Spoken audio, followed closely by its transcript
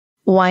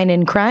Wine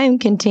and Crime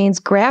contains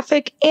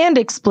graphic and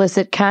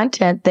explicit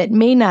content that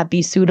may not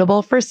be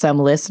suitable for some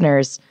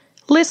listeners.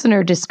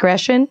 Listener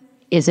discretion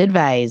is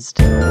advised.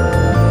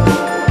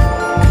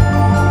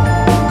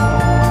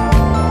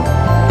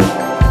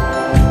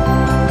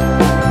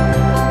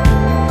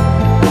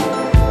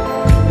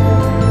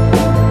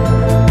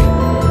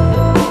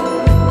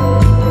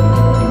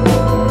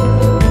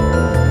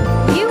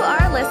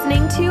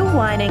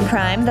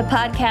 Crime, the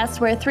podcast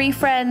where three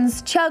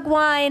friends chug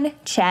wine,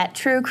 chat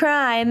true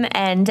crime,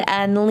 and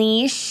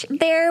unleash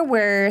their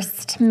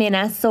worst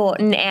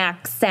Minnesotan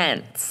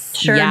accents.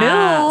 Sure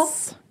do.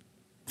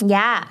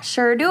 Yeah,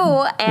 sure do.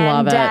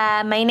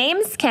 And my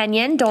name's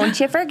Kenyon. Don't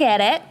you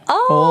forget it.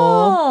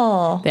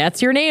 Oh.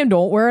 That's your name.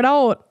 Don't wear it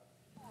out.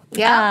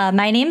 Yeah.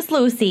 My name's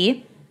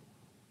Lucy.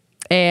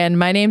 And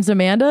my name's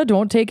Amanda.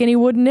 Don't take any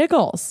wooden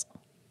nickels.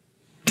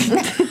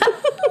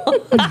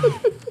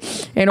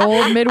 An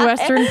old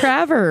Midwestern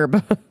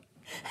proverb.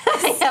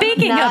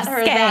 Speaking of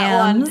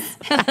scams.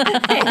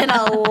 In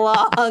a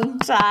long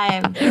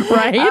time.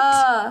 Right?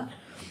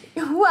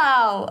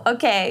 Wow.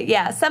 Okay.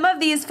 Yeah. Some of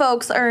these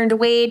folks earned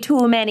way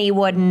too many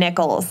wooden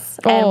nickels.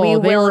 And we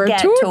will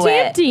get to it. They were too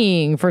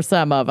tempting for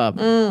some of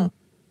them.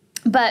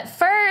 But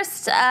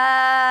first,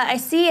 I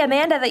see,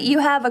 Amanda, that you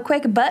have a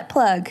quick butt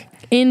plug.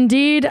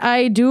 Indeed,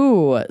 I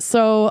do.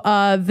 So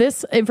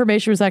this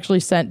information was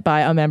actually sent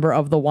by a member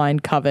of the Wine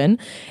Coven.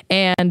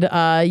 And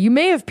you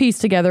may have pieced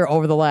together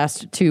over the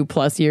last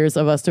 2+ years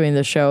of us doing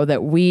this show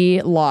that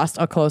we lost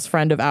a close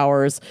friend of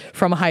ours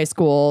from high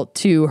school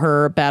to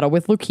her battle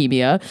with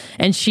leukemia.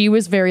 And she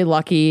was very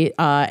lucky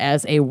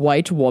as a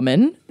white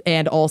woman.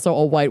 And also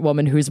a white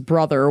woman whose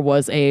brother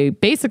was a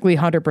basically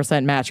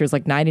 100% match. She was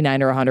like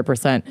 99 or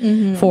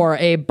 100% for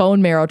a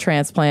bone marrow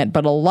transplant.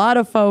 But a lot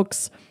of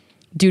folks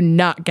do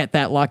not get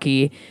that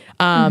lucky.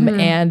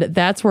 And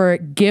that's where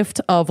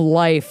Gift of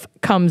Life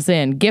comes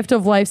in. Gift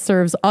of Life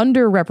serves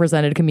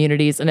underrepresented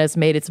communities and has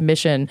made its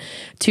mission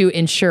to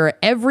ensure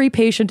every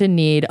patient in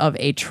need of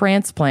a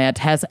transplant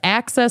has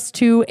access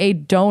to a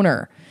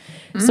donor.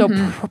 So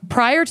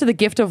prior to the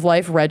Gift of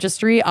Life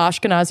registry,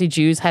 Ashkenazi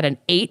Jews had an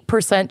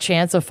 8%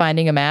 chance of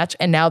finding a match,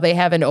 and now they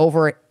have an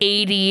over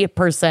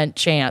 80%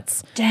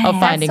 chance of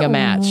finding a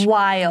match.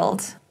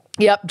 Wild.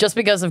 Yep, just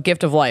because of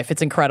Gift of Life.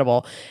 It's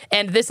incredible.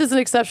 And this is an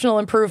exceptional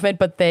improvement,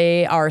 but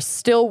they are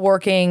still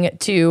working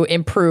to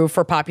improve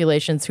for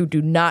populations who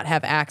do not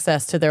have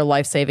access to their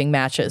life-saving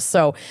matches.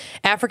 So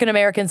African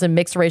Americans and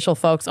mixed racial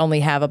folks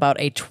only have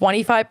about a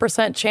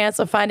 25% chance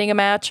of finding a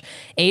match.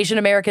 Asian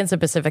Americans and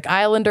Pacific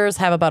Islanders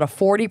have about a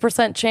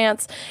 40%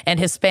 chance. And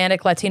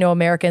Hispanic Latino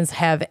Americans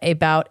have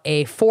about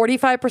a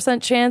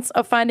 45% chance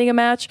of finding a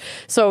match.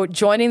 So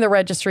joining the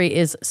registry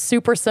is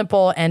super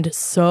simple and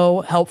so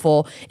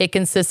helpful. It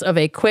consists of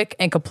a quick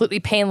and completely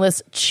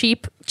painless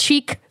cheek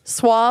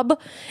swab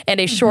and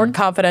a short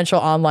confidential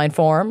online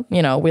form.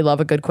 You know, we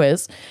love a good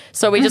quiz.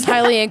 So we just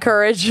highly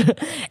encourage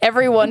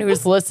everyone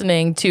who's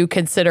listening to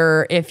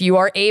consider, if you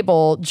are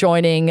able,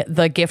 joining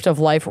the Gift of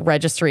Life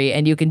registry.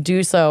 And you can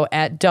do so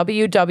at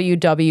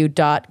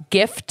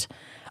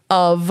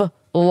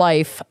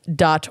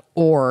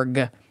www.giftoflife.org.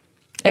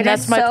 And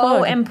that's my plug.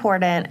 So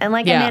important. And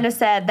like Amanda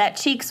said, that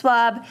cheek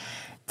swab,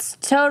 it's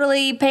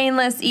totally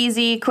painless,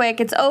 easy,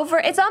 quick. It's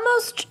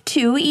almost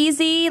too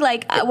easy.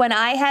 Like when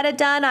I had it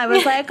done, I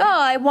was like,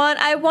 I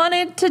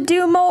wanted to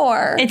do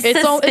more.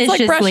 It's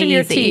like brushing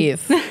your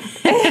teeth.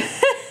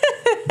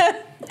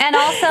 And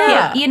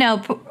also, you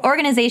know,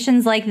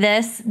 organizations like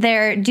this,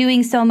 they're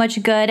doing so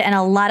much good, and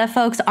a lot of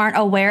folks aren't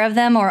aware of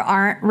them or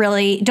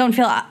don't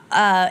feel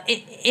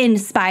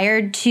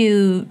inspired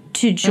to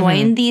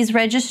join these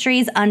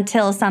registries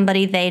until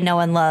somebody they know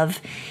and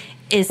love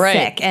is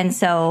sick. And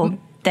so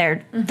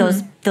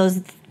those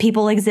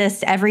people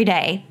exist every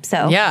day.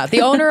 So yeah,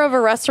 the owner of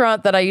a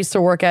restaurant that I used to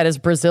work at is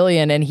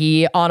Brazilian, and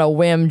he on a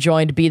whim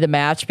joined Be the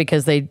Match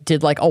because they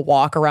did like a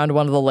walk around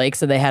one of the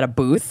lakes and they had a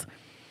booth.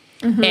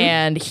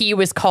 And he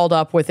was called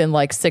up within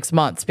like 6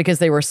 months because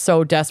they were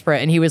so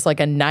desperate. And he was like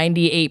a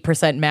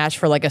 98% match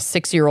for like a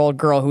 6-year-old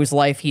girl whose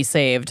life he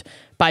saved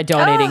by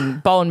donating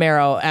bone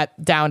marrow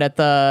down at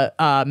the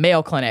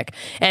Mayo Clinic.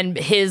 And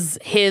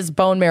his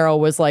bone marrow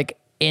was like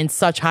in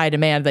such high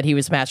demand that he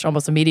was matched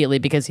almost immediately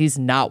because he's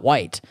not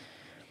white.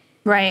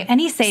 Right.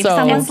 And he saved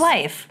someone's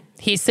life.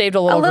 He saved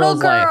a little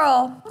girl's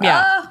girl. Life.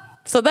 Yeah.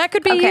 So that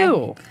could be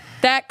you.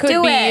 That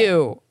could be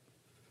you.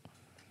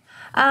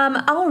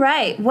 All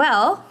right.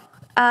 Well,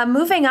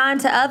 moving on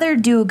to other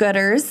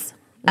do-gooders.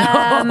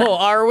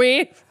 Are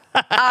we?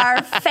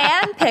 Our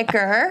fan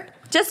picker.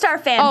 Just our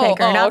fan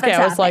picker, not the topic.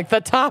 I was like,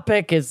 the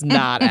topic is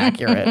not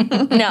accurate.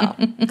 No.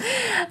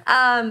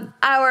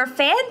 Our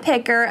fan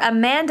picker,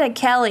 Amanda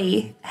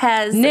Kelly,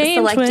 has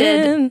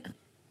selected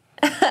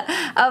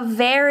a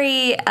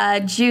very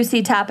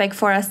juicy topic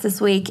for us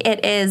this week.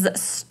 It is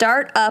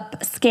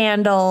startup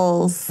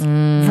scandals.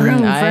 Vroom,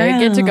 vroom. I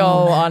get to go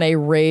on a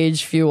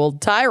rage-fueled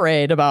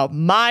tirade about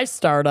my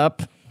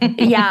startup.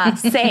 Yeah,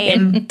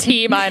 same. In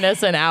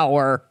T-minus an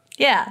hour.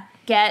 Yeah.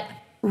 Get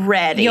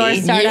ready. Your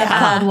startup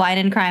called Wine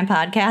and Crime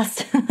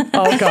Podcast.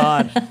 Oh,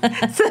 God.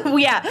 So,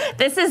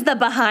 this is the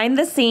behind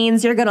the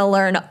scenes. You're going to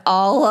learn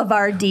all of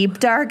our deep,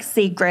 dark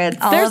secrets.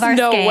 There's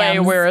no scams. way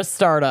we're a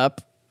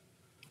startup.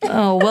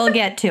 Oh, we'll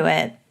get to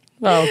it.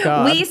 Oh,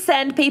 God. We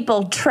send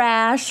people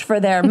trash for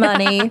their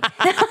money.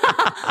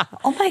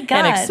 Oh, my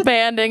God. An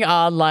expanding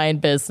online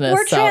business.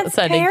 We're sending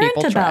transparent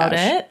people about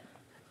trash. it.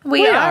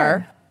 We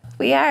are.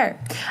 We are.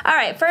 All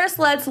right, first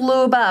let's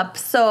lube up.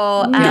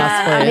 So,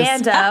 Yes,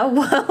 please.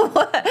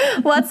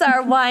 Amanda, what's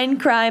our wine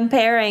crime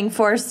pairing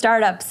for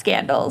startup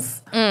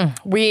scandals?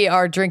 We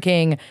are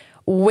drinking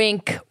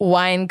Winc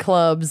Wine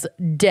Club's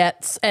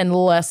Debts and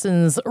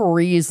Lessons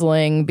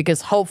Riesling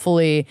because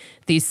hopefully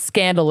these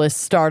scandalous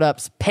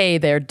startups pay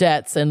their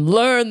debts and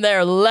learn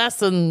their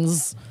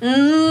lessons.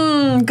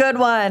 Good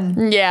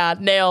one. Yeah,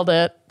 nailed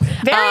it.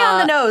 Very on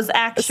the nose,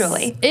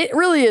 actually. It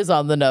really is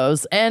on the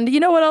nose. And you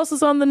know what else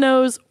is on the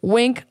nose?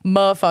 Winc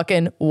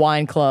motherfucking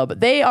Wine Club.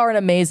 They are an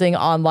amazing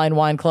online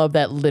wine club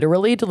that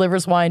literally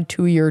delivers wine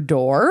to your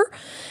door.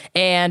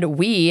 And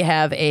we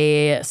have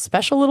a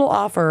special little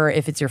offer.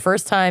 If it's your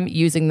first time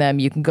using them,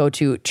 you can go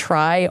to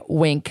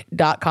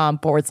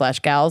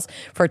trywinc.com/gals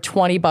for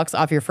 $20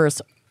 off your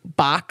first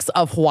box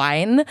of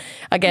wine.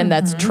 Again,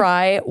 that's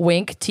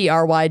trywinc,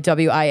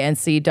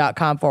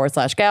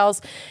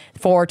 trywinc.com/gals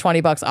for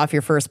 $20 off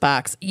your first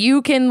box.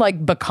 You can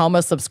become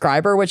a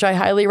subscriber, which I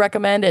highly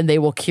recommend, and they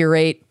will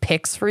curate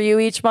picks for you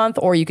each month,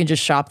 or you can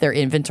just shop their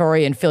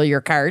inventory and fill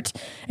your cart,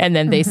 and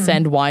then they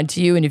send wine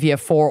to you. And if you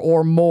have 4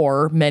 or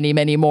more,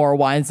 many more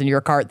wines in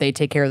your cart, they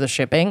take care of the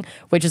shipping,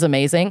 which is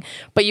amazing.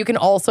 But you can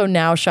also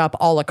now shop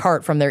a la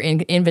carte from their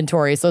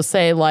inventory. So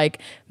say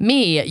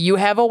me, you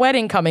have a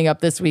wedding coming up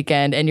this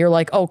weekend, and you're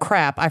like, oh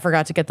crap, I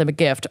forgot to get them a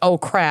gift. Oh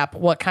crap,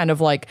 what kind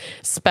of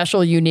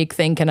special unique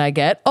thing can I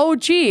get? Oh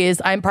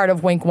geez, I'm part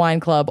of Winc Wine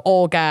Club.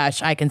 Oh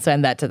gosh, I can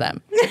send that to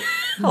them.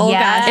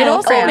 Gosh. It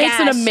also makes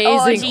an Oh,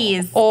 amazing.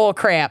 geez. Oh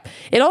crap!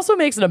 It also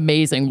makes an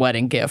amazing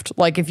wedding gift.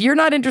 If you're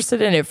not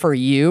interested in it for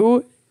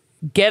you,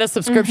 get a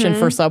subscription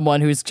for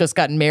someone who's just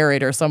gotten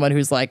married or someone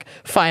who's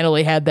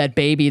finally had that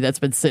baby that's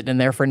been sitting in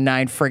there for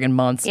 9 friggin'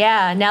 months.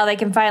 Yeah, now they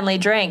can finally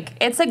drink.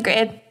 It's a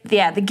great.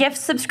 Yeah, the gift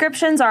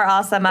subscriptions are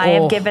awesome. I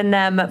have given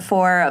them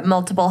for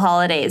multiple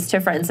holidays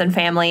to friends and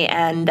family,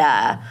 and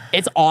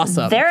It's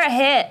awesome. they're a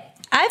hit.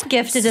 I've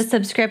gifted a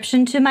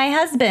subscription to my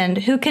husband,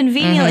 who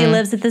conveniently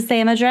lives at the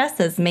same address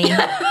as me.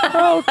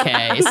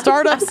 Okay,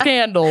 startup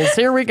scandals.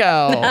 Here we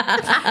go.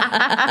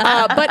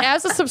 But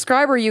as a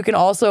subscriber, you can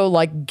also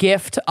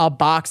gift a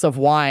box of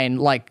wine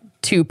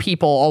to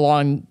people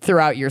along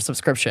throughout your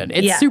subscription.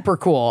 It's super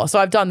cool. So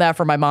I've done that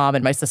for my mom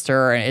and my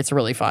sister, and it's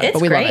really fun. It's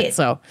but we love great. it.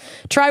 So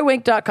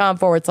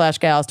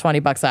trywinc.com/gals,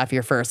 $20 off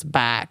your first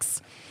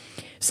box.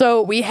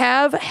 So we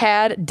have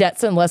had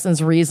Debts and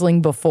Lessons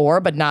Riesling before,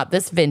 but not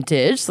this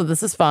vintage. So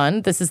this is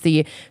fun. This is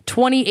the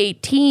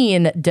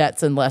 2018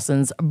 Debts and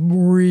Lessons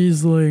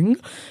Riesling,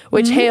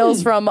 which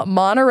hails from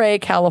Monterey,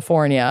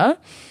 California.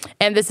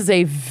 And this is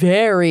a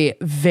very,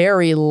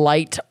 very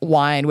light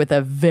wine with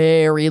a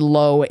very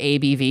low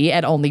ABV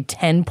at only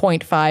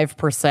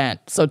 10.5%.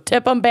 So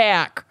tip them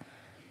back.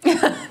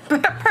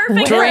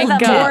 Perfect Drink for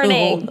the up.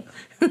 morning.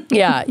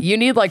 Yeah, you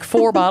need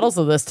 4 bottles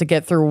of this to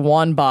get through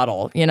 1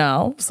 bottle,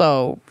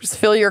 So just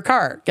fill your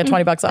cart, get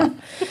 $20 off.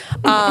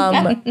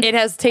 It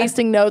has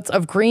tasting notes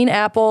of green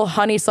apple,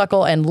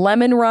 honeysuckle, and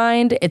lemon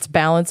rind. It's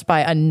balanced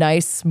by a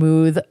nice,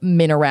 smooth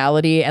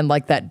minerality and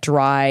that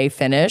dry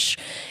finish.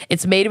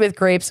 It's made with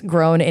grapes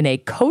grown in a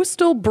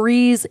coastal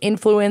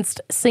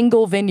breeze-influenced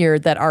single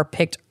vineyard that are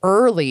picked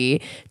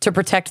early to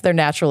protect their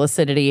natural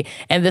acidity.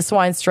 And this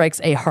wine strikes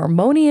a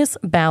harmonious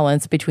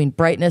balance between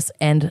brightness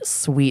and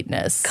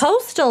sweetness.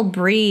 Coastal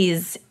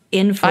breeze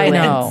influence. I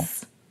know.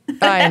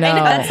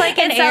 That's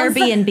an It sounds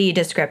Airbnb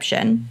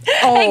description.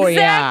 Oh,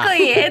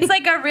 Exactly. It's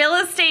a real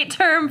estate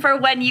term for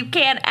when you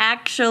don't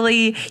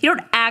actually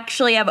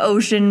have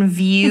ocean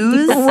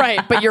views. Yeah.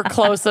 Right, but you're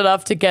close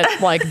enough to get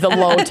the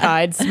low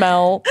tide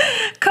smell.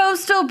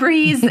 Coastal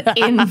breeze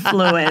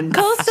influence.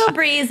 Coastal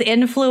breeze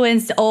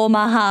influenced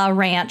Omaha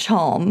ranch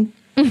home.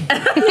 There's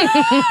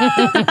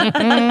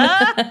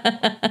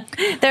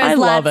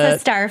love lots it.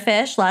 of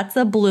starfish, lots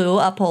of blue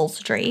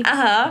upholstery.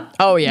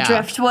 Oh, yeah.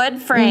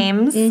 Driftwood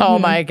frames. Oh,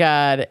 my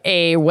God.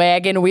 A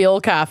wagon wheel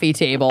coffee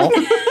table.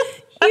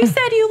 You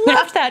said you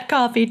loved that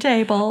coffee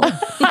table.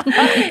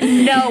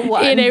 No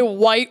one. In a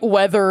white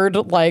weathered,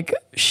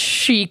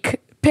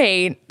 chic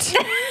paint.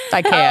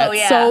 I can't. Oh,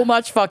 yeah. So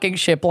much fucking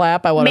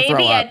shiplap. I want to throw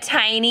Maybe up. a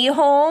tiny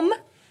home.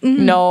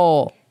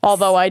 No.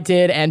 Although I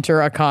did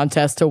enter a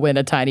contest to win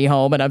a tiny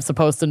home, and I'm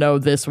supposed to know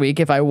this week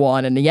if I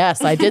won. And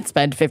yes, I did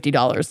spend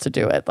 $50 to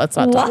do it. Let's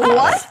not talk about it.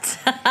 What?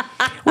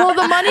 Well,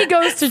 the money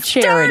goes to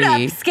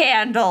charity. Startup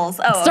scandals.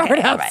 Oh, okay.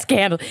 Startup all right.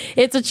 scandal.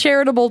 It's a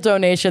charitable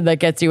donation that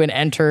gets you an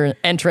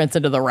entrance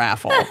into the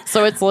raffle.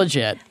 So it's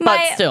legit. But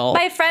still.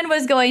 My friend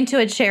was going to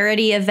a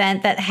charity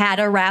event that had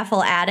a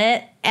raffle at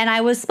it. And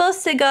I was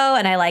supposed to go,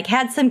 and I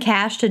had some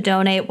cash to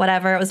donate,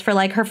 whatever. It was for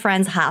her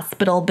friend's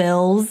hospital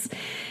bills.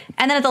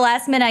 And then at the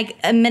last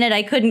minute,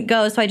 I couldn't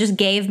go, so I just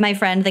gave my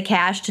friend the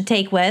cash to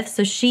take with.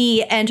 So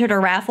she entered a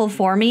raffle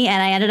for me,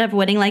 and I ended up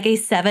winning like a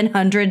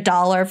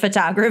 $700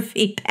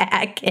 photography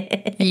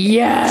package.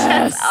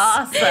 Yes. That's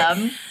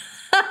awesome.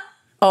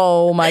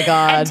 Oh my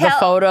God. The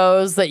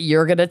photos that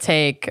you're going to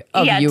take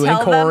of you and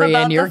Corey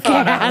and your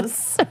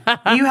cats.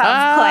 You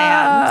have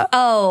planned.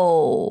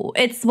 Oh,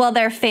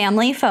 they're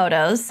family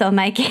photos, so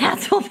my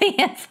cats will be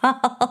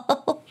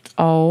involved.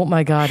 Oh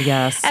my God,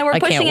 yes. And we're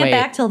pushing it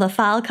back till the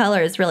fall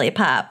colors really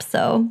pop,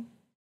 so.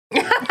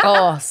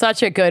 Oh,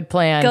 such a good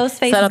plan.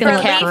 Ghostface Set is up going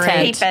the to cat look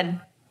tent. great.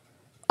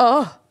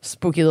 Oh,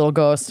 spooky little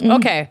ghost.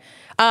 Okay.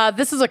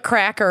 This is a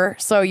cracker,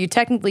 so you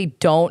technically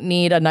don't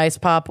need a nice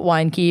pop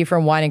wine key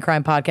from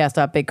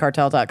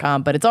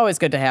wineandcrimepodcast.bigcartel.com, but it's always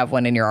good to have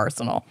one in your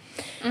arsenal.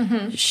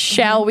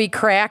 Shall we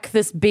crack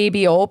this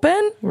baby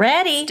open?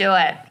 Ready? Let's do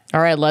it.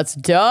 All right, let's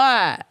do it.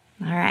 All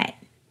right.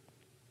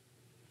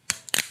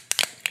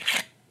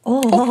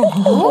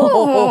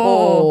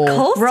 Oh,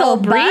 coastal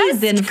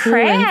breeze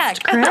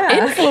influenced crack.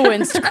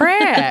 Influenced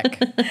crack.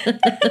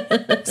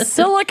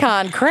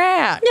 Silicon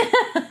crack.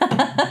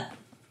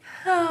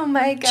 Oh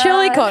my God.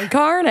 Chili con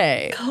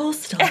carne.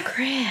 Coastal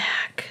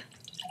crack.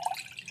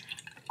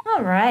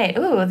 All right.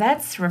 Ooh,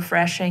 that's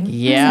refreshing.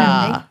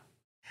 Yeah.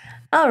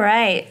 All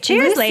right.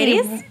 Cheers, Lucy.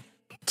 ladies.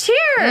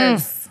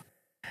 Cheers.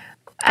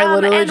 I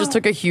literally just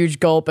took a huge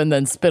gulp and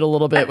then spit a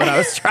little bit when I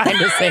was trying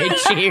to say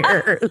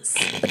cheers.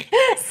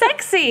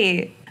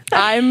 Sexy.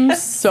 I'm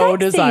so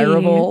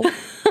desirable.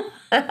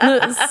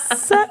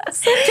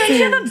 Don't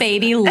you have a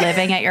baby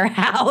living at your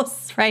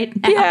house right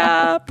now?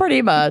 Yeah,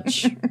 pretty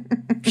much.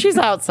 She's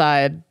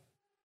outside.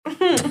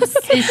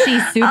 Is she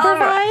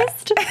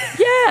supervised?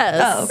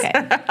 Yes. Oh, okay.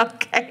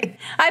 Okay.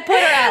 I put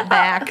her out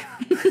back.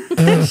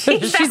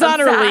 She's on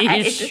her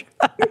leash.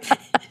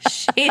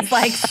 She's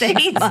like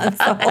 6 months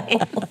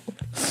old.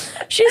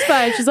 She's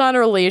fine. She's on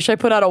her leash. I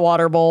put out a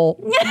water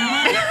bowl.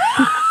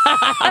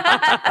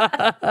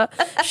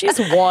 She's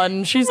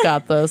one. She's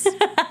got this.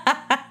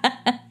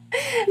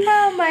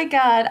 Oh my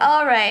God.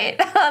 All right.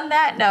 On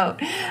that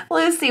note,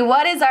 Lucy,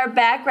 what is our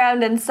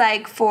background and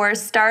psych for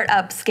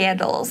startup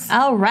scandals?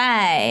 All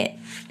right.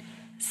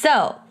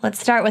 So let's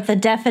start with the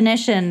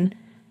definition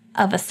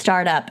of a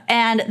startup.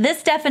 And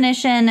this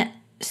definition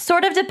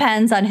sort of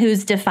depends on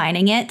who's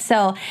defining it.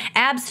 So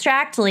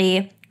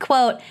abstractly,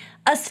 quote,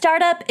 a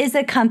startup is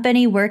a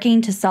company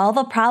working to solve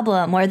a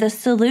problem where the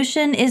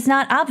solution is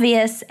not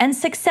obvious and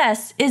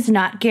success is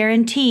not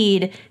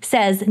guaranteed,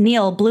 says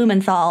Neil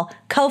Blumenthal,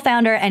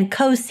 co-founder and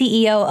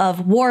co-CEO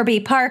of Warby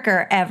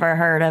Parker. Ever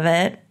heard of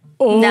it?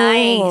 Oh.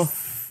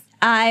 Nice.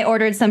 I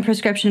ordered some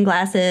prescription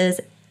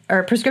sunglasses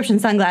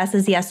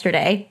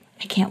yesterday.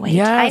 I can't wait.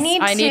 Yes, I need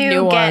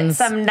new to get ones.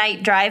 some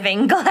night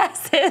driving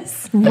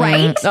glasses.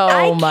 Right? Oh,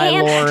 I my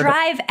can't Lord.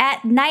 drive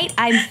at night.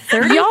 I'm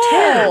 32.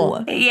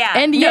 Yo. Yeah.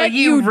 And no, yet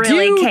you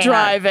really do can't.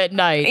 drive at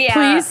night. Yeah.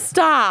 Please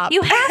stop.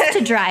 You have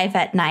to drive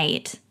at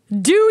night.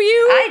 Do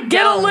you? I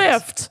Get don't. a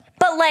lift.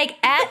 But like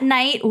at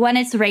night when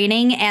it's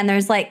raining and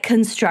there's like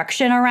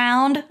construction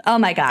around, oh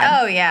my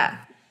God. Oh, yeah.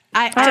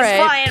 I All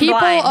right. flying People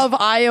blind. of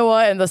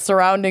Iowa and the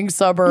surrounding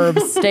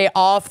suburbs stay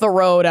off the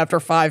road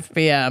after 5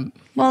 p.m.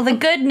 Well, the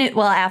good news,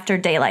 after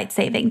daylight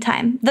saving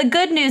time. The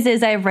good news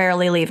is I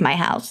rarely leave my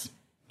house.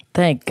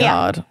 Thank Yeah.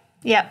 God.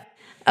 Yep.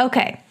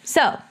 Okay,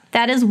 so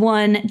that is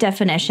one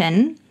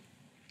definition.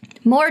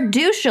 More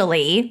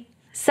douchily,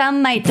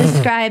 some might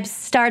describe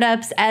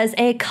startups as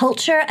a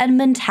culture and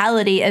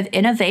mentality of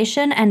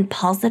innovation and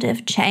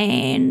positive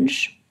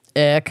change.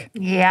 Ick.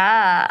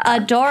 Yeah.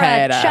 Adora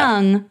Head up.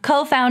 Chung,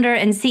 co-founder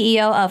and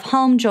CEO of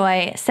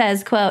Homejoy,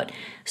 says, quote,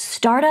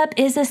 startup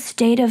is a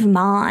state of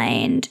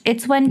mind.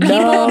 It's when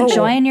people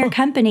join your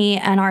company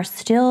and are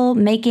still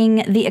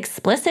making the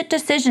explicit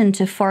decision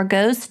to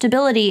forego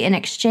stability in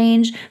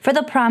exchange for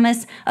the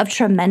promise of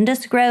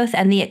tremendous growth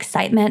and the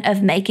excitement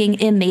of making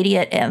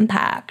immediate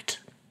impact.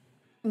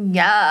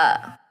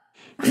 Yeah.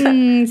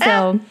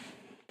 So,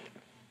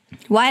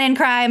 wine and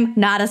crime,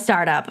 not a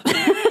startup.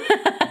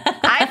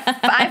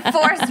 I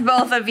forced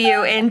both of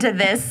you into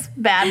this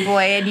bad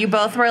boy, and you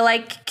both were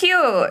like,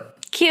 cute.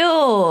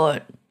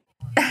 Cute.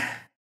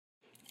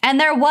 And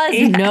there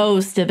was no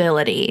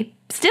stability.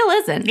 Still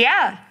isn't.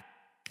 Yeah.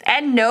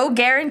 And no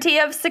guarantee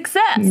of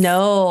success.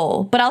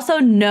 No, but also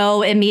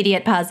no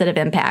immediate positive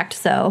impact.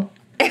 So,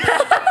 And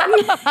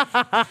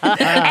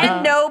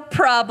no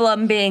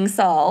problem being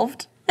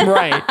solved.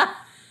 Right.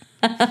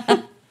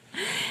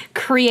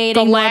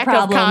 creating The more lack of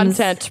problems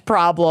content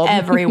problem.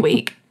 every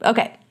week.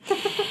 Okay.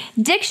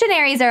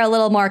 Dictionaries are a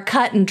little more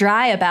cut and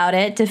dry about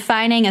it,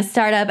 defining a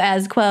startup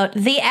as, quote,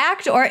 the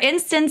act or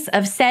instance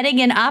of setting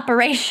in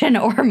operation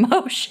or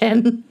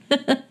motion.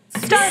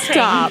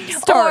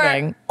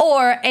 Starting.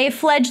 Or a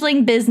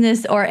fledgling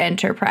business or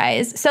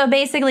enterprise. So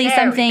basically There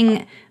we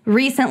something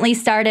recently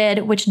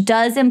started, which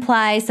does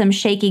imply some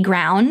shaky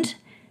ground.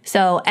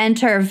 So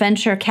enter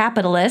venture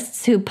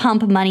capitalists who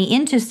pump money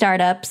into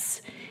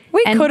startups.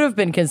 We could have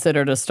been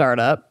considered a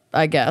startup,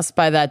 I guess,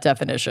 by that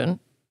definition.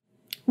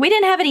 We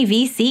didn't have any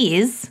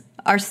VCs.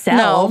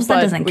 ourselves. No,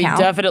 that doesn't we count.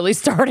 definitely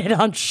started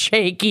on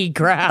shaky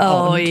ground.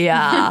 Oh,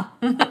 yeah.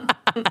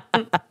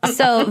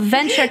 So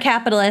venture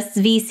capitalists,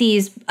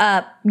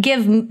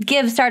 VCs,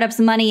 give startups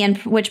money and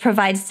which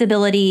provides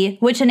stability,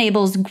 which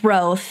enables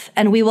growth.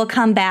 And we will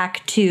come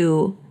back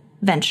to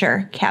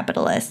venture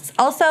capitalists.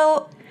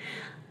 Also,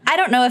 I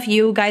don't know if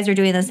you guys are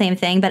doing the same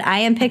thing, but I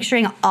am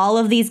picturing all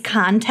of these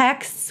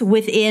contexts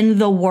within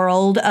the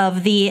world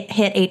of the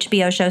hit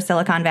HBO show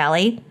Silicon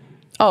Valley.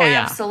 Oh,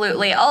 yeah.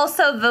 Absolutely.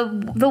 Also,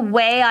 the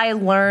way I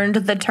learned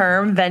the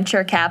term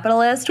venture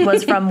capitalist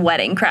was from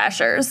Wedding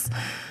Crashers.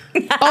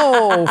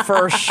 Oh,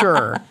 for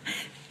sure.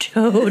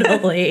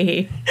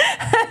 Totally.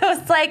 I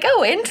was like,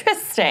 oh,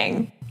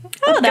 interesting.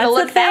 Oh, I'm that's gonna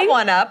look a that thing?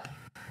 one up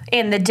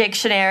in the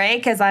dictionary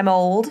because I'm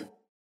old.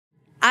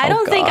 I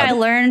don't think God. I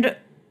learned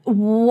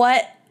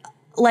what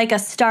like a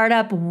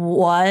startup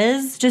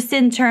was just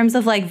in terms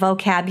of like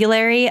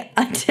vocabulary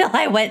until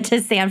I went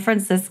to San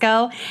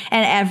Francisco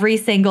and every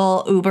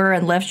single Uber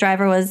and Lyft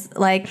driver was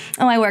like,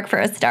 oh, I work for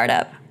a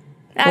startup.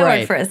 I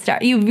work for a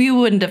startup. You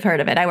wouldn't have heard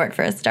of it. I work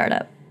for a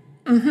startup.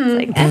 It's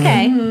like,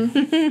 okay.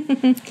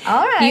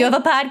 All right. You have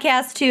a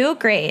podcast too?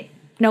 Great.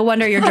 No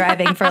wonder you're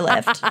driving for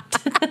Lyft.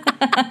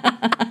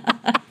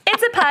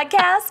 It's a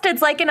podcast.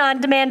 It's like an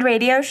on-demand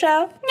radio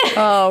show.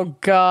 Oh,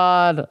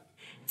 God.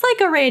 It's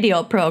like a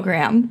radio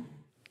program.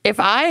 If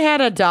I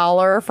had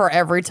 $1 for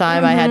every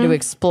time I had to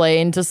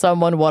explain to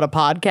someone what a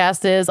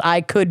podcast is,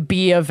 I could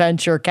be a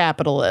venture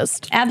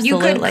capitalist.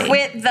 Absolutely. You could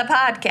quit the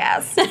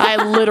podcast.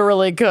 I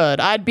literally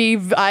could. I'd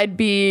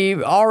be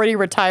already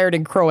retired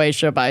in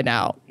Croatia by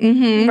now.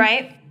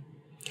 Right?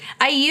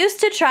 I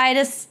used to try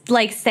to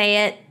like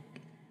say it,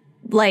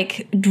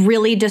 like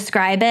really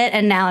describe it,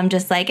 and now I'm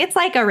just like, it's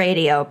like a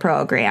radio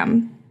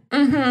program.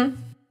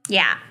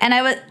 Yeah. And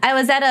I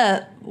was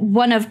at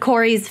one of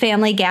Corey's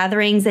family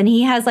gatherings, and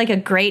he has like a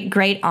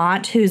great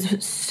aunt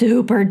who's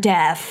super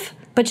deaf,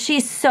 but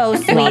she's so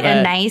sweet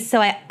and nice.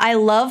 So I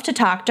love to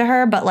talk to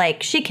her, but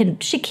like she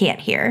can't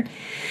hear.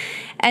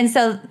 And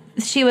so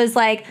she was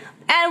like,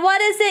 and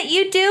what is it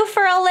you do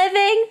for a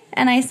living?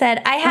 And I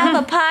said, I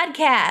have a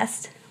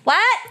podcast.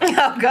 What?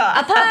 Oh,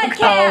 God. A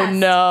podcast. Oh,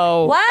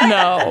 no. What?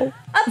 No.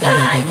 A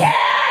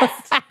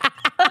podcast.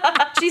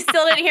 She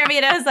still didn't hear me,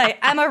 and I was like,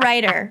 I'm a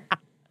writer.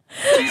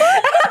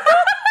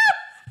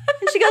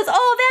 And she goes,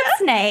 oh,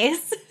 that's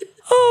nice.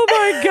 Oh,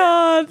 my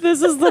God.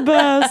 This is the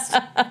best.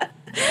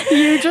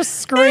 You just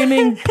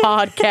screaming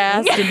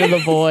podcast into the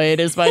void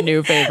is my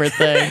new favorite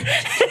thing.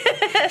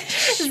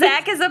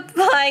 Zach is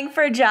applying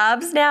for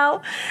jobs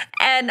now,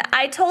 and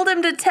I told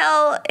him to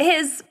tell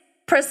his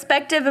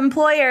prospective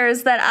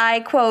employers that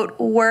I, quote,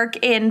 work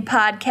in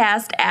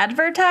podcast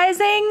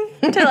advertising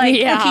to, like,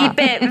 keep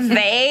it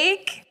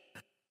vague.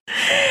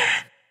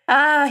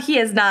 He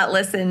has not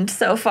listened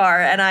so far,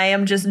 and I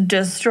am just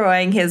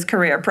destroying his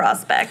career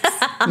prospects.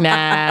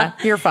 Nah,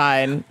 you're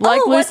fine.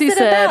 Like what's Lucy it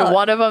said, about?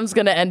 one of them's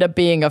going to end up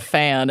being a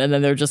fan, and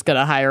then they're just going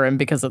to hire him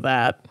because of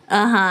that.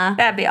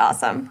 That'd be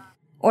awesome.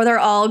 Or they're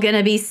all going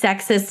to be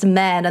sexist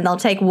men, and they'll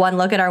take one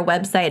look at our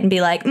website and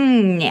be like,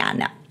 yeah,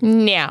 no.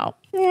 Now.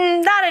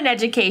 Not in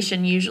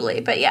education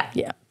usually, but yeah.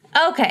 Yeah.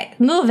 Okay,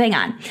 moving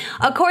on.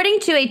 According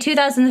to a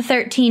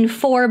 2013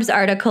 Forbes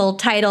article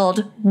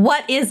titled,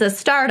 What is a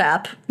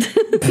Startup?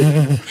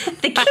 the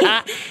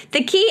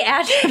key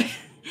attribute...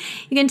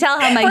 You can tell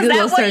how my Was Google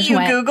that what search you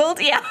went.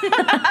 Googled? Yeah.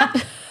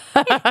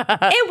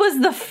 It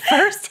was the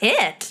first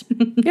hit.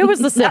 It was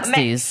the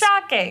 60s.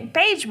 Shocking.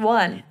 Page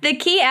 1. The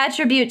key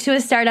attribute to a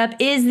startup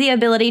is the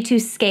ability to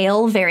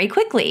scale very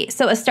quickly.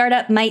 So a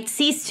startup might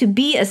cease to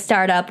be a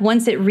startup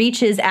once it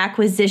reaches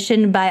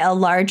acquisition by a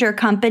larger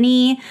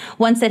company,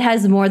 once it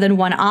has more than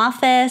one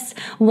office,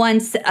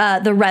 once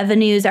the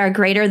revenues are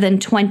greater than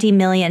 $20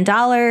 million,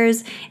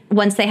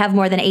 once they have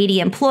more than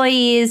 80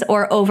 employees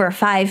or over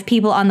 5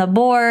 people on the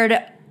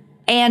board,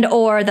 and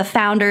or the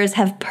founders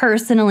have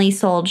personally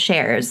sold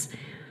shares.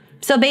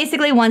 So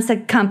basically, once a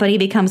company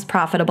becomes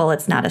profitable,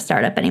 it's not a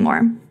startup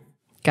anymore.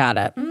 Got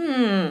it.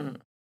 And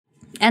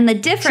the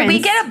difference... Should we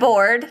get a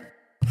board?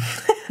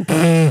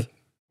 I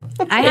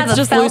have It's a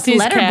just felt Lucy's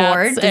letterboard.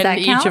 cats Does and that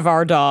count? each of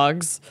our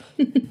dogs.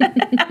 Yeah,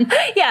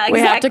 exactly. We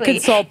have to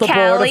consult the board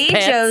of Callie,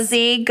 pets.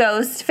 Josie,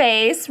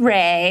 Ghostface,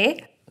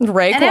 Ray,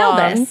 Ray And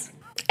Kwan. Albus.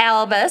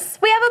 Albus.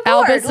 We have a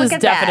board. Albus Look is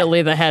at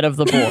definitely the head of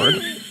the board.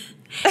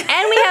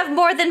 And we have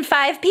more than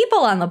 5 people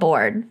on the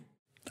board.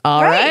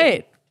 All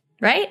right.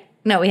 Right?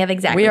 No, we have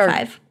exactly We are-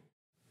 5.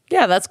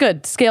 Yeah, that's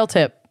good. Scale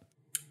tip.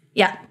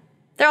 Yeah.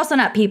 They're also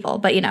not people,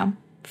 but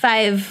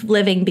 5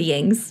 living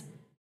beings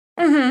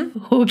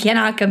who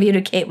cannot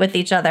communicate with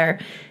each other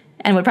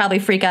and would probably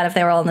freak out if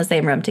they were all in the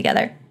same room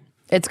together.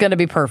 It's going to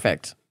be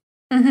perfect.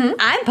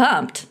 I'm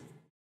pumped.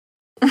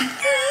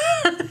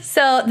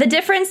 So the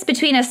difference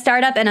between a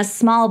startup and a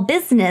small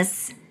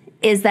business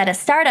is that a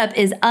startup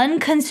is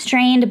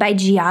unconstrained by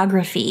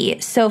geography.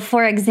 So,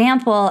 for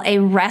example, a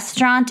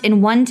restaurant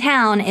in one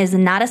town is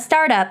not a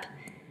startup,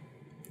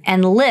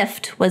 and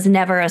Lyft was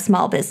never a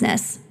small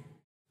business.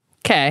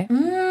 Okay.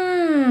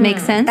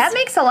 Makes sense? That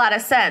makes a lot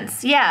of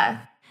sense.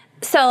 Yeah.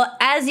 So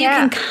as you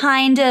can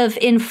kind of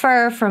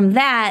infer from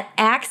that,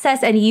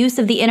 access and use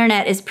of the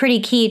internet is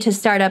pretty key to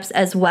startups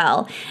as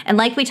well. And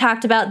like we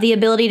talked about, the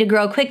ability to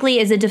grow quickly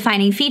is a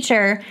defining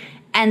feature.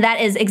 And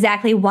that is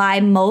exactly why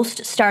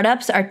most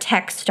startups are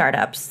tech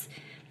startups.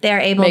 They're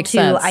able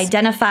to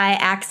identify,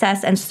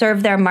 access, and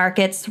serve their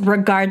markets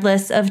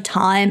regardless of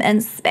time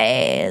and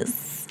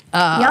space.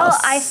 Y'all,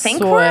 I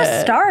think we're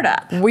a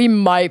startup. We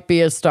might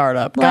be a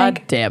startup. Like,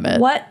 God damn it.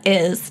 What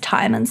is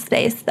time and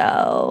space,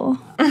 though?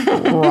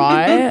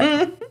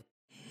 Right?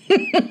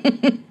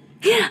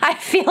 I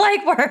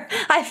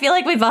feel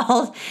like we've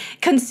all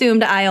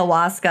consumed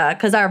ayahuasca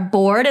because our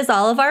board is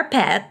all of our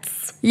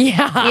pets.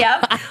 Yeah.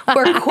 Yep.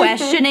 We're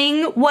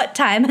questioning what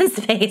time and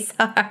space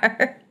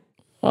are.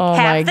 Oh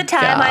Half the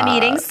time I'm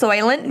eating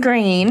Soylent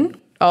Green.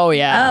 Oh,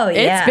 yeah. Oh,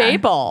 yeah. It's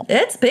people.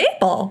 It's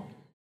people.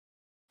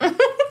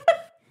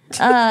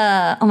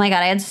 Oh my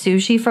God, I had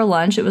sushi for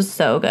lunch. It was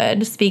so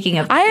good. Speaking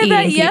of I had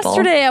that eating people.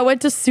 yesterday. I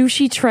went to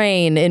Sushi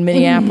Train in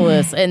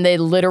Minneapolis, and they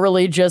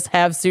literally just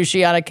have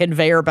sushi on a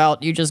conveyor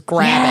belt. You just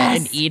grab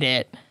it and eat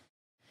it.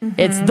 Mm-hmm.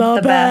 It's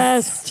the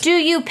best. Do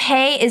you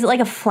pay? Is it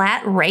like a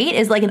flat rate?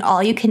 Is it like an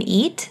all you can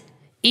eat?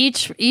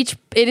 Each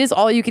it is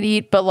all you can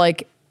eat, but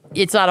like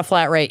it's not a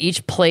flat rate.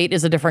 Each plate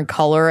is a different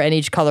color, and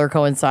each color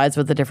coincides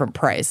with a different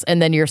price. And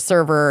then your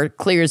server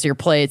clears your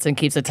plates and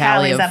keeps a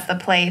tally Tallies up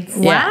the plates.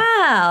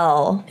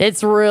 Wow.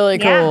 It's really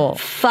cool.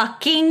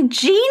 Fucking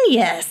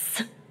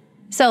genius.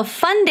 So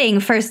funding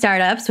for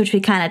startups, which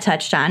we kind of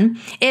touched on,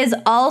 is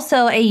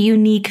also a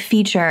unique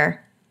feature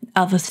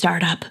of a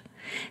startup.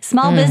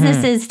 Small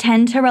businesses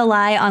tend to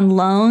rely on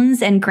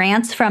loans and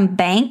grants from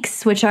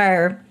banks, which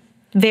are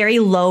very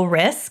low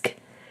risk.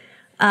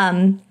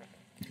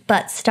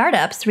 But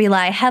startups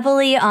rely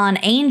heavily on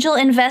angel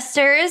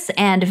investors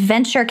and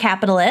venture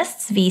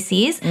capitalists,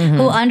 VCs,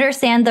 who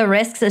understand the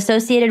risks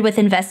associated with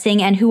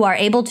investing and who are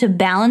able to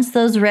balance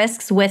those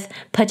risks with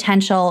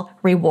potential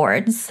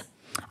rewards.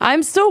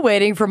 I'm still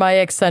waiting for my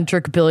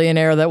eccentric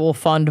billionaire that will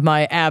fund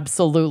my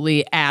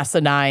absolutely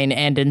asinine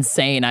and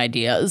insane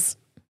ideas.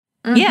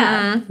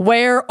 Yeah.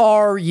 Where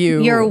are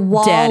you, Your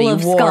wall Daddy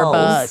of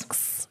Warbucks?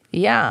 skulls.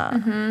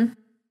 Yeah.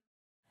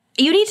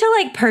 You need to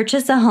like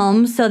purchase a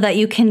home so that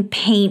you can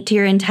paint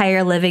your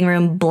entire living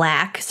room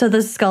black so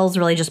the skulls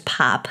really just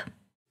pop.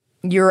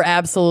 You're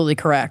absolutely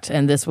correct,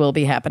 and this will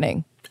be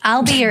happening.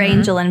 I'll be your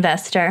angel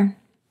investor.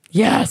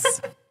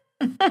 Yes.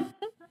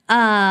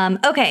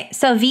 Okay,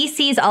 so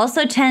VCs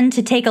also tend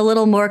to take a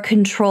little more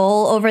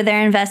control over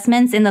their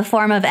investments in the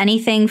form of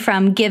anything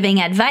from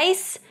giving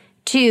advice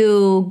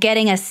to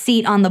getting a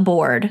seat on the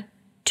board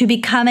to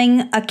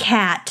becoming a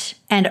cat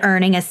and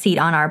earning a seat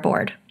on our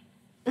board.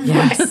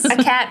 Yes. A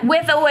cat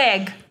with a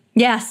wig.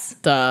 Yes.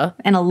 Duh.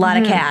 And a lot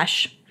of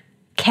cash.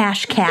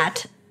 Cash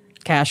cat.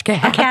 Cash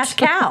cat. A cash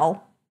cow.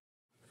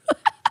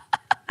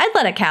 I'd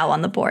let a cow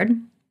on the board.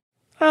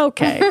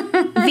 Okay.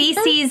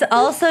 VCs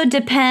also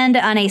depend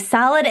on a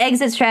solid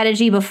exit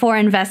strategy before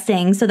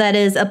investing. So that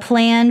is a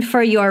plan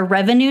for your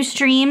revenue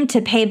stream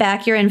to pay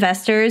back your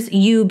investors,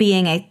 you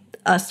being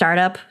a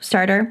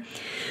starter.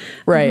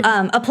 Right.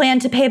 A plan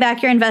to pay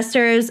back your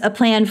investors, a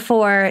plan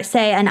for,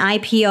 say, an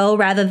IPO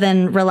rather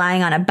than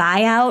relying on a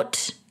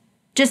buyout.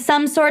 Just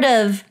some sort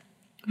of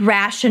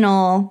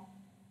rational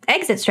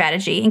exit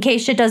strategy in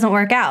case shit doesn't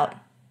work out.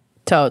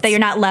 Totes. That you're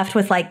not left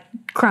with, like,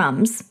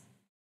 crumbs.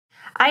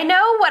 I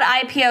know what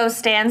IPO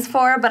stands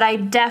for, but I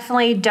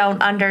definitely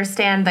don't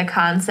understand the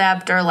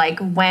concept or like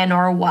when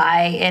or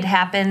why it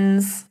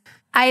happens.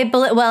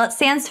 Well, it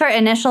stands for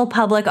initial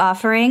public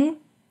offering,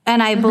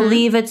 and I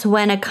believe it's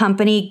when a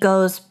company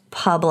goes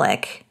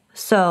public.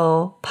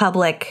 So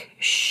public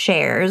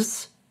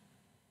shares.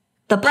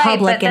 The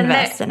public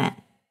invests in it.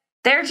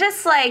 They're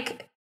just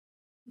like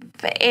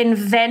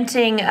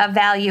inventing a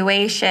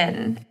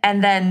valuation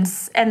and then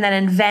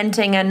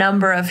inventing a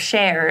number of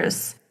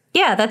shares.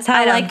 Yeah, that's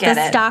how like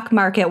the stock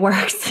market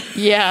works.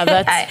 Yeah,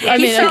 that's. I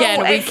mean, again,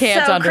 we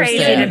can't so understand.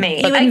 Crazy to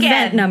me. You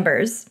invent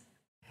numbers.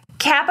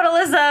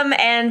 Capitalism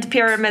and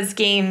pyramid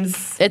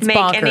schemes make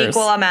bonkers. an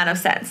equal amount of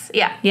sense.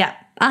 Yeah. Yeah.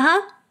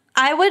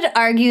 I would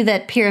argue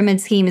that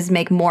pyramid schemes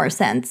make more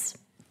sense.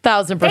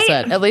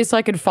 1,000%. At least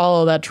I could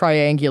follow that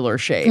triangular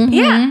shape.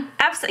 Yeah,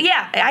 absolutely.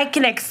 Yeah, I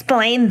can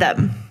explain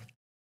them.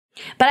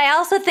 But I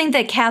also think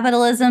that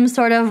capitalism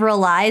sort of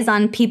relies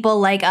on people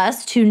like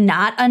us to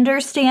not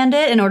understand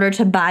it in order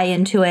to buy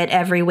into it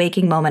every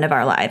waking moment of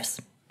our lives.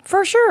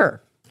 For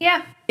sure.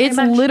 Yeah. It's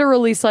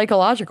literally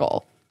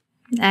psychological.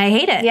 I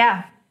hate it.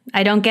 Yeah.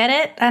 I don't get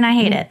it, and I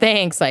hate it.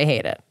 Thanks, I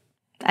hate it.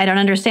 I don't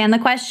understand the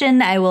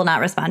question. I will not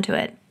respond to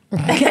it.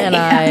 And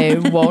I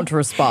won't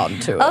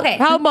respond to it. Okay.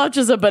 How much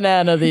is a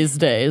banana these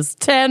days?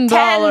 $10.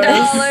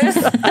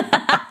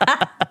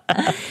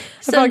 I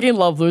fucking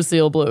love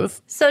Lucille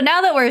Bluth. So now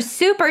that we're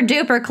super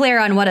duper clear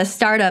on what a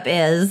startup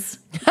is,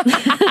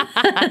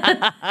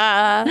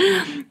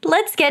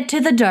 let's get to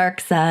the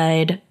dark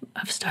side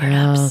of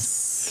startups.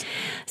 Yes.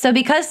 So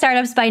because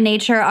startups by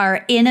nature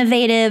are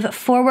innovative,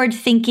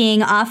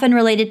 forward-thinking, often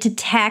related to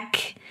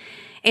tech,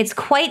 it's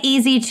quite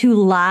easy to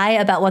lie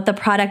about what the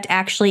product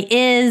actually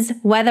is,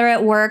 whether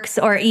it works,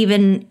 or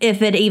even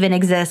if it even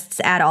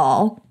exists at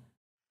all.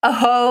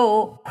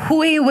 Oh,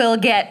 we will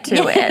get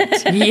to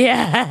it.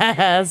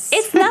 Yes.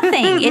 It's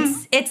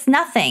nothing. It's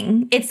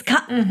nothing. It's,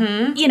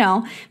 you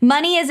know,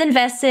 money is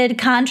invested,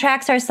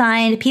 contracts are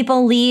signed,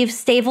 people leave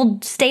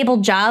stable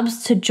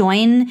jobs to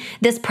join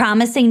this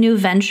promising new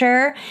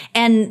venture.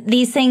 And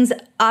these things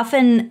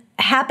often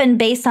happen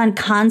based on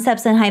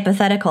concepts and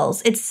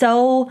hypotheticals. It's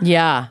so...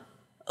 Yeah.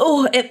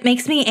 Oh, it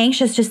makes me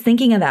anxious just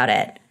thinking about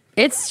it.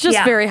 It's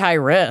just very high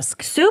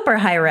risk. Super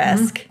high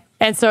risk.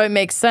 And so it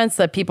makes sense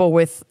that people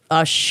with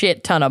a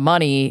shit ton of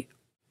money,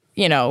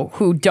 you know,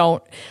 who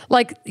don't,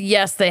 like,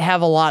 yes, they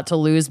have a lot to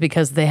lose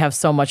because they have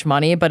so much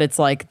money, but it's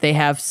like they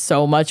have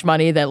so much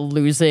money that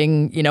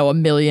losing, you know,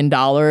 $1 million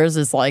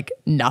is like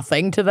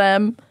nothing to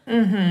them.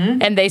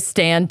 Mm-hmm. And they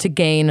stand to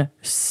gain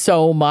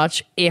so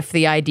much if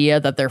the idea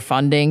that they're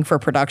funding for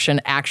production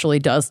actually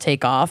does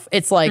take off.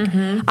 It's like,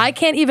 I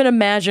can't even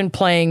imagine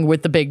playing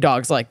with the big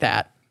dogs like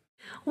that.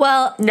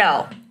 Well,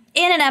 No.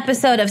 in an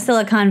episode of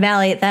Silicon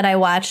Valley that I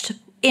watched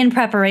in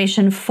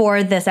preparation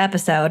for this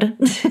episode,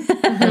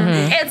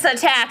 It's a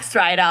tax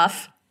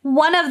write-off.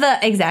 one of the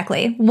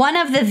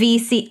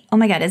VC, oh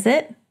my God, is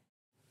it?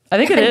 I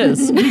think it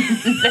is.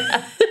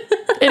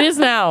 It is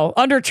now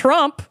under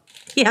Trump.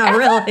 Yeah,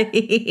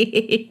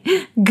 really.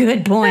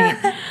 Good point.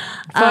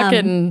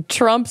 Fucking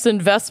Trump's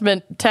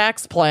investment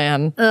tax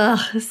plan.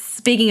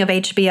 Speaking of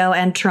HBO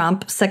and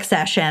Trump,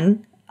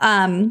 Succession.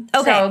 Okay.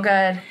 So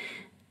good.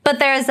 But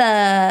there's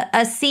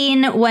a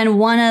scene when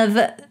one of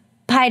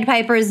Pied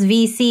Piper's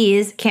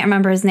VCs, can't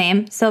remember his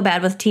name, so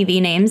bad with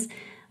TV names,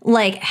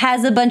 like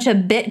has a bunch of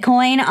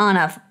Bitcoin on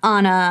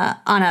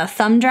a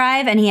thumb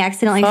drive, and he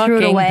accidentally threw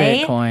it Fucking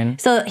away.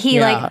 Bitcoin. So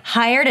he like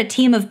hired a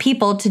team of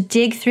people to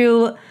dig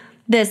through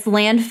this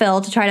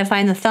landfill to try to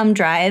find the thumb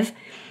drive.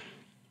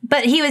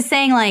 But he was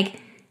saying,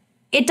 like,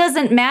 it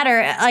doesn't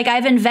matter. Like,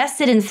 I've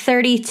invested in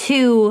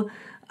 32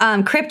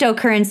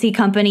 cryptocurrency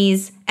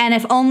companies, and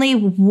if only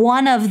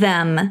one of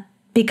them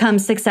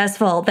becomes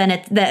successful, then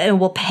it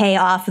will pay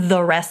off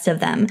the rest of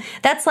them.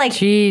 That's like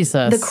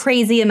Jesus. the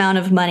crazy amount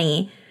of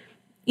money.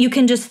 You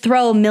can just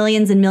throw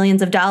millions and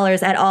millions of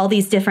dollars at all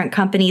these different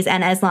companies,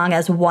 and as long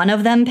as one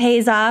of them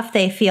pays off,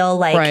 they feel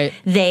like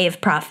they've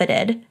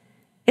profited.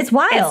 It's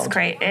wild. It's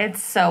great.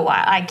 It's so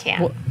wild. I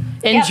can't. Well,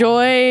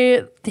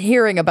 enjoy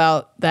hearing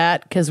about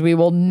that, because we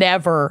will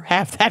never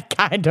have that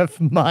kind of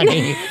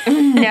money.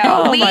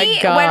 No, Oh my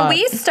God. When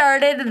we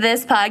started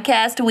this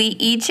podcast, we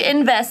each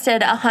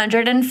invested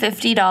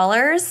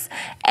 $150,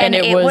 and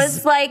it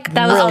was like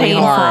that was a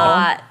painful.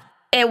 lot.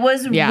 It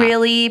was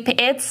really,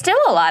 it's still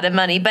a lot of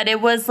money, but it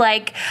was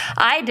like,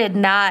 I did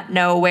not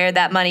know where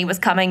that money was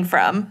coming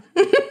from.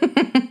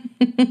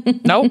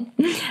 Nope.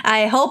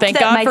 I hope Thank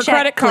that God my for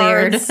check credit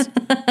cleared. cards.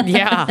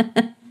 Yeah.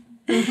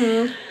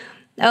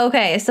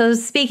 Okay, so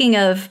speaking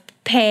of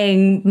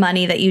paying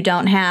money that you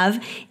don't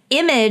have,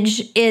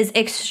 image is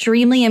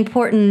extremely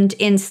important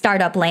in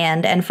startup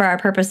land. And for our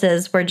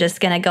purposes, we're just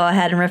going to go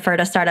ahead and refer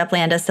to startup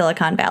land as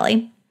Silicon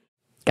Valley.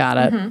 Got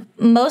it.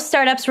 Most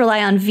startups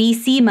rely on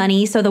VC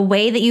money. So the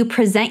way that you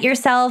present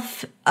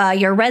yourself,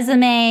 your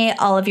resume,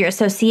 all of your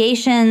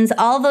associations,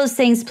 all those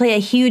things play a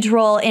huge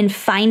role in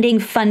finding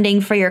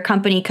funding for your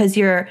company, because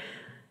you're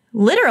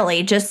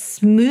literally just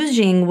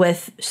smoozing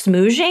with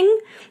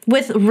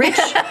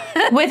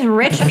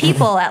rich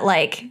people at,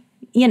 like,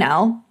 you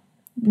know,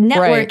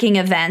 networking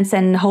events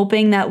and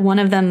hoping that one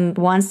of them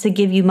wants to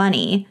give you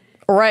money.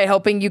 Right.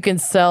 Hoping you can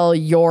sell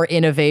your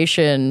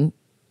innovation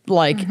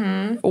like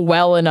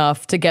well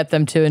enough to get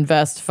them to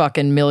invest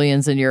fucking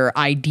millions in your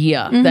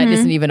idea that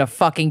isn't even a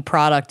fucking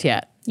product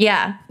yet.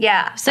 Yeah.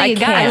 Yeah. So you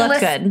gotta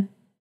look good.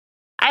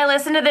 I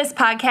listened to this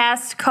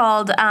podcast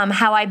called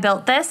How I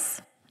Built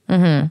This.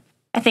 I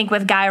think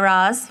with Guy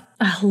Raz.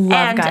 I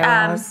love Guy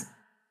Raz.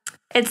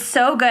 It's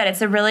so good.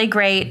 It's a really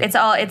great,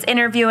 it's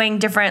interviewing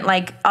different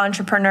like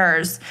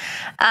entrepreneurs.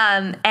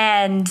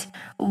 And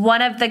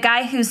one of the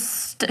guy who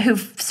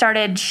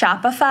started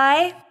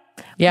Shopify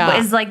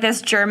is like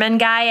this German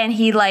guy. And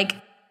he like,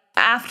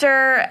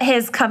 after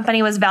his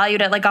company was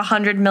valued at like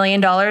 $100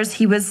 million,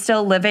 he was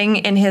still living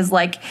in his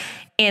like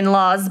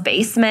in-laws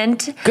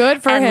basement.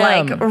 Good for him.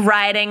 And like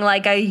riding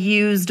like a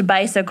used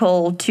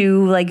bicycle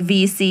to like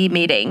VC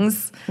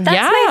meetings.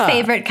 That's my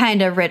favorite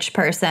kind of rich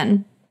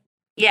person.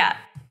 Yeah.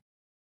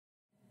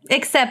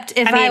 Except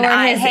if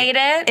I hate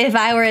it. If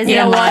I were his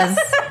in-laws,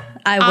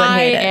 I would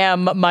hate it. I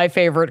am my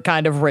favorite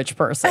kind of rich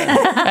person. And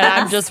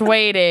I'm just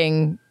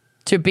waiting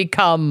to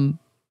become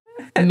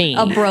me.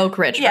 A broke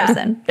rich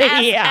person.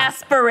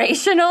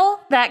 Aspirational,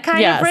 that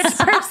kind of rich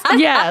person.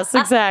 Yes,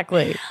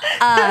 exactly.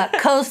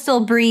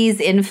 Coastal breeze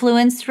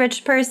influenced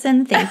rich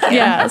person. Thank you.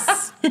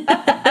 Yes.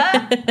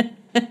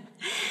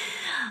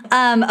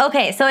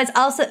 Okay, so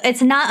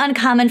it's not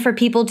uncommon for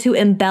people to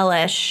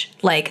embellish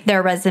like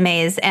their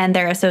resumes and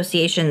their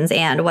associations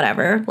and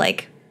whatever,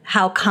 like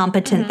how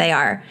competent they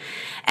are.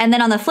 And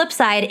then on the flip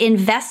side,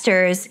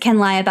 investors can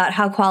lie about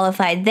how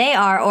qualified they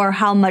are or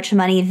how much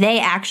money they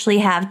actually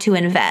have to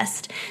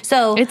invest.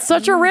 So it's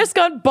such a risk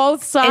on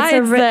both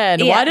sides then.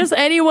 Yeah. Why does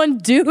anyone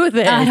do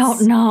this? I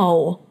don't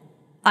know.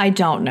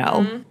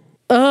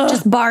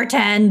 Just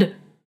bartend.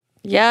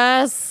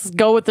 Yes.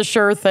 Go with the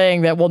sure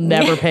thing that will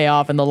never pay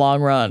off in the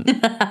long run.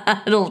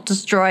 It'll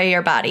destroy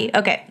your body.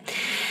 Okay.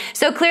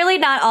 So clearly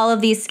not all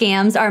of these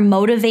scams are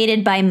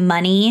motivated by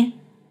money.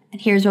 And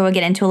here's where we'll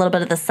get into a little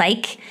bit of the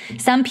psych.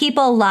 Some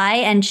people lie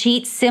and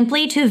cheat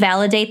simply to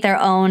validate their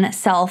own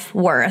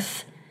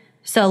self-worth.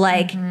 So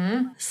like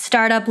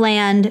startup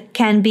land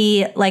can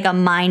be like a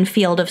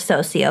minefield of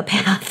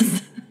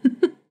sociopaths.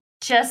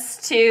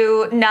 Just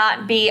to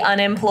not be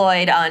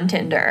unemployed on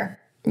Tinder.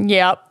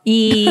 Yep.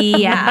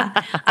 Yeah.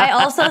 I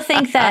also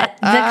think that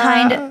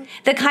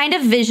the kind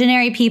of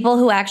visionary people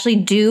who actually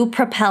do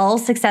propel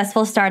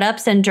successful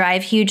startups and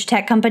drive huge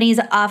tech companies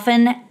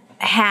often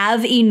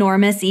have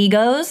enormous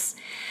egos.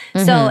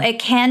 So it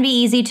can be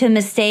easy to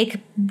mistake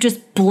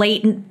just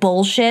blatant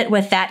bullshit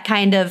with that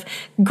kind of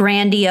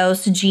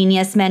grandiose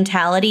genius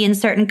mentality in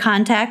certain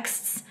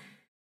contexts.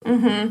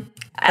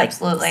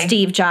 Absolutely. Like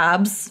Steve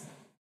Jobs.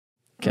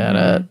 Get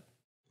it.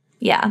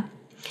 Yeah.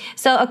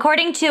 So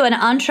according to an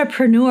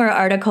entrepreneur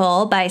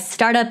article by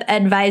startup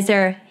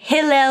advisor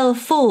Hillel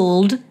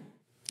Fuld.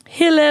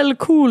 Hillel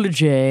Cool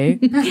J.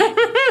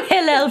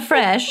 Hillel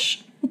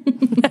Fresh.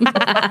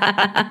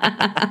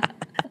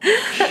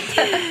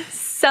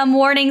 Some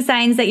warning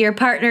signs that you're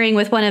partnering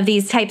with one of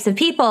these types of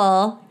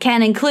people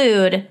can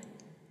include,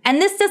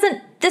 and this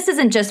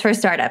isn't just for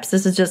startups.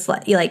 This is just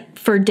like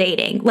for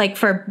dating, like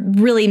for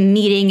really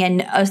meeting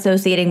and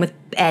associating with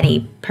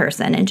any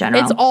person in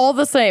general. It's all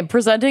the same.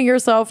 Presenting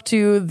yourself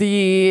to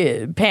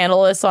the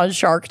panelists on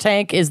Shark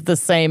Tank is the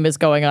same as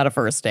going on a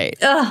first date.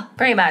 Ugh,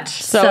 pretty much.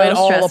 So it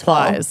all stressful.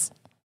 applies.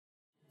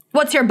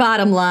 What's your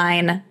bottom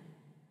line?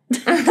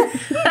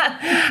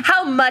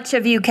 How much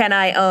of you can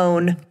I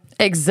own?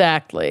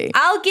 Exactly.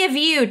 I'll give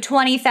you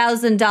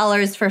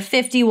 $20,000 for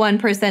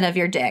 51% of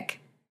your dick.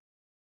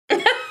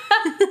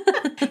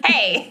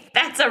 Hey,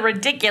 that's a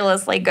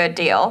ridiculously good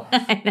deal.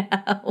 I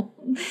know.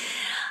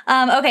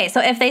 Okay, so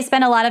if they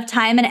spend a lot of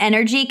time and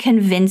energy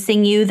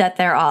convincing you that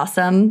they're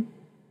awesome,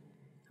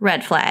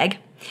 red flag.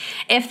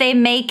 If they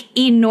make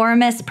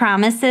enormous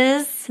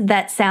promises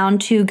that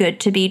sound too good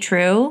to be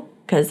true,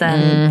 because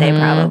then they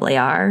probably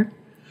are.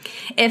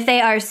 If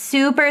they are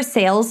super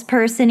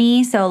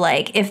salesperson-y, so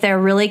like if they're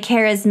really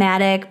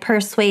charismatic,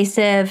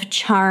 persuasive,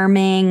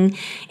 charming,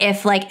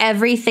 if like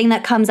everything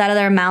that comes out of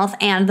their mouth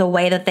and the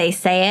way that they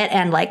say it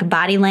and like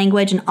body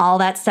language and all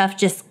that stuff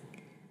just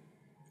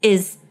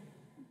is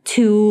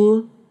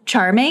too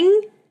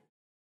charming.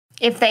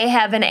 If they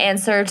have an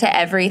answer to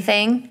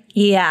everything.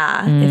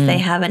 Yeah, if they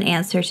have an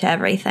answer to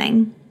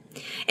everything.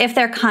 If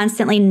they're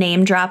constantly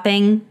name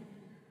dropping.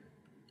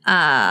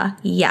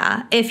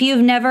 Yeah. If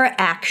you've never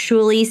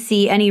actually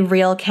see any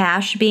real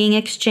cash being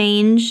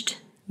exchanged.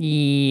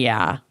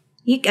 Yeah.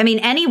 I mean,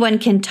 anyone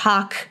can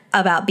talk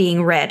about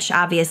being rich,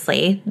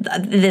 obviously,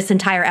 this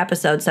entire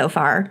episode so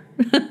far.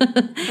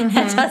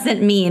 That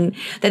doesn't mean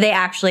that they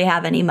actually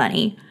have any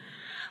money.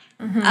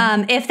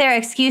 If their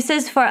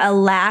excuses for a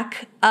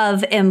lack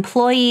of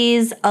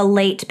employees, a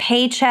late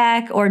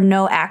paycheck, or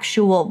no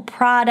actual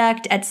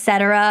product,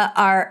 etc.,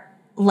 are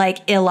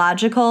like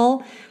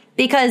illogical,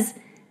 because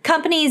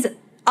companies,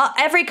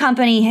 every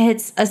company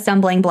hits a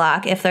stumbling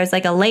block. If there's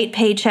like a late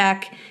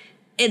paycheck,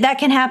 that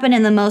can happen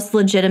in the most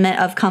legitimate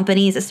of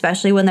companies,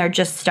 especially when they're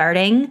just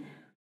starting.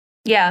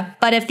 Yeah.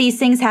 But if these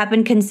things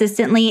happen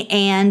consistently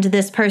and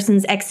this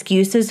person's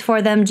excuses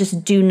for them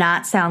just do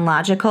not sound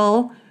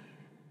logical,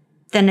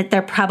 then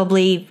they're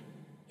probably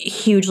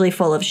hugely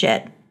full of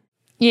shit.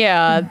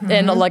 Yeah,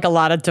 and like a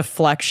lot of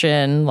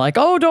deflection, like,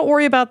 oh, don't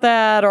worry about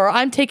that, or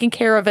I'm taking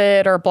care of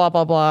it, or blah,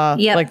 blah, blah.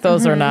 Yep. Like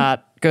those are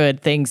not good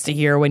things to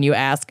hear when you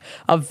ask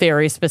a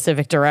very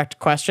specific direct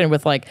question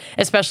with like,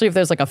 especially if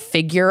there's like a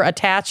figure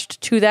attached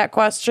to that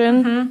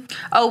question.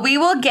 Oh, we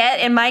will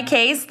get, in my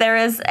case, there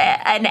is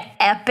an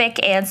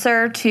epic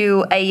answer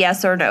to a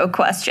yes or no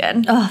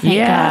question. Oh,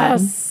 thank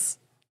God.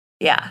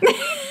 Yeah.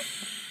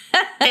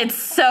 It's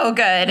so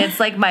good. It's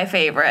like my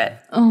favorite.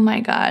 Oh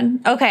my God.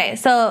 Okay,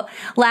 so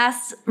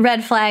last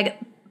red flag.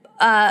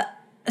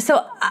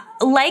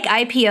 Like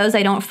IPOs,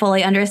 I don't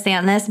fully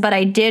understand this, but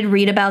I did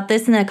read about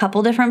this in a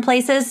couple different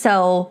places,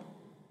 so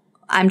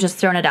I'm just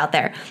throwing it out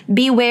there.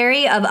 Be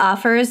wary of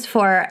offers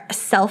for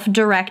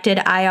self-directed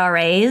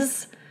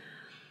IRAs,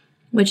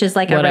 which is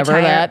like a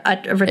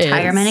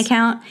retirement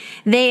account.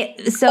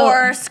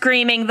 Or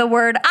screaming the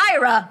word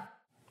IRA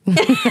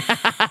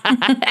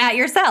at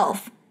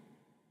yourself.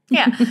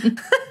 Yeah.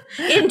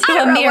 Into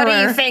Ira, a mirror. what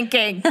are you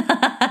thinking?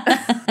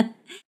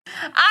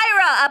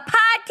 Ira, a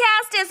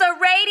podcast is a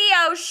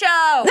radio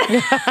show.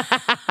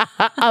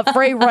 A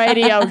free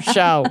radio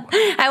show.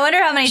 I wonder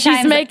how many times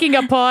she's making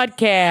a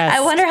podcast.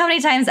 I wonder how many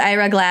times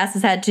Ira Glass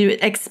has had to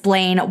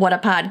explain what a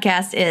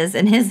podcast is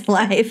in his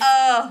life.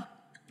 Oh.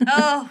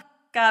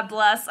 God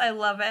bless. I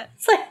love it.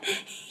 It's like,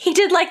 he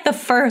did like the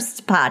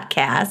first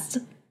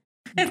podcast.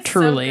 It's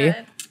Truly. so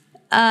good.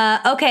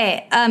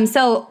 Okay,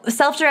 so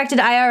self-directed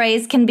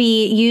IRAs can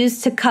be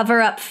used to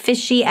cover up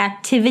fishy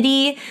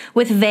activity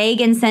with vague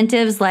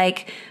incentives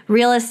like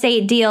real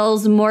estate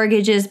deals,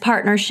 mortgages,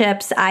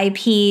 partnerships,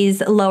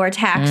 IPs, lower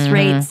tax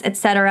rates,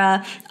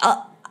 etc.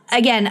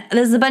 Again,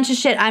 this is a bunch of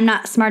shit I'm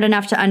not smart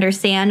enough to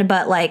understand,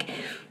 but like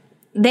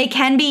they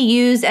can be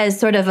used as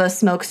sort of a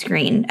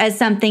smokescreen, as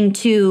something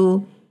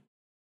to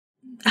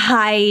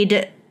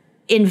hide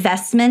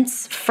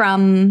investments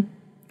from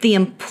the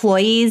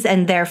employees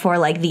and therefore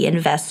like the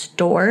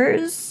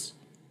investors.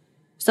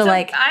 So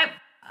like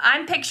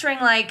I'm picturing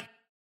like,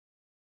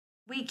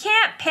 we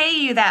can't pay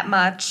you that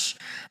much,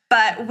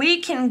 but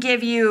we can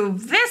give you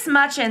this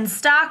much in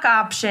stock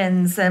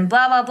options and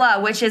blah, blah,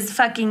 blah, which is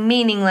fucking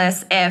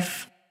meaningless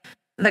if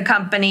the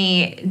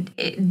company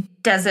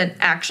doesn't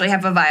actually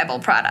have a viable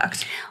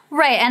product.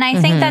 right, and I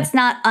think that's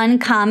not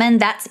uncommon,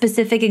 that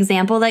specific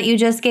example that you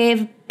just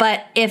gave.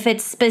 But if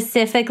it's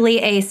specifically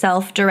a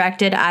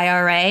self-directed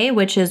IRA,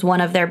 which is one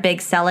of their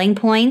big selling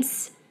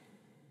points,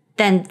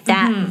 then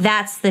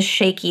that's the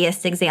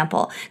shakiest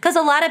example. Because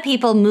a lot of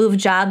people move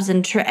jobs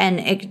and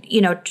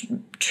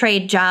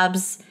trade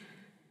jobs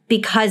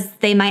because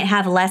they might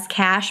have less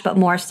cash but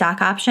more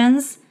stock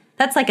options.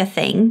 That's like a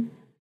thing.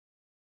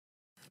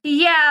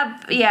 Yeah.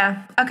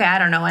 Okay, I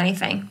don't know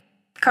anything.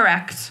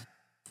 Correct.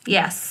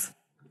 Yes.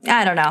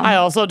 I don't know. I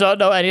also don't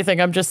know anything.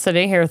 I'm just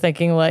sitting here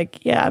thinking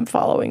like, yeah, I'm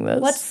following this.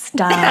 What's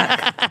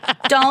stock?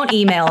 Don't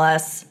email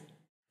us.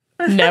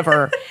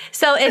 Never.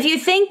 So if you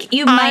think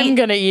you might... I'm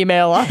going to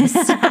email us.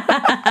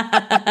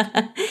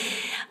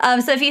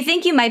 So if you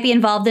think you might be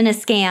involved in a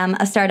scam,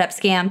 a startup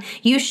scam,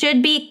 you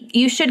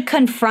should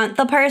confront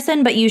the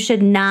person, but you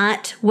should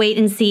not wait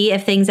and see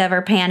if things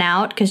ever pan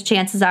out, because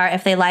chances are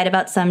if they lied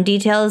about some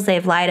details,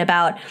 they've lied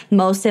about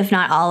most, if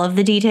not all of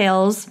the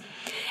details.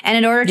 And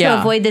in order to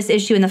avoid this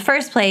issue in the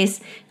first place,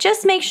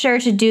 just make sure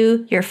to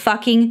do your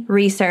fucking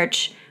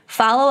research.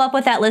 Follow up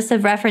with that list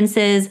of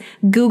references,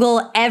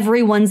 Google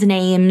everyone's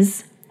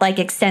names, like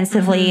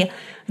extensively,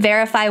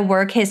 verify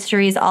work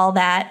histories, all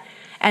that.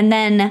 And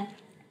then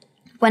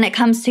when it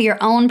comes to your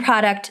own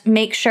product,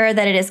 make sure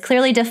that it is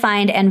clearly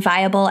defined and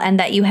viable and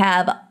that you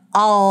have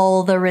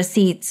all the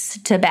receipts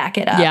to back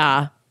it up.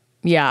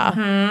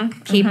 Yeah.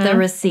 Keep the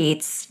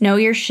receipts. Know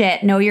your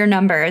shit. Know your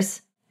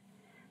numbers.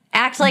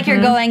 Act like you're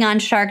going on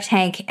Shark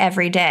Tank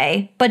every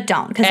day, but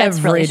don't, because that's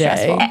really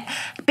stressful.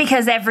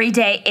 Because every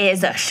day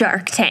is a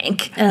Shark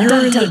Tank.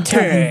 You're the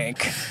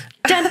tank.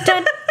 Dun,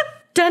 dun,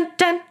 dun,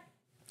 dun.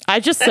 I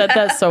just said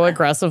that so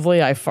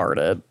aggressively, I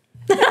farted.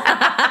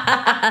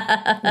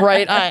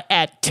 Right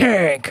at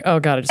tank. Oh,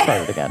 God, I just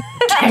farted again.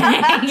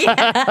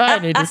 I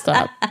need to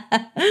stop.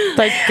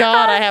 Thank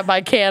God I have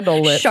my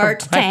candle lit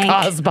Shark from Tank.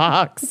 my cause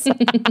box.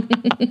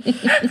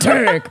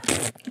 Tank.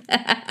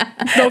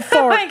 The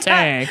fart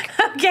tank.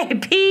 Okay,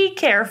 be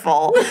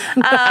careful.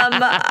 On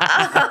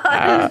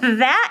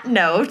that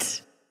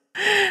note,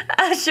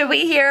 should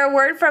we hear a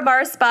word from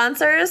our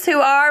sponsors who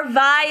are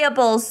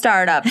viable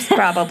startups,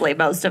 probably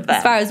most of them?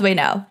 As far as we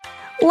know.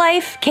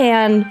 Life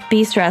can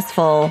be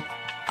stressful,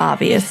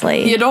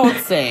 obviously. You don't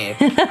say.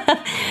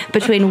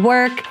 Between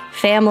work,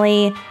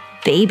 family,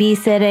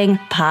 babysitting,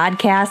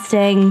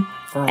 podcasting,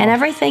 and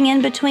everything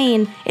in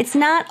between, it's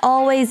not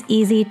always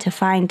easy to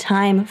find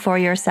time for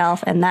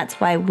yourself, and that's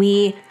why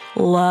we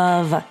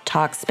love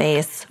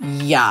Talkspace.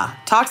 Yeah.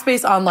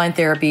 Talkspace Online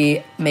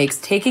Therapy makes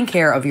taking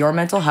care of your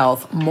mental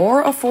health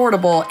more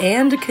affordable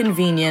and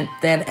convenient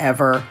than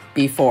ever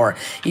before.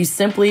 You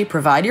simply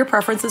provide your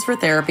preferences for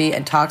therapy,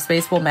 and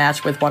Talkspace will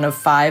match with one of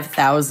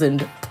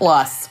 5,000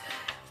 plus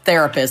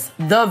therapists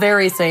the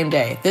very same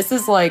day. This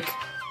is like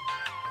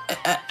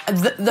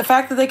the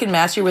fact that they can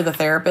match you with a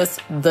therapist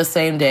the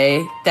same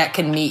day that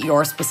can meet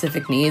your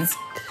specific needs.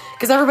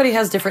 Because everybody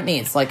has different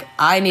needs. Like,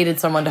 I needed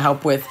someone to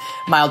help with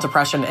mild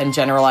depression and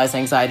generalized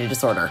anxiety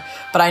disorder.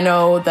 But I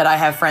know that I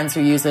have friends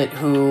who use it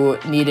who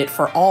need it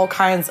for all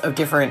kinds of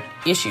different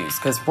issues,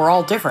 because we're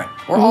all different.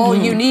 We're all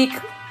unique,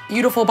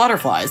 beautiful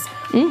butterflies.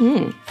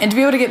 And to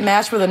be able to get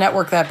matched with a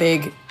network that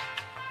big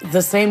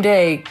the same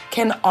day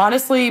can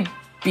honestly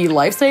be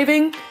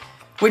life-saving,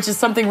 which is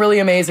something really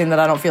amazing that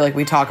I don't feel like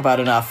we talk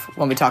about enough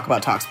when we talk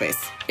about Talkspace.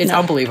 It's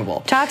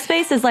unbelievable.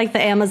 Talkspace is like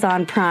the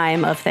Amazon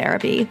Prime of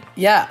therapy.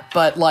 Yeah,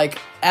 but like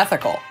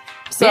ethical.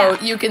 So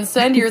you can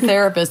send your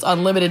therapist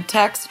unlimited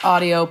text,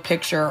 audio,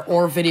 picture,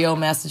 or video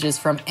messages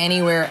from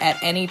anywhere at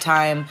any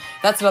time.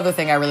 That's another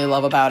thing I really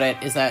love about it,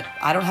 is that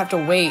I don't have to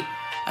wait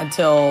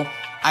until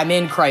I'm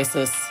in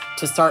crisis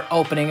to start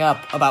opening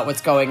up about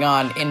what's going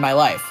on in my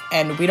life.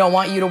 And we don't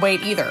want you to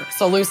wait either.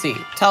 So Lucy,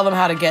 tell them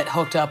how to get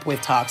hooked up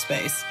with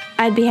Talkspace.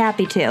 I'd be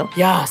happy to.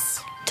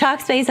 Yes.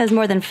 Talkspace has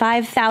more than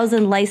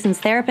 5,000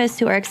 licensed therapists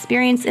who are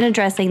experienced in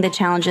addressing the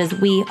challenges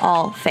we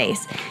all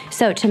face.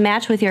 So to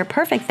match with your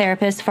perfect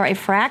therapist for a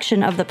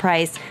fraction of the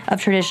price of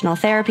traditional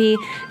therapy,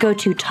 go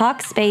to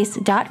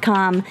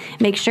Talkspace.com.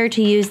 Make sure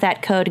to use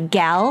that code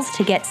GALS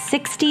to get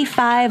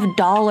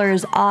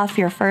 $65 off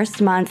your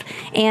first month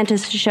and to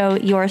show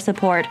your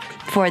support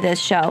for this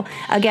show.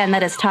 Again,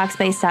 that is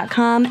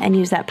Talkspace.com and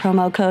use that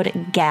promo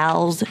code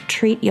GALS.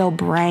 Treat your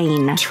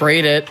brain.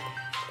 Treat it.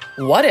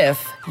 What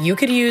if you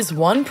could use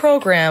one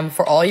program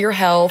for all your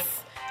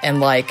health and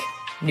like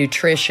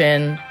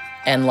nutrition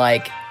and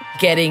like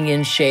getting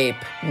in shape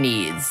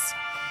needs?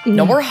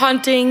 No more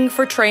hunting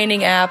for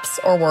training apps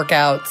or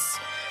workouts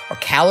or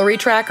calorie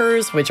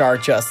trackers, which are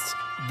just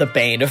the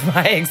bane of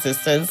my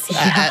existence.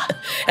 Yeah.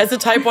 As a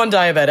type 1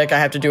 diabetic, I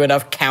have to do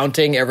enough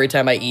counting every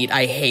time I eat.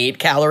 I hate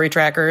calorie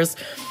trackers.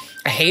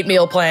 I hate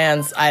meal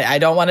plans. I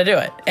don't want to do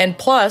it. And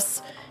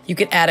plus, you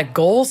can add a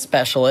goal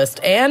specialist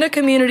and a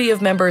community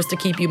of members to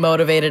keep you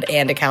motivated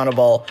and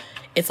accountable.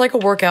 It's like a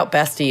workout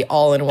bestie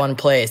all in one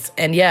place.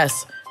 And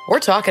yes,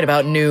 we're talking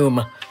about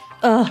Noom.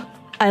 Ugh,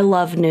 I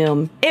love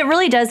Noom. It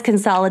really does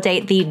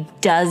consolidate the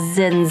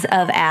dozens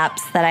of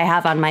apps that I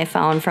have on my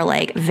phone for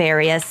like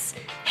various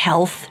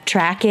health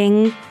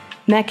tracking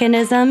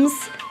mechanisms.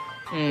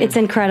 It's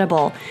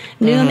incredible.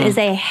 Noom is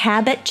a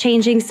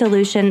habit-changing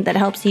solution that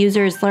helps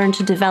users learn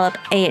to develop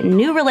a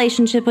new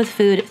relationship with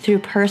food through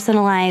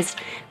personalized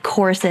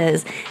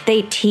courses.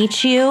 They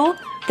teach you.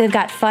 They've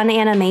got fun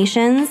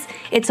animations.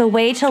 It's a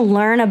way to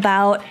learn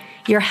about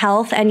your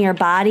health and your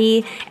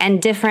body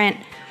and different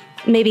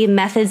maybe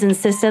methods and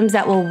systems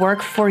that will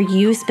work for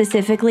you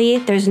specifically.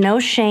 There's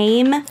no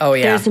shame. Oh,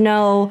 yeah. There's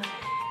no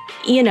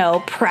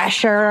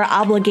pressure,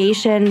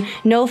 obligation.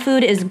 No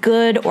food is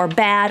good or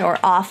bad or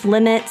off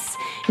limits.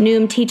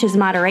 Noom teaches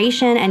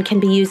moderation and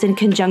can be used in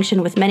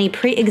conjunction with many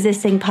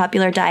pre-existing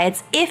popular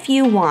diets if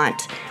you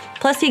want.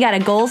 Plus, you got a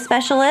goal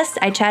specialist.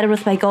 I chatted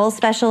with my goal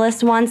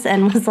specialist once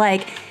and was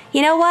like,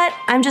 you know what?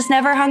 I'm just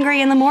never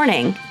hungry in the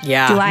morning.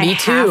 Yeah, Do I me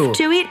too. have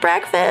to eat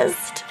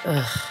breakfast?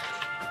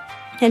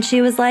 And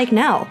she was like,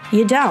 no,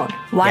 you don't.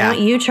 Why don't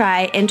you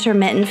try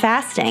intermittent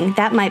fasting?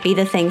 That might be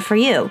the thing for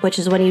you, which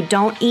is when you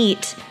don't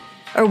eat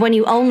or when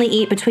you only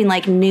eat between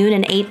like noon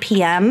and 8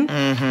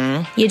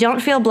 p.m., you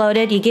don't feel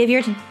bloated, you give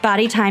your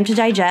body time to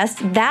digest.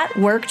 That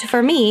worked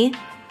for me,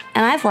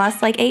 and I've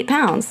lost like 8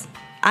 pounds.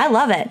 I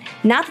love it.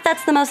 Not that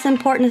that's the most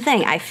important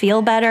thing. I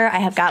feel better. I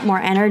have got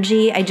more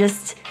energy. I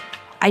just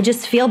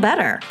feel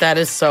better. That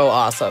is so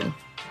awesome.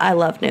 I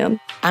love Noom.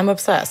 I'm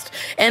obsessed.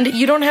 And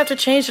you don't have to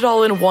change it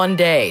all in one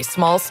day.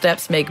 Small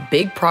steps make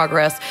big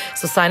progress.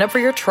 So sign up for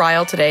your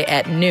trial today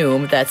at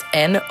Noom. That's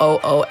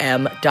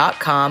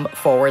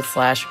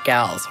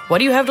Noom.com/gals. What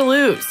do you have to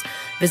lose?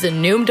 Visit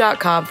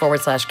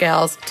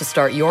Noom.com/gals to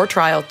start your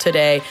trial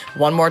today.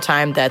 One more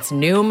time, that's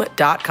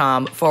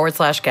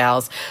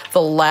Noom.com/gals.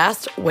 The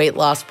last weight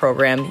loss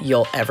program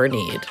you'll ever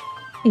need.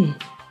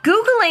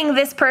 Googling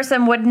this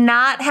person would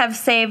not have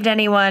saved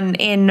anyone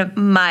in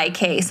my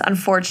case,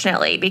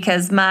 unfortunately,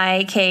 because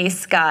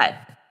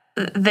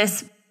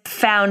this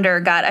founder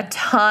got a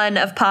ton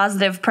of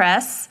positive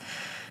press.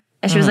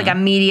 And she was like a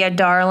media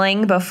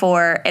darling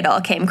before it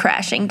all came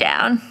crashing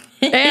down.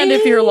 And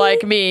if you're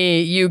like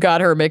me, you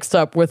got her mixed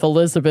up with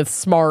Elizabeth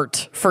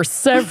Smart for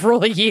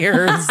several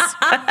years.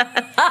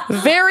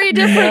 Very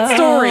different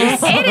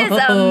stories. It is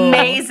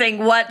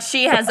amazing what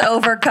she has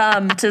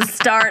overcome to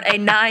start a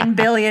 $9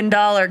 billion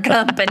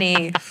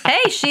company.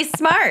 Hey, she's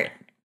smart.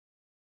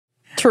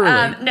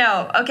 Truly.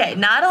 No, okay,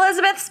 not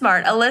Elizabeth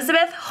Smart.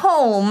 Elizabeth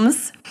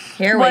Holmes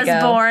was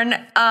born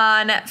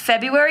on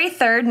February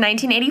 3rd,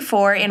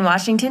 1984 in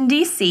Washington,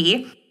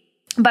 D.C.,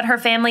 but her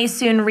family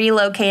soon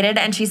relocated,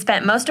 and she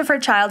spent most of her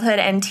childhood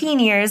and teen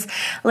years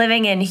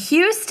living in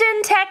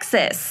Houston,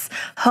 Texas,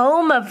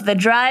 home of the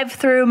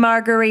drive-through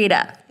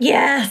margarita.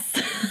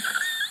 Yes.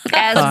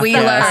 As we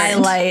learned.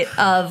 Highlight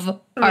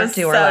of our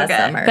tour last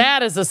summer.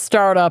 That is a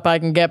startup I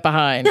can get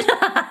behind.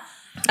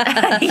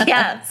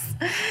 Yes.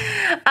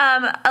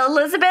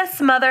 Elizabeth's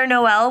mother,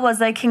 Noelle,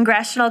 was a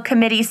congressional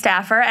committee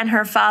staffer, and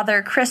her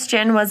father,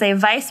 Christian, was a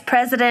vice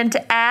president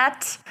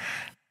at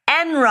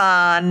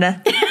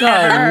Enron.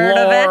 Heard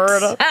of it?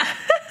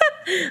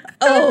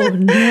 Oh,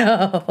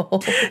 no.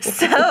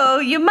 So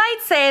you might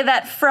say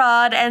that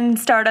fraud and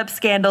startup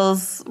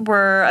scandals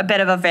were a bit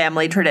of a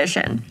family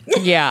tradition.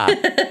 Yeah.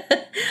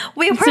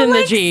 We were in the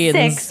like genes.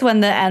 6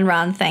 when the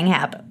Enron thing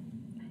happened.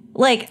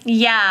 Like,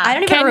 Yeah. I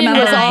don't even Kenyon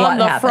remember was what on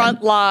the happened.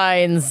 front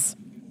lines.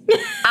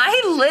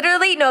 I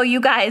literally know, you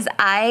guys,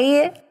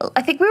 I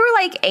think we were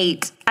like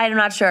 8. I'm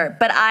not sure.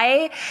 But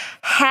I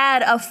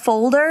had a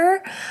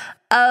folder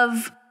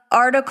of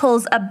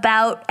articles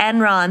about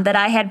Enron that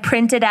I had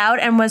printed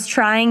out and was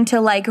trying to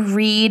like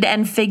read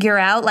and figure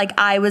out, like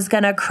I was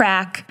going to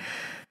crack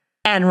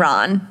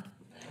Enron.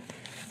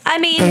 I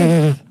mean,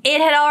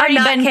 it had already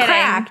I'm not been kidding.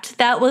 cracked.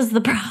 That was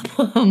the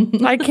problem.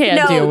 I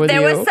can't deal with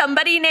there you. was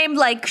somebody named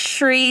like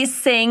Shri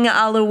Singh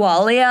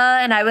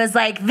Aluwalia, and I was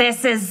like,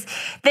 this is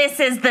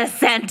the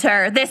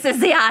center. This is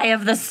the eye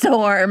of the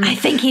storm. I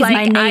think he's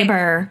my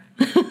neighbor.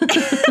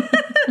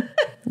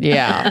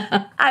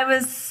 Yeah. I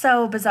was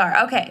so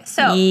bizarre. Okay,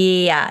 so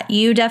Yeah,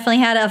 you definitely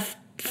had a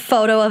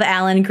photo of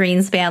Alan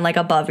Greenspan like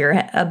above your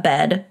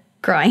bed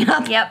growing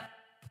up. yep.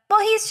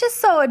 Well, he's just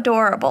so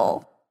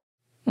adorable.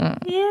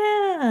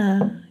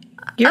 Yeah.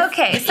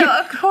 Okay, so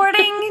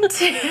according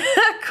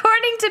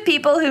to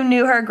people who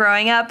knew her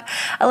growing up,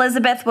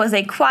 Elizabeth was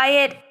a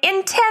quiet,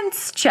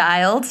 intense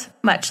child,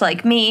 much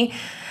like me,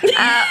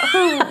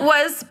 who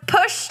was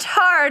pushed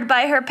hard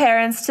by her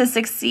parents to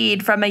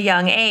succeed from a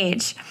young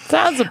age.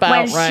 Sounds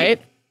about right.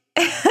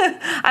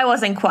 I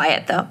wasn't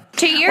quiet though.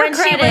 To your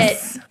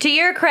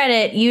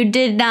credit, you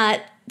did not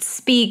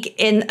speak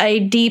in a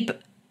deep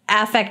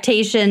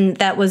affectation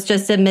that was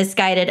just a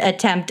misguided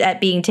attempt at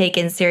being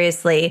taken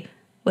seriously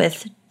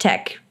with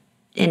tech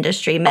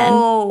industry men.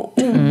 Oh,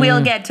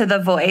 we'll get to the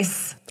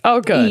voice.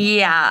 Oh, good.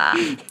 Yeah.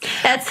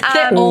 That's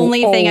the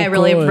only thing I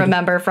really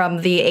remember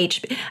from the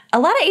a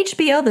lot of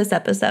HBO this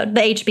episode, the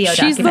HBO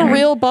She's the documentary.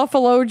 real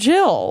Buffalo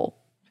Jill.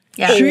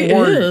 Yeah. She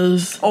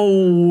is.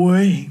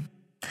 When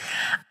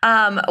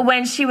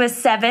she was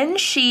 7,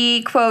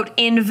 she, quote,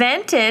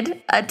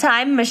 invented a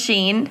time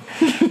machine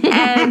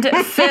and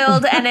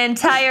filled an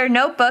entire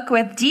notebook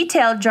with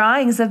detailed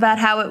drawings about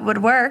how it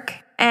would work.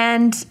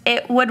 And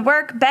it would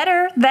work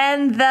better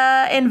than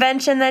the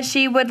invention that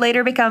she would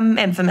later become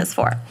infamous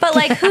for. But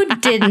like, who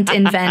didn't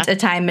invent a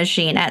time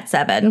machine at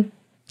 7?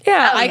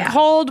 Yeah, I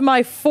called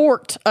my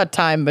fort a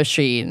time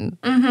machine.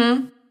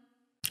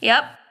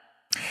 Yep.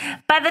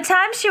 By the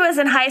time she was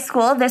in high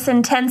school, this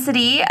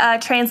intensity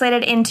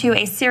translated into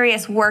a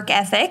serious work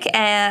ethic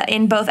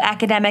in both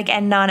academic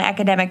and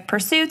non-academic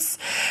pursuits.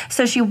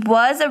 So she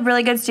was a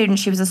really good student.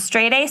 She was a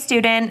straight A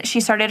student.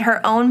 She started her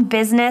own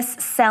business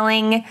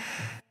selling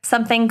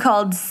something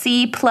called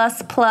C++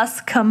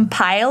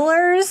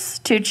 compilers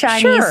to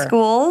Chinese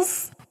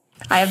schools.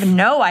 I have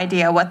no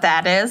idea what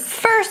that is.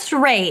 First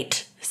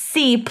rate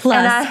C++.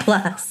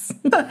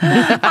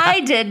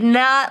 I did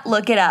not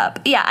look it up.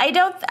 Yeah, I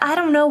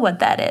don't know what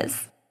that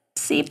is.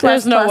 C++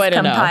 There's no way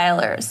to know.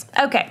 compilers.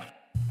 Okay.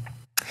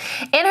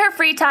 In her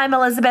free time,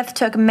 Elizabeth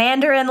took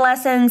Mandarin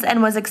lessons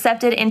and was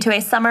accepted into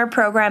a summer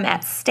program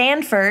at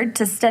Stanford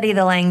to study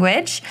the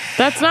language.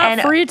 That's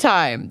not free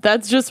time.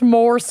 That's just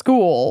more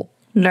school.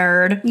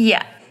 Nerd.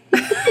 Yeah.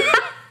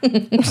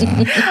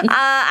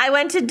 I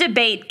went to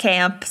debate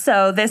camp,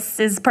 so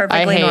this is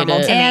perfectly normal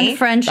to me. And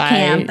French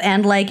camp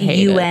and like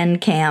UN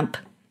camp.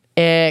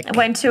 I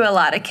went to a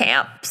lot of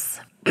camps.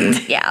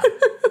 Yeah.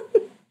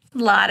 A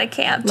lot of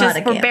camps.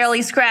 We're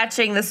barely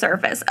scratching the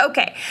surface.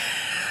 Okay.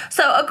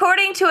 So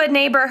according to a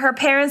neighbor, her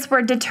parents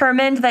were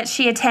determined that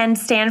she attend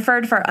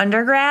Stanford for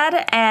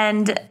undergrad,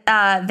 and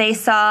they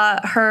saw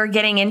her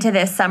getting into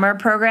this summer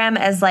program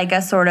as like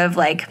a sort of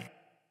like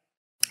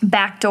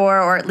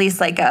backdoor, or at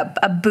least like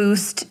a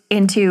boost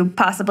into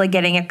possibly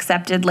getting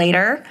accepted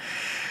later.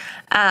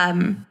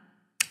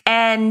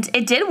 And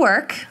it did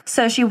work.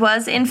 So she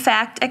was, in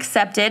fact,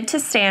 accepted to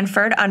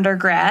Stanford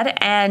undergrad.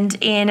 And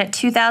in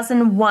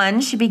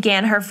 2001, she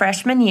began her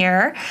freshman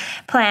year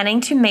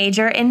planning to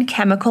major in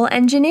chemical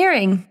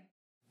engineering.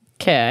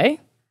 Okay.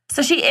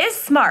 So she is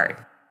smart.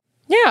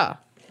 Yeah.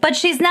 But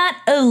she's not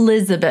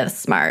Elizabeth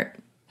Smart.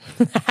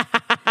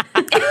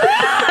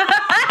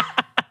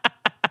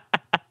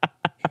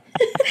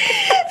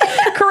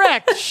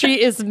 Correct.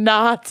 She is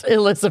not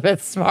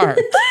Elizabeth Smart.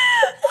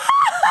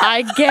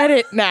 I get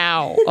it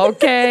now,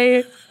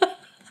 okay?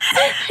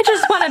 I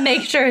just want to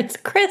make sure it's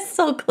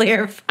crystal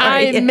clear for you.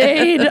 I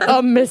made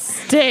a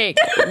mistake.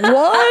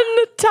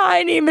 One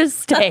tiny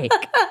mistake.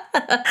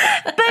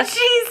 But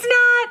she's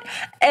not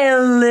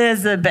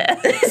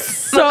Elizabeth.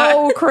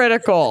 So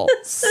critical.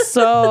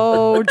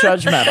 So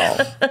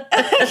judgmental.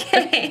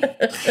 Okay.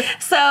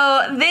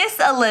 So this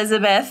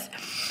Elizabeth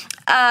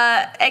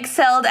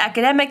excelled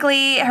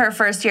academically her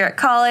first year at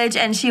college,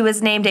 and she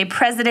was named a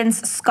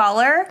President's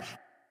Scholar,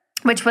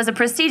 which was a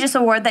prestigious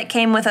award that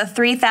came with a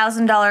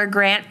 $3,000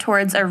 grant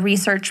towards a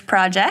research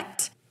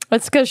project.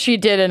 That's because she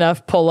did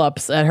enough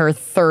pull-ups at her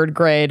third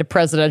grade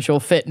presidential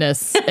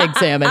fitness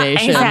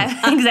examination.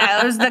 Exactly.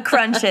 It was the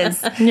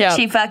crunches. Yep.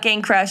 She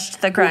fucking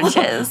crushed the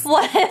crunches.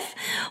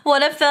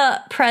 What if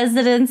the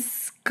President's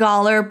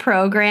Scholar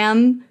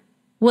program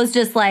was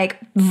just like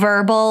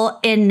verbal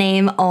in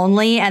name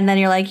only, and then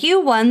you're like,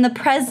 you won the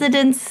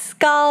President's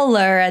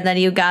Scholar, and then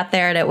you got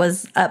there and it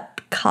was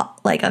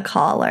like a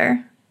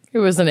collar. It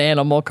was an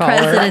animal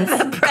collar.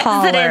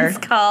 President's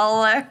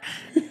collar.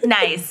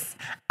 Nice.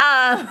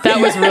 That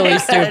was really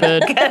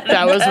stupid.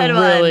 That was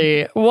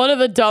really one of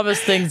the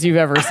dumbest things you've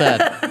ever said.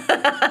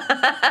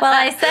 Well,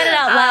 I said it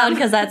out loud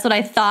because that's what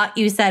I thought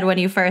you said when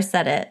you first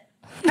said it.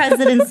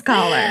 President's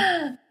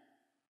Collar.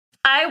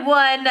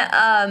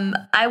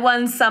 I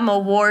won some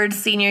award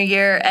senior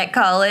year at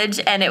college,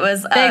 and it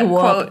was a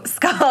quote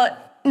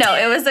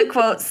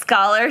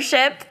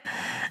scholarship.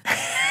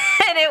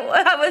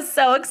 I was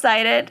so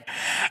excited.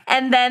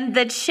 And then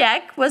the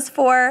check was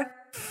for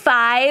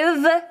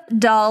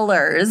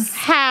 $5.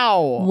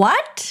 How?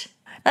 What?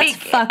 That's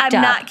fucked up.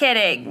 I'm not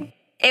kidding.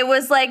 It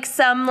was like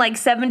some like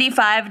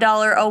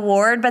 $75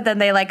 award, but then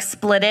they like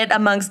split it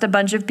amongst a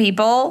bunch of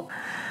people.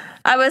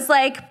 I was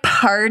like,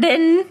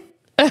 pardon?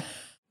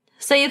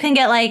 So you can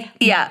get like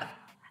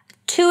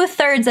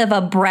 2/3 of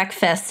a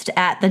breakfast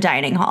at the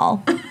dining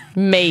hall.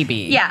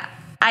 Maybe. Yeah.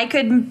 I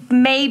could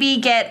maybe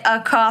get a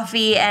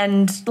coffee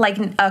and like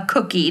a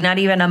cookie, not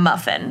even a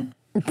muffin.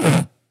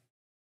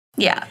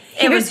 Yeah.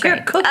 It was your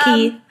great.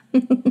 cookie.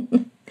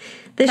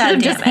 They should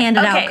have just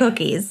handed out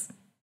cookies.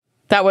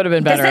 That would have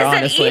been better, this isn't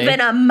honestly.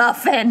 even a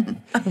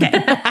muffin. Okay.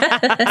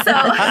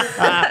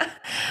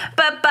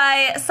 But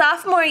by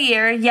sophomore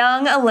year,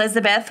 young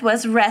Elizabeth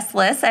was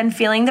restless and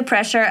feeling the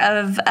pressure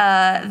of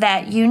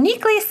that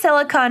uniquely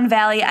Silicon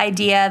Valley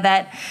idea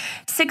that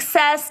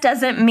success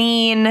doesn't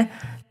mean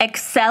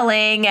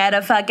excelling at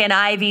a fucking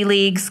Ivy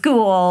League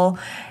school.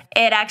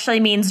 It actually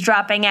means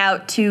dropping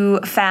out to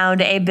found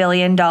a $1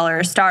 billion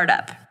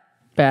startup.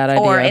 Bad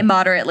idea. Or a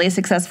moderately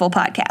successful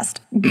podcast.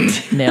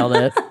 Nailed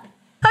it.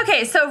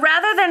 Okay, so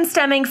rather than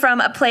stemming from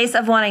a place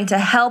of wanting to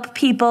help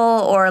people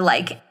or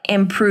like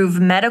improve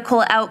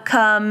medical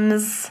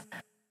outcomes,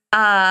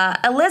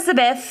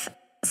 Elizabeth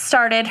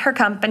started her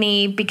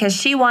company because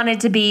she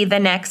wanted to be the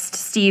next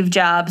Steve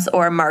Jobs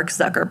or Mark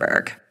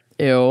Zuckerberg.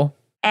 Ew.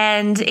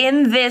 And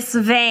in this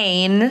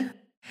vein,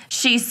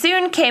 she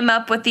soon came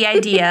up with the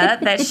idea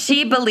that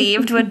she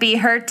believed would be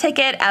her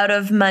ticket out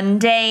of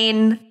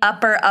mundane,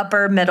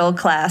 upper middle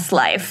class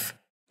life.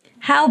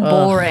 How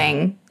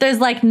boring. There's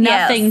like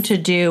nothing to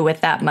do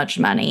with that much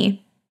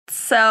money.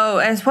 So,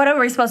 what are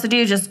we supposed to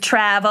do? Just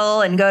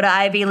travel and go to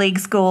Ivy League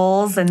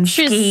schools and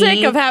ski? She's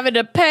sick of having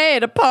to pay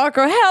to park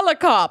her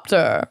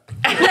helicopter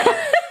on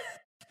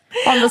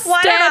the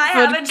Why don't I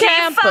have Stanford a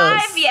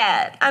campus. G5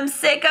 yet? I'm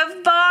sick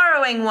of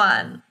borrowing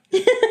one.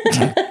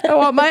 I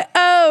want my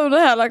own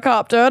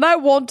helicopter, and I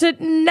want it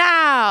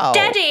now.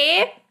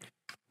 Daddy!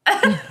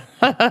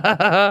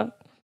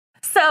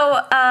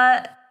 So,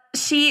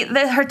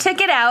 her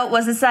ticket out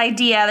was this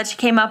idea that she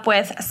came up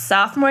with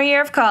sophomore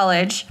year of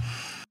college,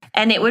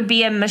 and it would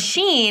be a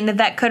machine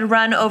that could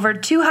run over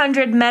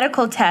 200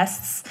 medical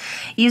tests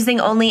using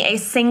only a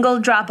single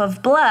drop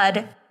of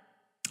blood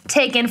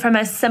taken from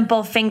a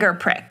simple finger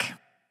prick.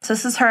 So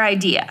this is her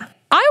idea.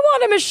 I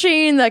want a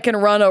machine that can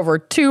run over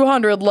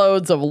 200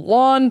 loads of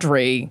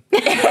laundry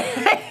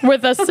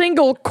with a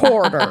single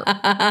quarter. Or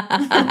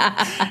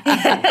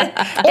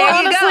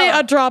honestly,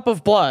 a drop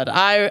of blood.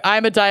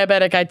 I'm a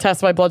diabetic. I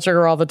test my blood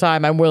sugar all the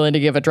time. I'm willing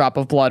to give a drop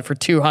of blood for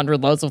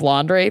 200 loads of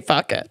laundry.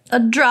 Fuck it. A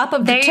drop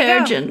of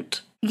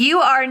detergent. You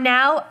are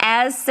now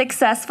as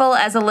successful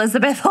as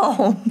Elizabeth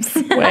Holmes.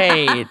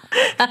 Wait.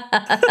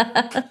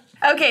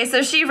 Okay,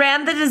 so she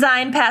ran the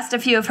design past a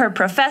few of her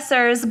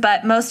professors,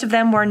 but most of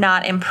them were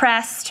not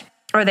impressed,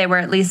 or they were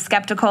at least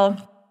skeptical.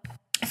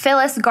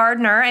 Phyllis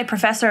Gardner, a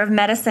professor of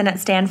medicine at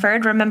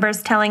Stanford,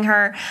 remembers telling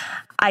her,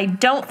 "I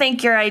don't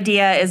think your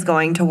idea is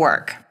going to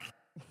work."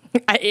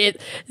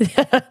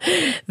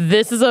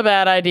 This is a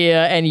bad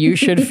idea, and you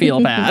should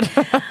feel bad.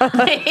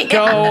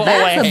 Go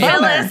away.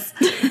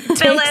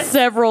 Phyllis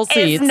several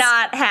seats. is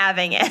not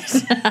having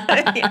it.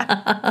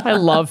 I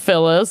love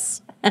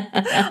Phyllis.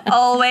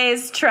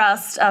 Always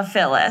trust a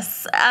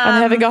Phyllis.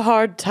 I'm having a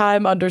hard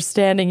time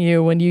understanding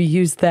you when you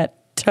use that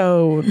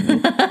tone. All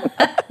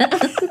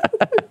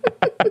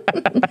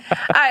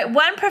right,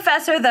 one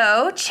professor,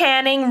 though,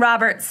 Channing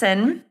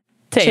Robertson.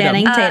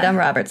 Channing Tatum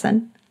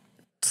Robertson.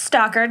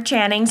 Stalker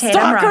Channing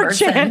Tatum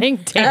Robertson. Channing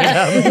Tatum.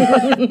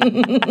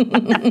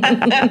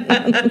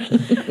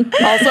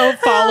 Also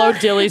follow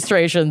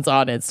Dillystrations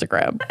on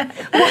Instagram.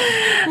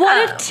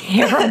 What a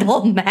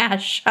terrible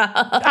mashup.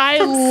 I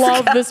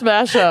love this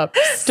mashup.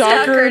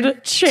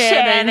 Stalkered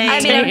Channing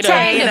I mean, I'm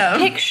trying to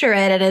picture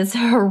it. It is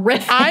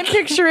horrific. I'm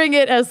picturing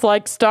it as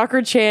like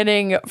Stalker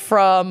Channing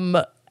from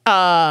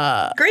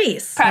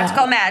Grease.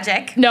 Practical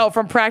Magic. No,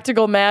 from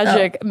Practical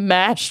Magic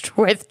mashed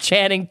with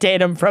Channing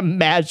Tatum from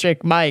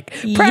Magic Mike.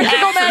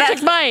 Practical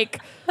Magic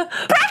Mike.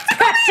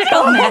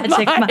 Practical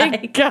Magic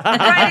Mike. God.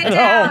 Write it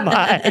down. Oh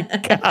my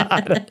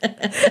God.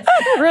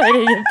 I'm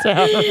writing it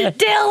down.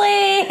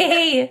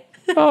 Dilly!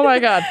 Oh my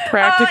God.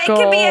 Practical. It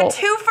could be a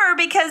twofer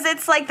because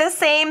it's like the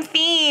same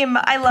theme.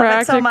 I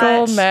love it so much.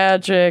 Practical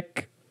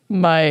Magic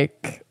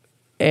Mike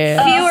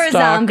and Fewer Stalker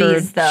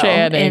zombies, though,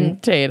 Channing in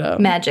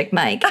Tatum. Magic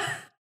Mike.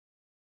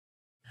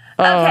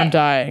 Oh, Okay. I'm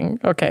dying.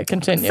 Okay,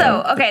 continue.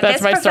 So, That's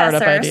this my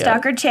startup professor, idea.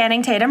 Stalker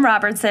Channing Tatum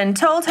Robertson,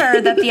 told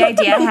her that the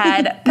idea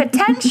had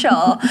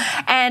potential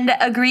and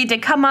agreed to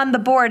come on the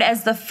board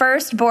as the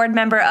first board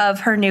member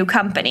of her new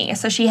company.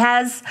 So she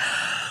has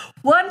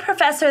one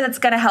professor that's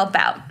going to help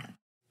out.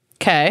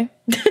 Okay.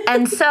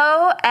 And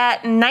so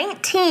at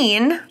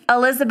 19,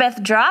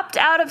 Elizabeth dropped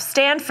out of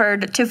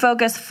Stanford to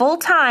focus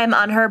full-time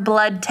on her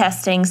blood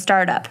testing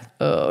startup.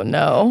 Oh,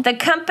 no. The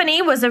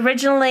company was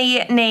originally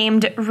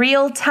named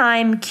Real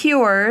Time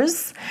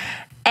Cures,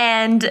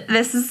 And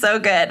this is so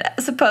good.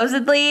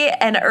 Supposedly,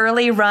 an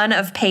early run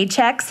of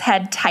paychecks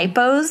had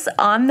typos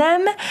on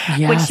them,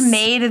 which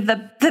made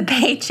the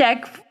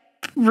paycheck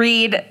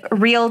read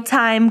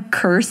real-time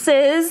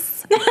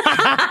curses. You're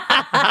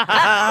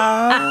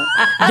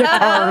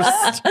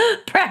cursed.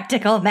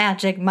 Practical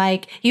magic,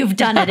 Mike. You've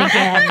done it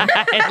again.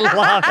 I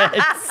love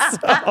it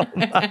so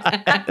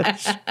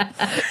much.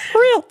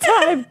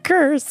 Real-time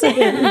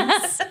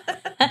curses.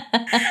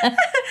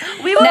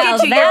 We will Now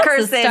get you your that's a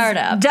curses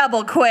startup.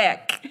 double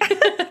quick.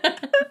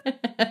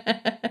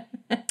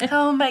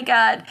 Oh my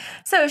God.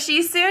 So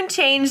she soon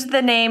changed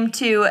the name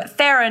to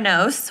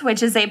Theranos,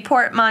 which is a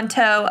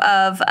portmanteau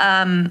of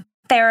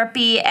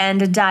therapy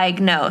and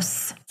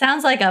diagnose.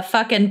 Sounds like a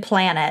fucking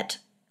planet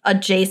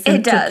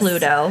adjacent to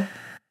Pluto.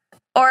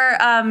 Or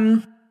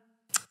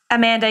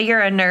Amanda,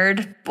 you're a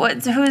nerd.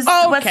 What's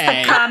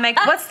the comic?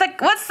 What's the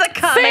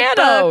comic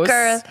book?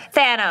 Or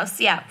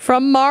Thanos, yeah.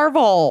 From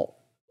Marvel.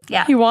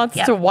 Yeah. He wants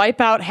to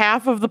wipe out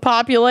half of the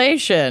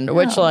population,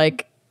 which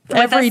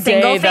every a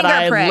single day that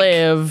I finger prick.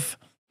 live,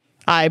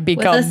 I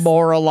become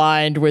more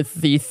aligned with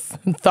the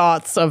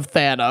thoughts of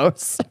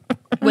Thanos.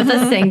 With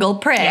a single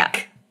prick. Yeah.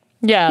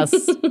 Yes.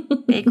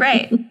 Be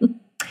great.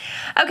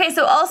 Okay,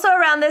 so also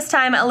around this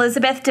time,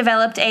 Elizabeth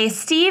developed a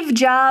Steve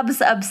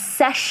Jobs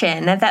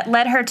obsession that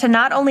led her to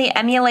not only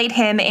emulate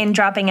him in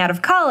dropping out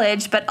of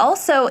college, but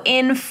also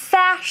in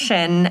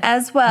fashion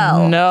as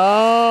well.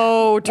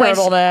 No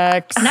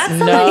turtlenecks. Not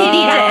something you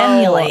need to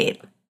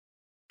emulate.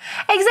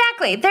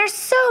 Exactly. There's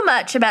so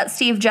much about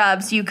Steve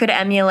Jobs you could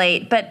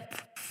emulate, but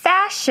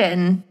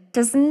fashion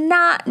does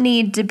not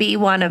need to be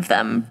one of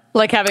them.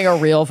 Like having a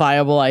real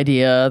viable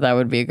idea, that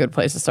would be a good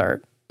place to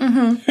start.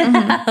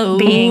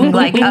 Being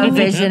like a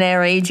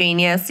visionary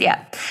genius,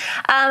 yeah.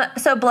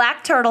 So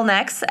black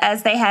turtlenecks,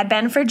 as they had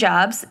been for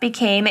Jobs,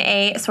 became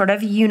a sort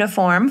of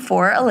uniform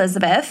for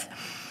Elizabeth.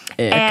 Ick.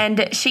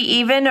 And she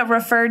even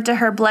referred to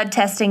her blood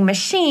testing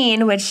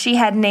machine, which she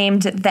had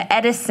named the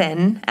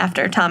Edison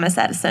after Thomas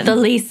Edison. The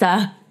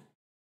Lisa.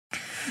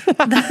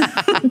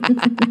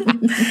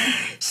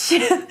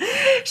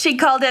 She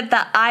called it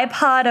the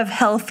iPod of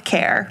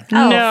healthcare.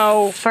 Oh,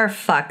 No. for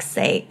fuck's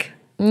sake.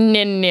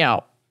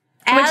 No.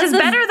 Which is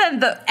better than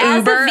the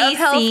Uber of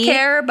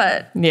healthcare,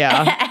 but...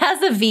 Yeah.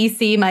 As a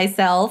VC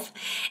myself,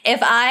 if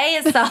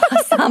I saw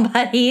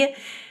somebody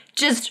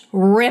just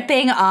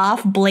ripping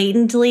off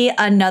blatantly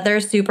another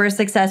super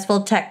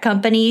successful tech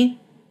company,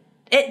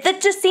 that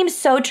just seems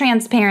so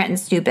transparent and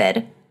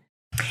stupid.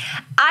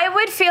 I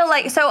would feel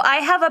like... So I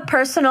have a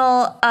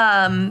personal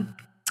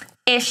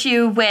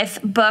issue with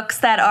books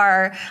that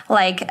are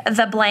like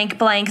the blank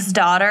blank's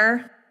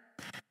daughter.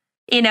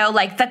 You know,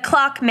 like the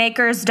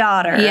clockmaker's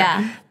daughter.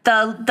 Yeah.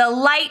 The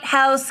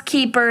lighthouse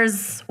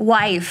keeper's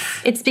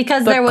wife. It's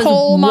because The there was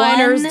coal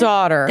miner's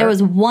daughter. There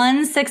was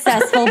one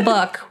successful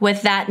book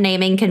with that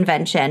naming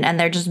convention, and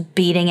they're just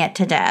beating it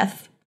to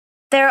death.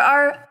 There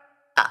are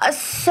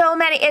so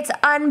many. It's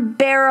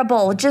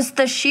unbearable. Just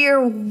the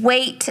sheer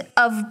weight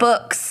of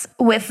books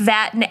with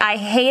that. I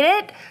hate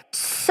it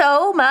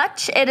so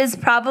much. It is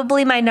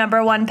probably my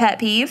number one pet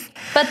peeve.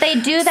 But they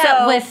do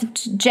that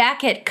with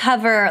jacket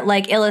cover,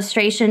 like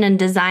illustration and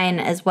design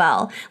as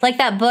well. Like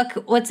that book,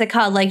 what's it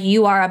called? Like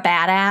You Are a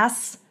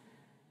Badass.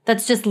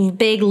 That's just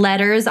big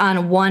letters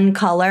on one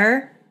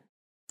color.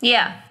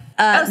 Yeah.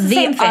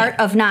 The Art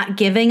of Not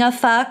Giving a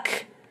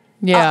Fuck.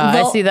 Yeah,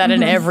 I see that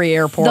in every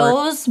airport.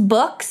 Those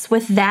books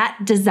with that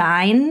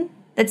design,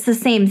 it's the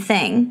same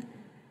thing.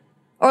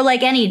 Or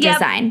like any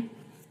design.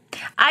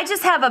 I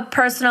just have a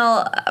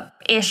personal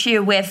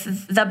issue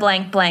with the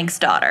blank blank's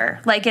daughter.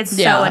 Like it's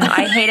so annoying.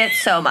 I hate it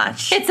so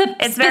much.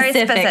 It's very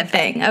specific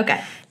thing.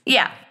 Okay.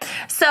 Yeah.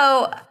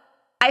 So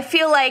I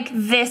feel like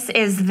this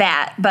is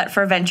that, but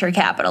for venture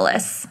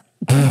capitalists.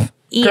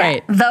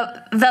 Great.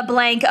 The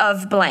blank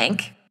of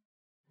blank.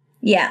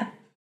 Yeah.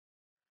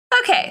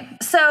 Okay,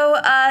 so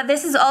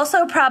this is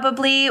also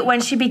probably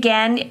when she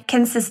began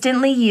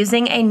consistently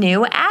using a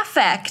new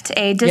affect,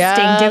 a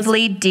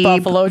distinctively deep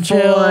Buffalo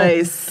Jill.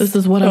 voice. This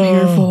is what I'm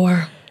here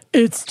for.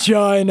 It's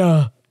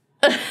China.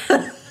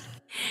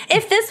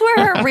 If this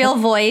were her real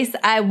voice,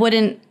 I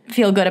wouldn't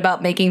feel good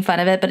about making fun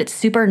of it, but it's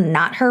super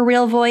not her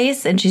real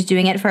voice, and she's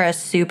doing it for a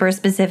super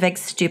specific,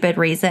 stupid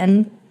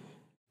reason.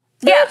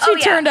 Yeah, she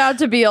turned out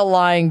to be a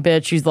lying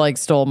bitch who's like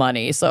stole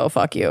money, so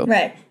fuck you.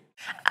 Right.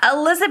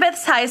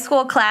 Elizabeth's high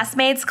school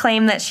classmates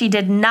claim that she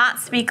did not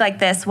speak like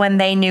this when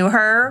they knew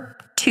her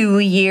 2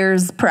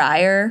 years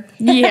prior.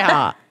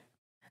 Yeah.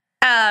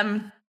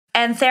 And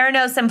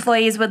Theranos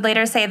employees would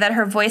later say that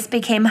her voice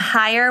became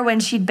higher when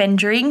she'd been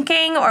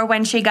drinking or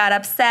when she got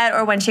upset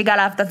or when she got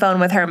off the phone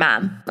with her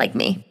mom, like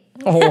me.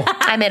 Oh.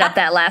 I made up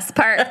that last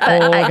part,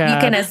 but you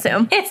can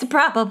assume. It's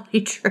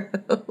probably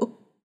true.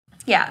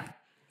 Yeah.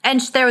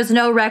 And there was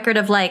no record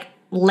of like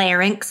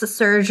larynx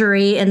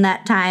surgery in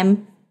that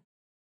time.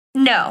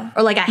 No.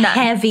 Or like a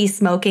heavy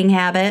smoking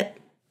habit.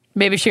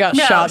 Maybe she got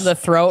shot in the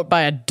throat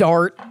by a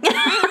dart.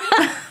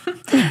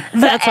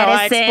 That's how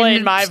I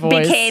explained my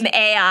voice. Became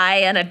AI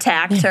and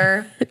attacked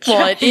her.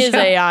 Well, it is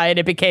AI and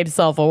it became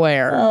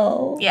self-aware.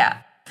 Oh. Yeah.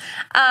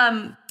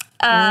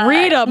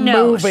 Read a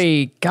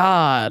movie.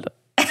 God.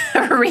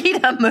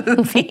 Read a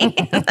movie.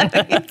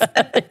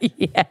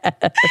 Yes.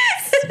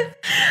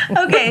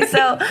 Okay,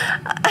 so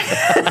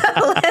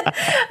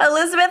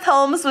Elizabeth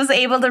Holmes was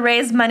able to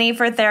raise money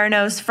for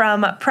Theranos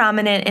from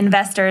prominent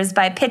investors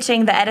by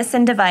pitching the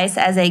Edison device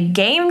as a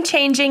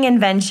game-changing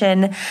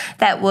invention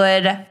that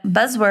would,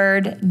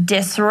 buzzword,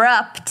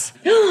 disrupt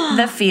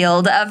the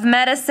field of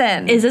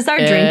medicine. Is this our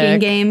drinking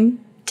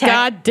game?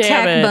 God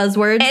damn it.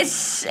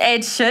 Buzzwords?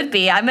 It should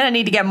be. I'm going to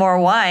need to get more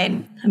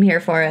wine. I'm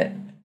here for it.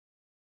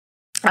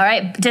 All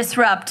right,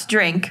 disrupt,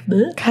 drink.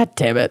 God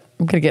damn it.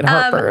 I'm going to get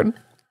heartburn.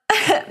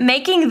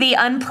 Making the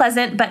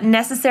unpleasant but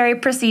necessary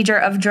procedure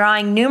of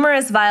drawing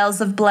numerous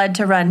vials of blood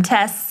to run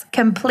tests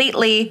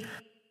completely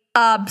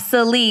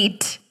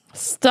obsolete.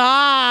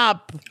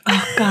 Stop.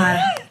 Oh, God.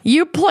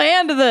 You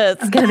planned this.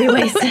 I'm going to be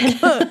wasted.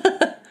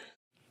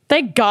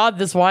 Thank God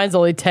this wine's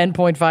only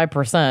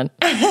 10.5%.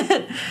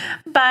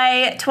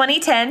 By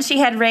 2010, she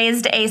had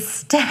raised a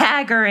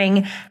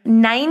staggering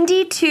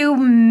 $92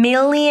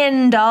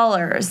 million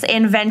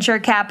in venture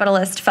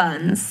capitalist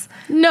funds.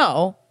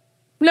 No.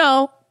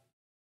 Yep.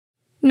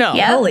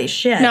 Holy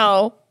shit.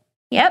 No.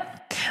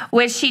 Yep.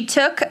 Which she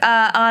took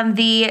on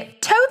the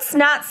totes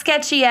not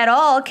sketchy at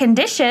all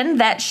condition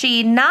that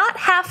she not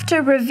have to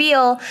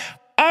reveal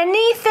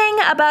anything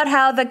about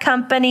how the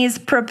company's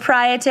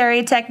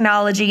proprietary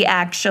technology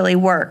actually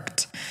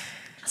worked.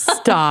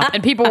 Stop.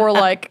 And people were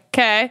like,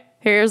 okay,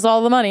 here's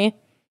all the money.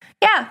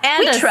 Yeah, And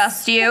we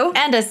trust you.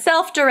 And a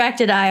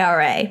self-directed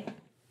IRA.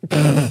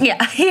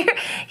 Yeah,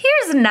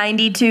 here's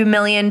 $92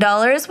 million.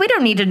 We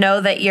don't need to know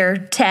that your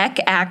tech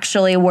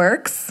actually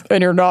works.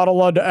 And you're not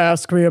allowed to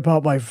ask me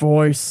about my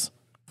voice.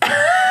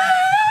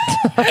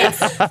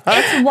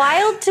 It's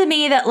wild to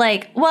me that,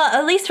 like, well,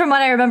 at least from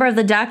what I remember of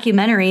the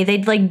documentary, they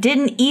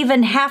didn't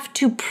even have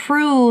to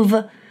prove,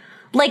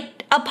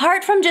 like,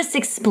 apart from just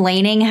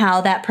explaining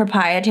how that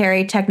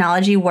proprietary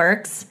technology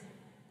works,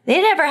 they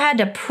never had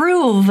to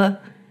prove.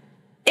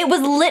 It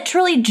was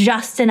literally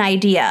just an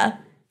idea.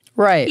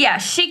 Right. Yeah,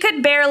 she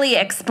could barely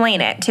explain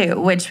it, too,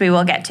 which we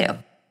will get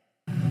to.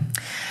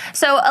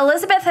 So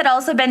Elizabeth had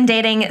also been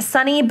dating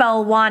Sunny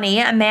Balwani,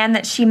 a man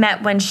that she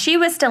met when she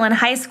was still in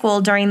high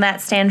school during that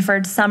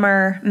Stanford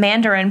summer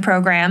Mandarin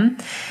program.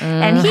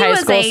 And he High was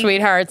school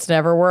sweethearts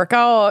never work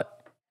out.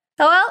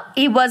 Well,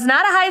 he was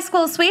not a high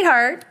school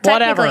sweetheart,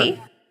 technically,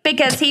 Whatever.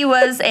 because he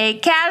was a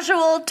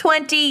casual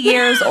 20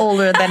 years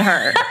older than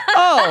her.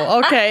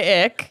 Oh,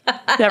 okay, ick.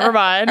 Never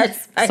mind.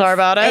 Sorry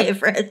about it.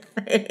 Favorite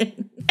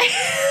thing.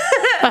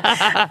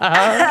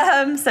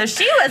 So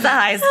she was a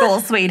high school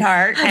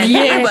sweetheart, and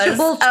he was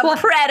a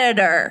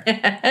predator.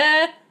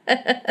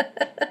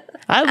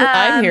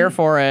 I'm here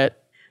for it.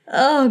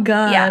 Oh,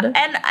 God. Yeah, and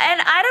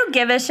I don't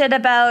give a shit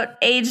about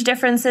age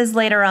differences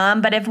later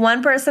on, but if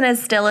one person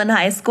is still in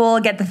high school,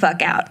 get the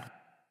fuck out.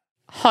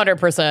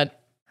 100%.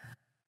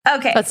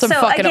 Okay, That's some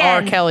so fucking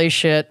again, R. Kelly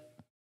shit.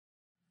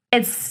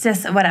 it's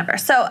just whatever.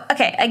 So,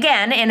 okay,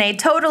 again, in a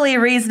totally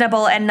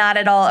reasonable and not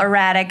at all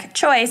erratic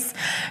choice,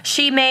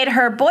 she made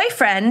her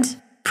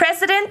boyfriend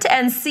president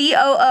and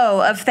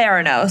COO of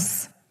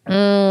Theranos.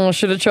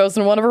 Should have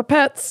chosen one of her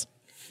pets.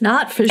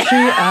 Not fishy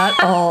at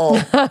all.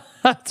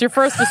 That's your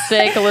first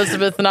mistake,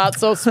 Elizabeth. Not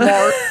so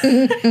smart.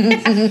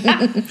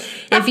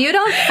 If you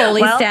don't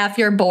fully staff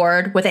your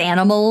board with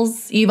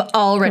animals, you've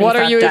already What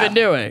are you fucked even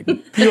up.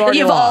 doing?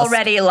 You've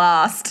Already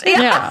lost.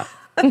 Yeah.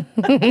 All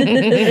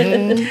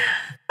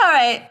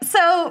right.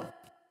 So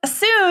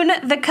soon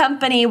the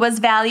company was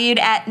valued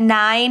at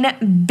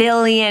 $9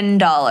 billion.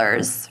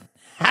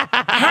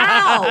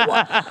 How?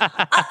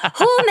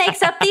 Who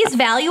makes up these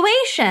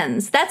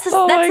valuations? That's an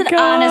God.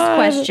 honest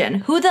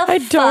question. Who the I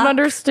fuck? don't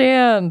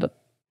understand.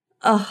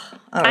 All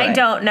right. I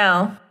don't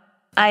know.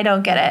 I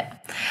don't get it.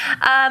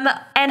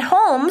 And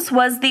Holmes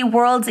was the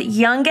world's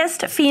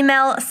youngest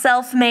female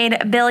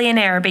self-made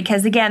billionaire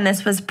because, again,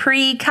 this was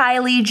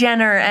pre-Kylie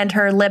Jenner and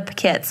her lip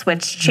kits,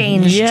 which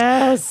changed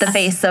the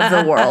face of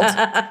the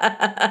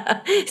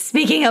world.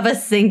 Speaking of a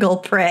single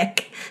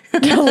prick.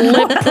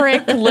 Lip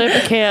prick,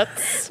 lip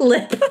kits.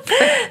 Lip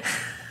prick.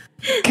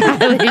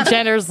 Kylie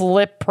Jenner's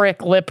lip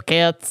prick, lip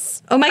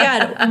kits. Oh my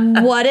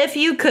God. What if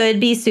you could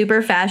be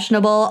super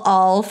fashionable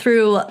all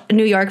through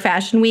New York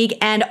Fashion Week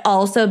and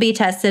also be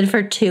tested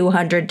for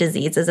 200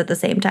 diseases at the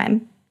same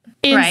time?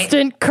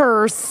 Instant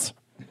curse.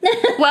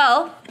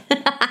 Well,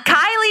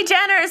 Kylie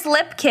Jenner's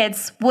lip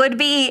kits would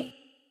be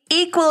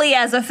equally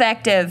as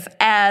effective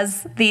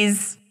as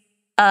these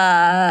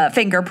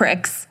finger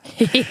pricks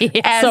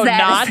as So that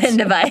not Edison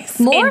device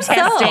More in so.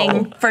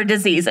 testing for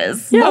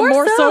diseases. Yeah, More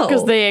more so so.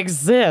 because they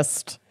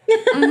exist.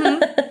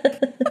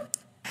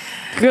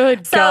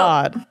 Good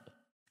God.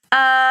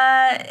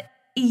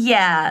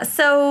 Yeah.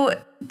 So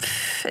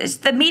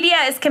the media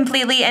is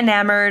completely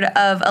enamored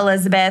of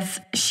Elizabeth.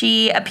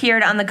 She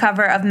appeared on the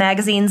cover of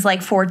magazines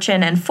like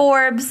Fortune and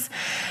Forbes.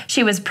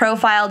 She was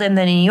profiled in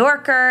the New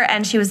Yorker,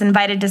 and she was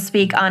invited to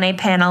speak on a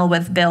panel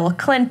with Bill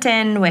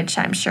Clinton, which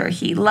I'm sure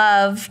he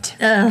loved.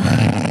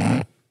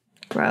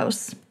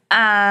 Gross.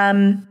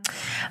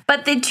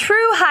 But the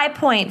true high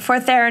point for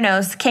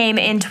Theranos came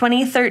in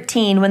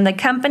 2013 when the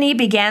company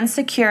began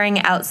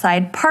securing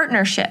outside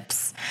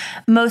partnerships,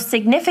 most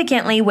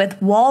significantly with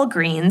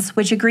Walgreens,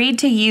 which agreed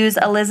to use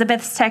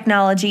Elizabeth's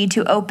technology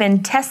to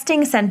open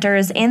testing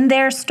centers in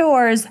their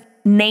stores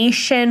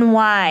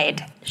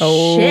nationwide.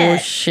 Oh,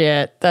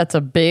 shit. That's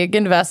a big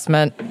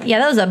investment. Yeah,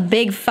 that was a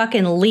big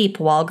fucking leap,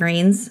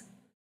 Walgreens.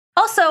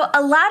 Also,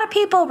 a lot of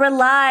people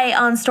rely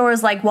on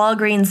stores like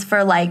Walgreens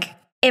for like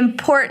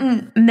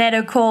important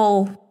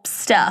medical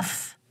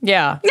stuff.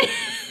 Yeah.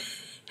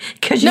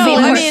 Because you're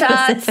being more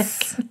shots.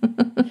 specific.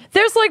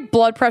 There's like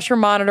blood pressure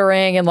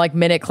monitoring and like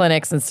minute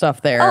clinics and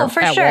stuff there. Oh,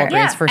 for at sure. Walgreens,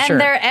 Yeah. for and sure.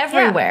 they're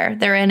everywhere.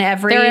 They're in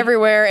every. They're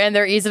everywhere and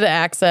they're easy to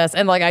access.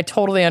 And like, I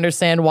totally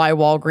understand why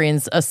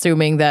Walgreens,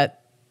 assuming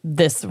that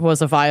this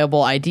was a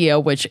viable idea,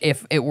 which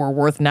if it were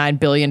worth $9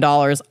 billion,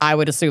 I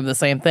would assume the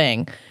same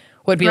thing,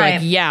 would be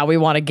like, yeah, we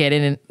want to get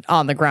in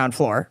on the ground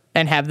floor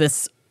and have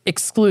this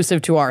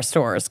exclusive to our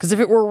stores. Because if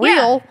it were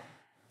real,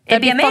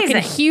 that'd be amazing.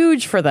 fucking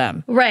huge for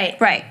them. Right.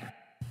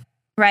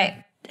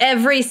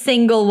 Every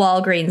single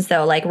Walgreens,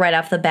 though, like right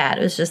off the bat,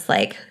 it was just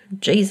like,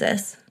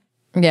 Jesus.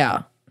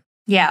 Yeah.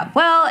 Yeah.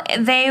 Well,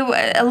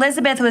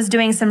 Elizabeth was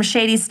doing some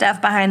shady stuff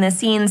behind the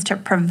scenes to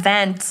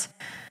prevent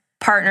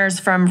partners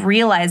from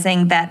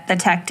realizing that the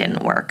tech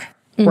didn't work.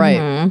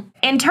 Right.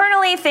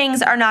 Internally,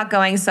 things are not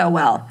going so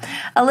well.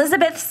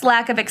 Elizabeth's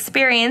lack of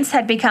experience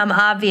had become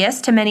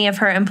obvious to many of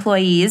her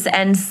employees,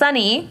 and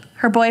Sonny,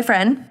 her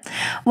boyfriend,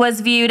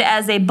 was viewed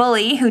as a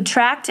bully who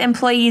tracked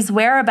employees'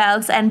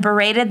 whereabouts and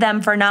berated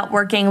them for not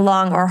working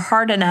long or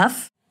hard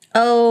enough.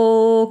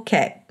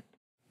 Okay.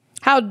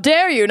 How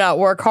dare you not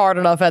work hard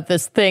enough at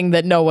this thing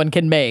that no one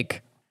can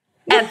make?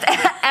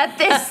 At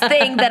this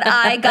thing that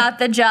I got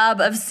the job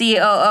of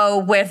COO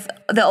with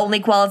the only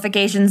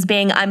qualifications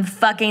being I'm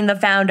fucking the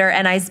founder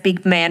and I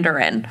speak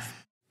Mandarin.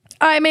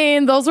 I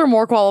mean, those are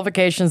more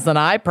qualifications than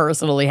I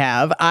personally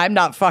have. I'm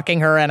not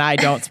fucking her and I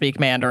don't speak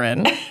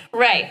Mandarin.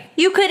 Right.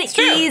 You could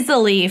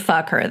easily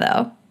fuck her,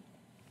 though.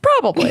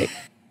 Probably.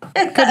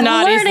 Could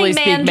not easily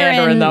speak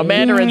Mandarin, though.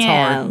 Mandarin's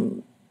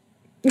hard.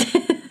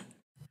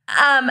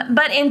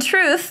 But in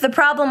truth, the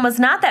problem was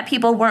not that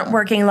people weren't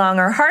working long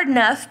or hard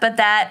enough, but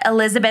that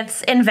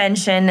Elizabeth's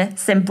invention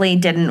simply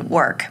didn't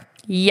work.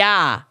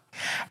 Yeah.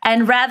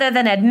 And rather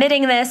than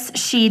admitting this,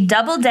 she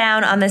doubled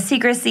down on the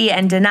secrecy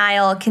and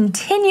denial,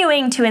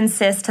 continuing to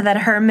insist that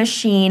her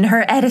machine,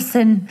 her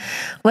Edison,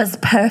 was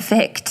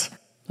perfect.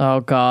 Oh,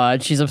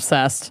 God. She's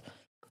obsessed.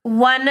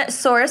 One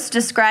source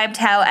described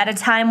how at a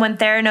time when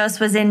Theranos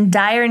was in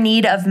dire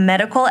need of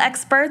medical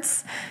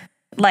experts,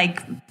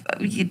 like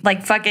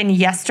fucking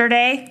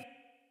yesterday,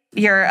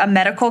 you're a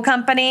medical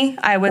company,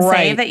 I would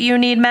say that you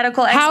need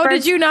medical experts. How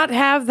did you not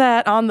have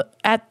that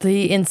at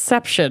the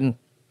inception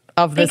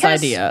of this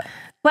idea?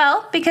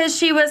 Well, because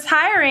she was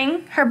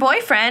hiring her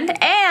boyfriend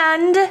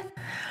and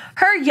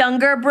her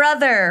younger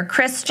brother,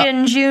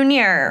 Christian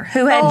Jr.,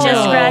 who had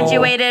just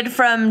graduated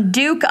from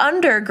Duke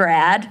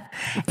undergrad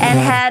and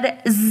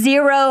had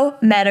zero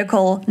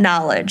medical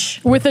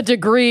knowledge. With a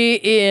degree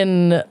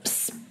in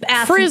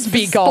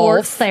Frisbee golf.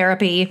 Sports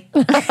therapy.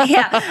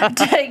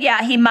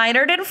 Yeah, he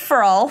minored in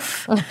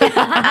frolf.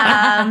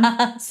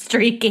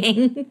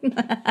 Streaking.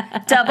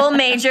 Double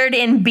majored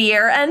in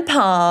beer and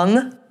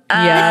pong.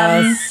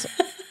 Yes.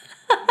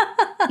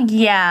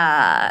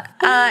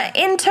 Yeah.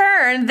 In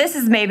turn, this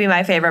is maybe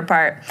my favorite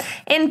part.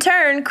 In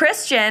turn,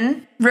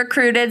 Christian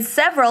recruited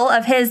several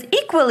of his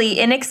equally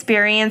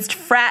inexperienced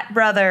frat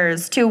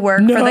brothers to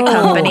work for the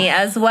company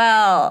as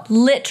well.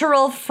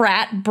 Literal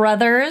frat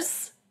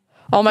brothers.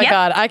 Oh my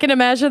God. I can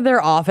imagine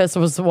their office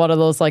was one of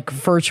those like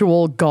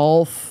virtual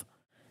golf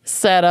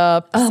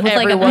setups. With Everyone's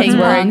like a ping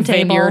wearing pong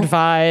table. vineyard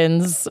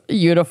vines,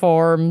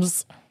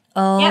 uniforms.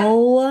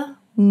 Oh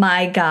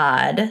my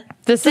God.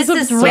 This is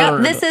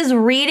absurd. This is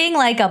reading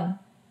like a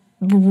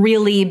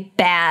really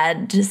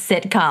bad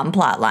sitcom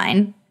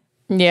plotline.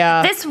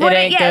 Yeah. This would,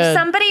 if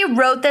somebody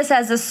wrote this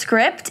as a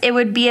script, it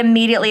would be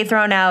immediately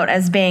thrown out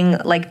as being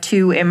like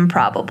too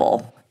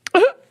improbable.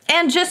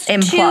 And just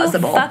implausible.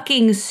 too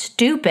fucking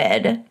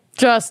stupid.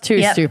 Just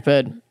too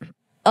stupid.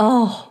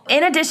 Oh.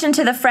 In addition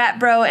to the frat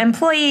bro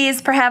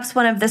employees, perhaps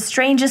one of the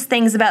strangest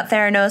things about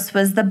Theranos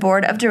was the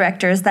board of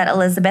directors that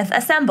Elizabeth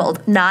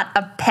assembled. Not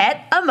a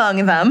pet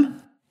among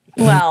them.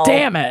 Well,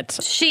 damn it.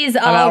 She's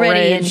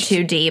already in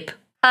too deep.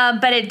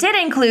 But it did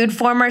include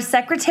former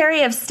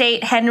Secretary of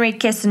State Henry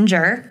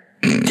Kissinger,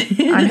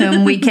 on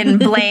whom we can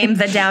blame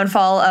the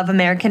downfall of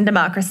American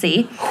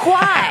democracy.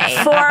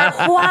 Why?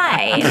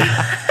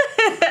 Why?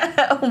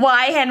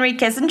 Why Henry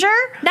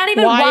Kissinger? Not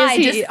even why is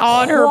he just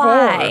on her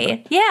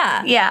board?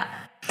 Yeah. Yeah.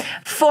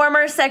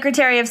 Former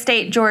Secretary of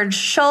State George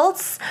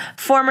Shultz,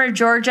 former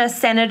Georgia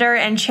Senator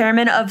and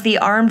Chairman of the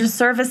Armed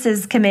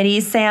Services Committee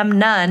Sam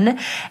Nunn,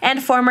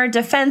 and former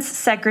Defense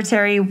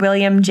Secretary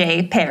William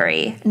J.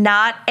 Perry.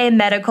 Not a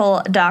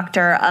medical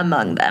doctor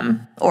among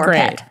them or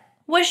pet.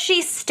 Was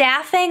she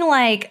staffing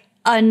like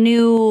a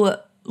new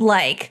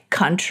like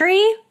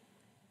country?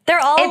 They're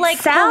all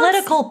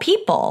political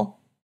people.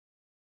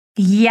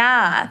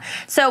 Yeah.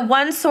 So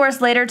one source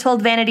later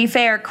told Vanity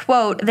Fair,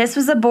 quote, "This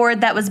was a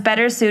board that was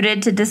better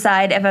suited to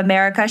decide if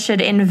America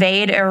should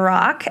invade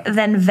Iraq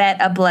than vet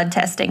a blood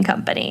testing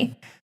company."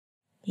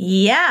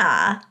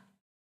 Yeah.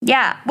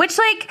 Yeah. Which,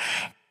 like,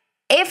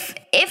 if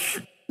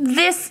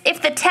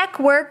the tech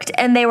worked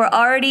and they were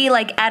already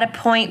like at a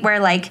point where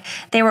like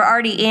they were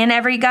already in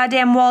every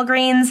goddamn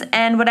Walgreens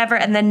and whatever,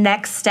 and the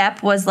next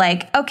step was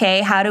like,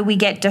 okay, how do we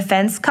get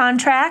defense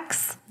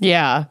contracts?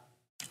 Yeah.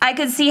 I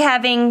could see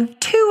having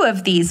 2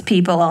 of these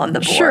people on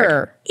the board.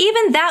 Sure.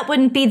 Even that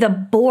wouldn't be the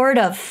board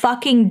of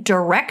fucking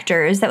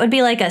directors. That would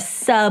be like a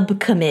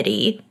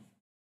subcommittee.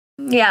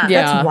 Yeah.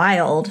 That's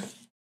wild.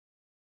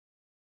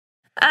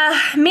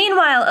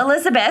 Meanwhile,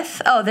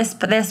 Elizabeth,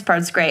 this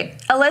part's great.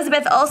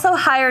 Elizabeth also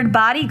hired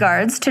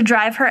bodyguards to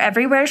drive her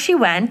everywhere she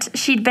went.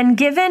 She'd been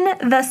given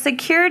the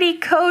security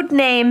code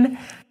name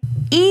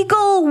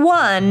Eagle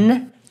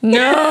One.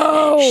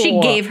 No! She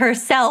gave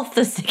herself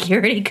the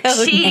security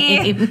code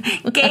name.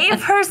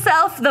 Gave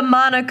herself the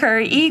moniker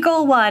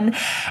Eagle One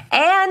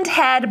and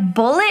had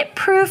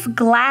bulletproof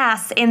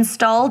glass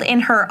installed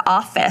in her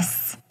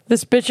office.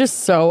 This bitch is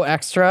so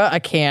extra, I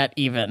can't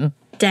even.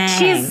 Dang.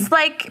 She's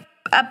like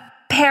a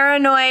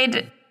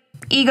paranoid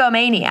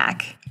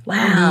egomaniac.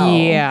 Wow.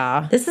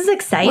 Yeah. This is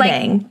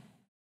exciting.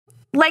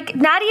 Like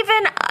not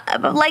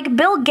even, like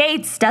Bill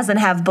Gates doesn't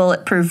have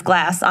bulletproof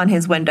glass on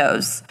his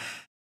windows.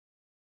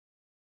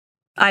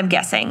 I'm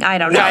guessing. I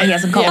don't know. He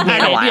hasn't called me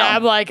in a while. Yeah,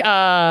 I'm like,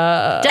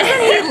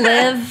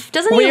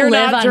 Doesn't he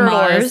live on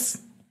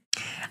Mars?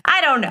 I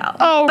don't know.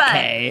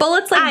 Okay. But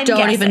bullets like I'm don't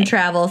guessing. even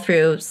travel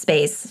through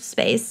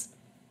space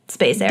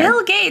air.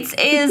 Bill Gates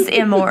is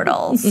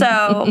immortal.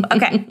 So,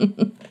 okay.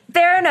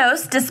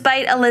 Theranos,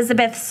 despite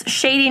Elizabeth's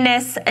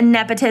shadiness,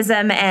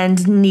 nepotism,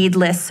 and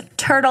needless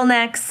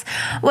turtlenecks,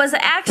 was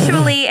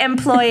actually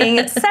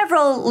employing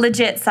several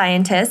legit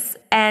scientists,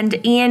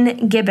 and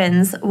Ian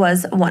Gibbons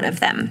was one of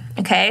them.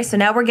 Okay, so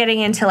now we're getting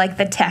into like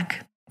the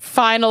tech.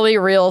 Finally,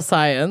 real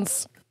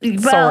science.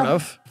 Sort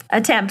of.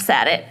 Attempts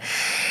at it.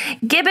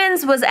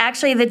 Gibbons was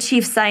actually the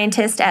chief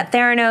scientist at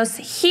Theranos.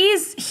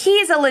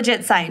 He's a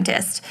legit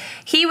scientist.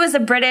 He was a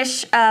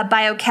British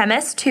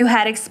biochemist who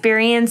had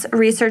experience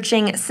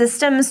researching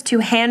systems to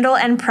handle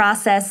and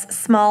process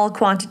small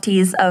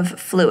quantities of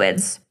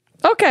fluids.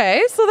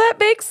 Okay, so that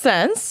makes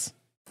sense.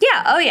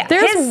 Yeah, oh yeah.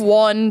 There's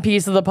one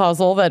piece of the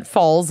puzzle that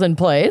falls in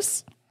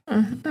place.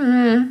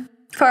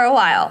 For a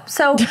while.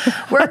 So,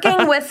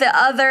 working with the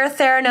other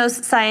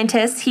Theranos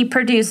scientists, he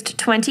produced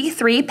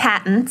 23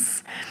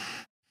 patents,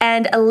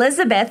 and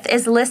Elizabeth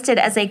is listed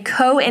as a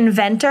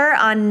co-inventor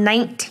on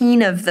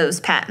 19 of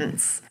those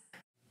patents.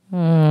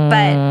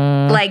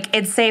 But, like,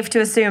 it's safe to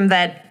assume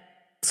that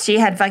she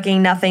had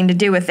fucking nothing to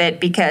do with it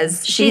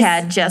because she's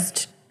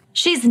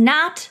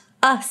not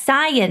a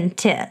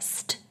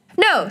scientist.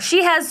 No,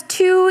 she has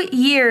 2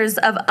 years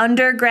of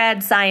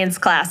undergrad science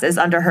classes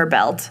under her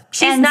belt.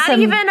 She's not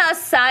even a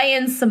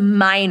science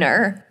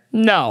minor.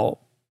 No.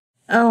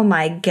 Oh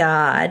my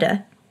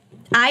God.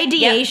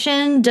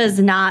 Ideation does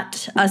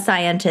not a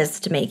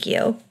scientist make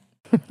you.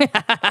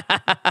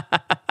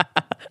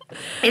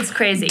 It's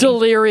crazy.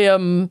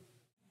 Delirium.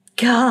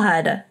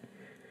 God.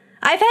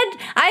 I've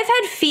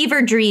had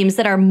fever dreams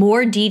that are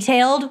more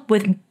detailed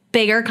with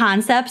bigger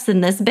concepts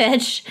than this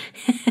bitch.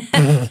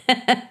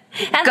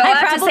 And Go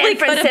out to San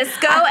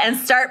Francisco and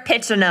start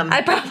pitching them.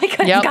 I probably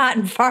could have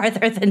gotten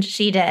farther than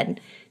she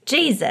did.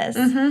 Jesus.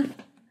 Mm-hmm.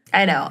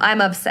 I know. I'm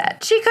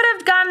upset. She could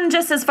have gotten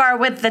just as far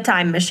with the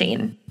time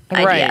machine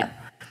idea. Right.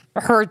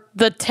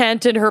 The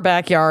tent in her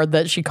backyard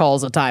that she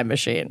calls a time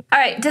machine. All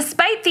right.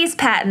 Despite these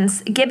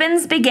patents,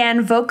 Gibbons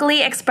began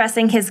vocally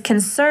expressing his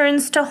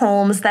concerns to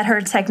Holmes that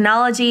her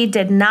technology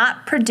did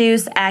not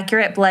produce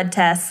accurate blood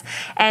tests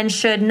and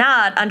should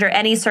not, under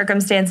any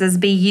circumstances,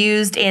 be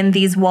used in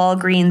these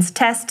Walgreens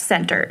test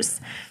centers.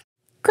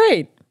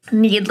 Great.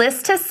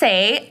 Needless to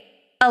say,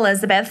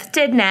 Elizabeth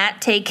did not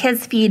take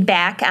his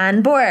feedback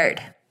on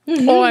board.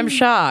 Oh, I'm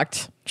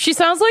shocked. She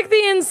sounds like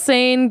the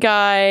insane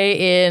guy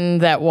in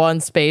that one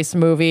space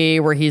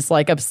movie where he's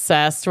like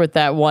obsessed with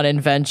that one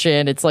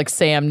invention. It's like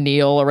Sam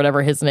Neill or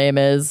whatever his name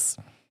is.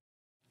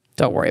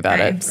 Don't worry about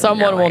it.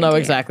 Someone will know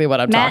exactly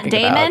what I'm talking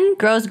about. Matt Damon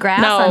grows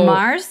grass on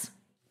Mars?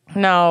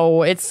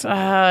 No, it's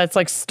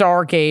like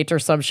Stargate or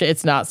some shit.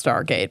 It's not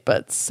Stargate,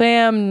 but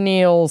Sam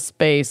Neill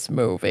space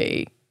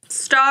movie.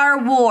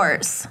 Star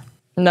Wars.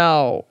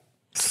 No.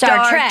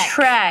 Star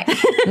Trek.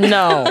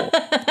 No.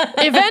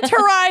 Event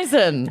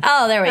Horizon.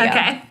 Oh, there we go.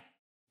 Okay.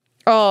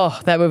 Oh,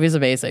 that movie's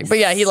amazing. But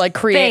yeah, he like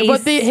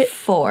created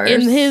Force.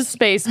 In his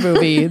space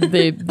movie,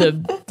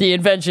 the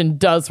invention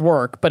does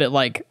work, but it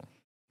like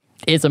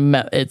it's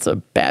a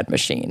bad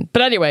machine.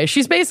 But anyway,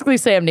 she's basically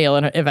Sam Neill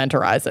in Event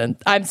Horizon.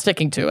 I'm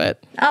sticking to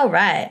it. All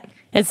right.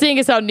 And seeing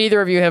as how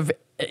neither of you have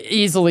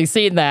easily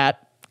seen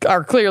that,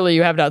 or clearly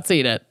you have not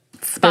seen it.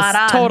 Spot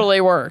on. Totally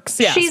works.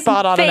 Yeah, She's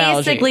spot on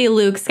analogy. basically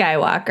Luke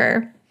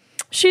Skywalker.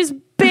 She's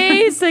basically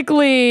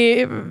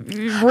basically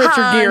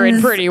Richard Gere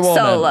and Pretty Woman.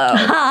 Solo.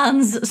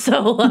 Hans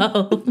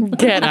Solo.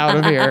 Get out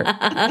of here.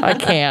 I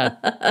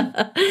can't.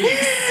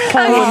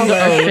 Call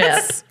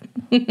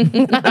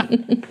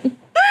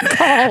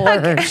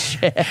her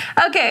shit.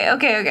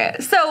 Okay.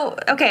 So,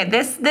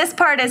 this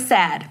part is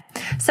sad.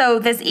 So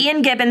this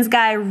Ian Gibbons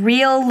guy,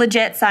 real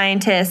legit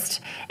scientist,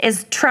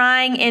 is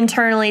trying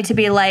internally to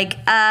be like,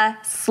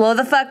 slow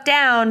the fuck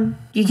down.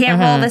 You can't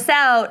roll this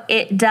out.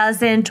 It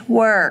doesn't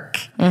work.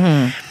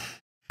 And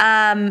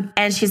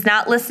she's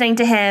not listening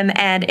to him,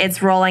 and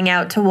it's rolling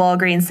out to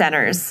Walgreens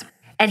centers.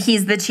 And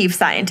he's the chief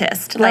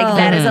scientist. Like,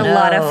 that is a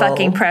lot of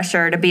fucking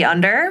pressure to be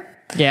under.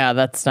 Yeah,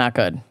 that's not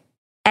good.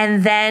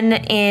 And then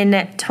in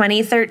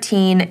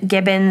 2013,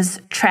 Gibbons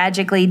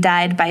tragically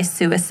died by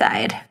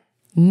suicide.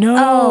 No.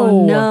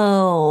 Oh,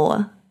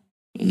 no.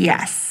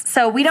 Yes.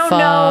 So we don't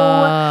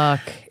know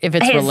if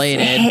it's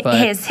related,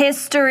 but his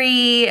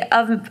history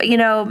of,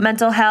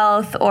 mental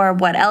health or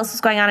what else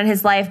was going on in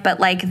his life. But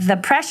like the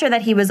pressure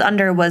that he was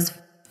under was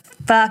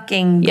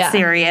fucking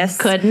serious.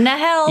 Couldn't have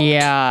helped.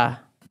 Yeah.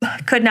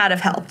 Could not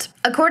have helped.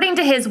 According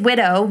to his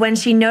widow, when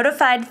she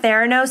notified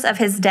Theranos of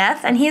his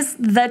death, and he's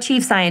the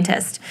chief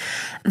scientist,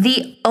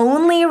 the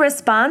only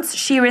response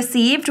she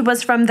received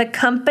was from the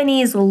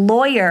company's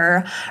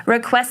lawyer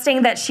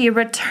requesting that she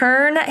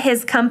return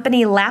his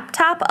company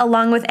laptop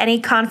along with any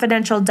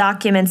confidential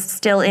documents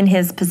still in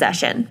his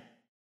possession.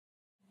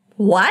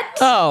 What?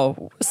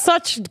 Oh,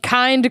 such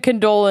kind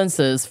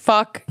condolences.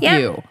 Fuck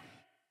you.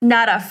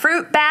 Not a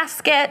fruit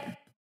basket.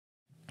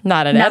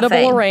 Not an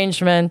edible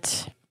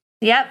arrangement.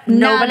 Yep.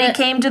 Nobody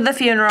came to the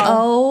funeral.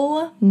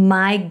 Oh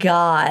my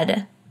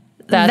God.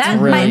 That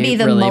really, might be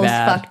the really most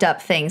bad. fucked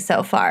up thing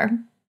so far.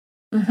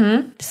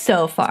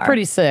 So far.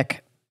 Pretty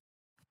sick.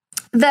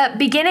 The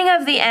beginning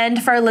of the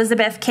end for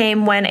Elizabeth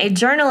came when a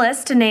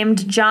journalist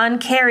named John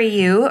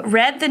Carreyrou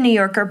read the New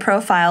Yorker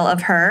profile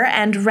of her,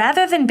 and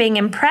rather than being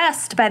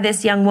impressed by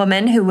this young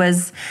woman who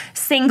was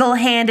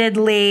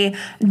single-handedly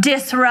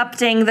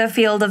disrupting the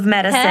field of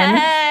medicine,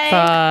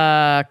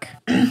 Fuck.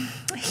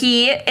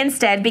 he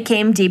instead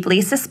became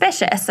deeply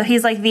suspicious. So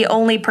he's like the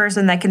only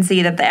person that can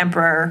see that the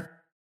emperor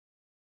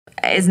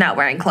is not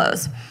wearing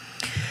clothes.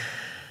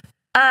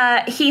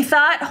 He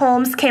thought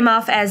Holmes came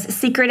off as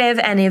secretive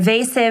and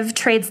evasive,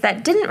 traits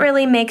that didn't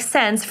really make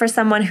sense for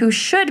someone who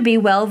should be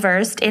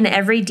well-versed in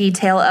every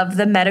detail of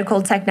the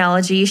medical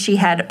technology she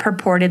had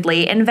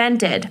purportedly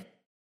invented.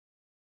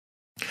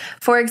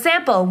 For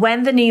example,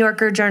 when the New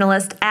Yorker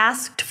journalist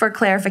asked for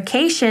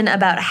clarification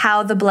about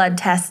how the blood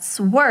tests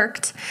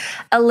worked,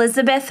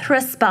 Elizabeth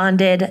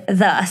responded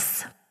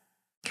thus,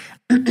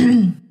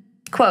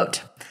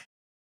 quote,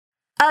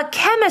 "A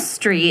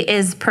chemistry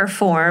is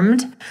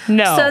performed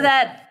so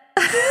that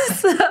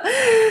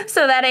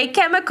so that a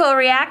chemical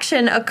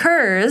reaction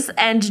occurs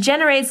and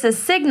generates a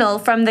signal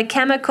from the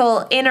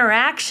chemical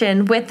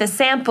interaction with the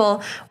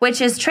sample,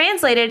 which is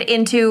translated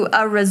into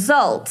a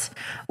result,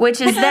 which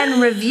is then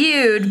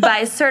reviewed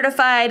by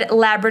certified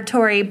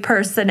laboratory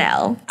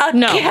personnel."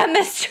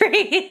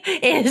 Chemistry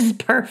is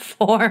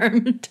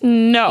performed.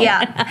 No.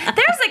 Yeah.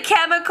 There's a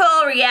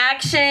chemical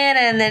reaction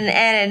and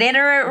an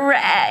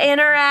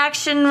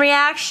interaction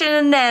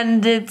reaction,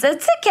 and it's a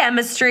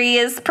chemistry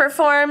is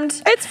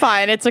performed. It's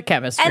fine. It's a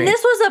chemistry. And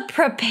this was a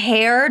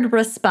prepared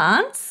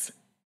response?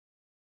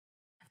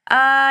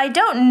 I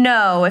don't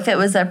know if it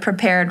was a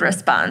prepared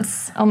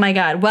response. Oh my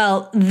God.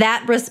 Well,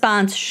 that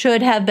response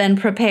should have been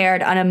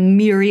prepared on a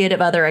myriad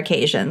of other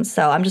occasions.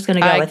 So I'm just going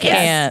to go with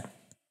can't.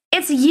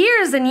 It's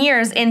years and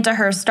years into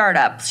her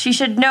startup. She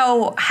should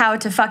know how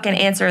to fucking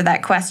answer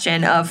that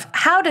question of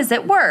how does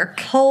it work?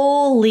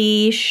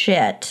 Holy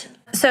shit.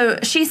 So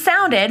she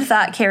sounded,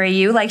 thought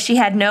Carreyrou, like she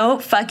had no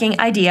fucking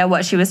idea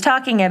what she was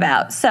talking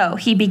about. So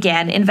he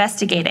began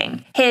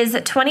investigating. His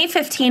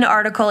 2015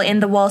 article in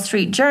the Wall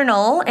Street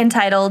Journal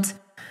entitled,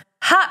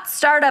 "Hot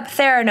Startup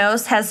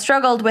Theranos Has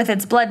Struggled with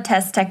Its Blood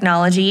Test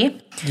Technology,"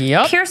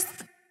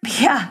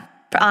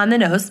 on the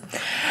nose,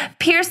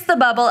 pierced the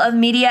bubble of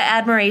media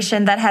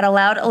admiration that had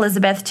allowed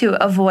Elizabeth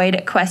to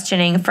avoid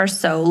questioning for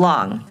so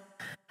long.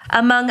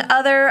 Among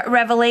other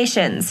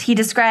revelations, he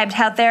described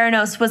how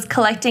Theranos was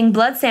collecting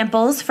blood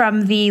samples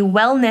from the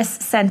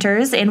wellness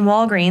centers in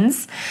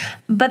Walgreens,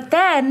 but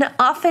then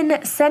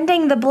often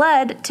sending the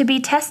blood to be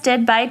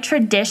tested by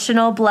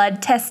traditional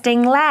blood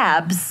testing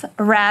labs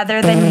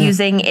rather than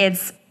using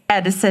its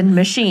Edison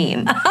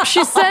machine.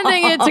 She's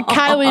sending it to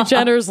Kylie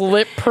Jenner's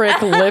lip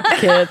prick lip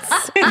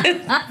kits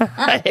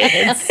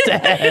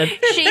instead.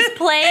 She's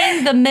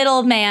playing the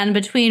middleman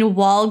between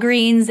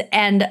Walgreens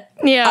and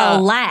a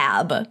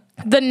lab.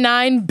 The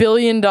 $9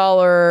 billion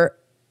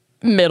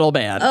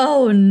middleman.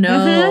 Oh,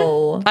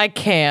 no. I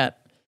can't.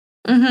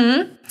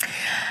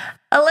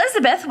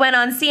 Elizabeth went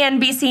on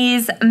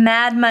CNBC's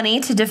Mad Money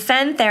to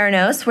defend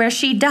Theranos, where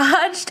she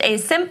dodged a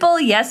simple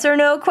yes or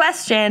no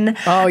question.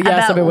 Oh,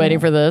 yes, I've been waiting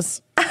for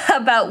this.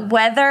 About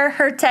whether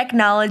her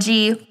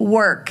technology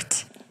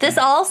worked. This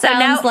all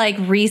sounds like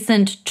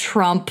recent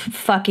Trump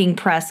fucking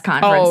press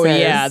conferences. Oh,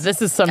 yeah. This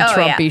is some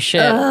Trumpy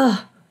shit. Ugh.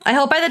 I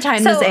hope by the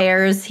time this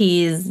airs,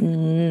 he's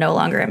no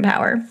longer in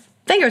power.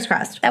 Fingers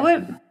crossed.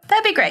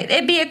 That'd be great.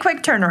 It'd be a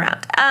quick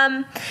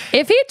turnaround.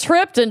 If he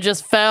tripped and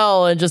just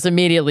fell and just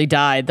immediately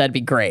died, that'd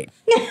be great.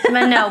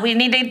 But no, we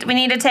need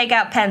to take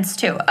out Pence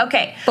too.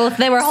 Okay. Both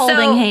they were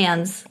holding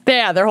hands.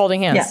 Yeah, they're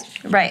holding hands.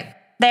 Yeah. Right.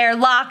 They're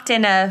locked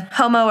in a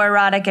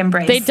homoerotic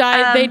embrace. They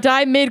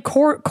die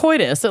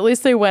mid-coitus. At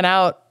least they went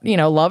out,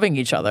 loving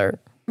each other.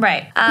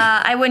 Right.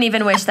 I wouldn't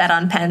even wish that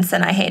on Pence,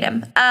 and I hate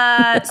him.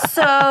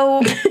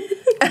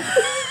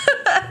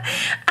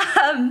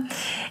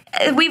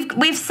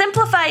 We've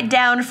simplified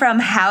down from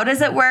how does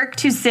it work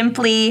to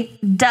simply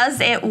does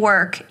it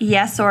work,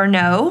 yes or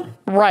no.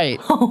 Right.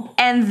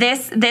 And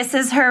this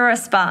is her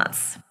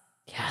response.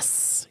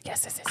 Yes.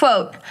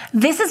 Quote,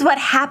 "This is what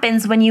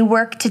happens when you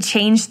work to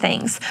change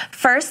things.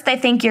 First, they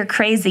think you're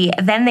crazy,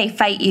 then they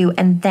fight you,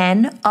 and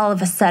then, all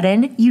of a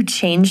sudden, you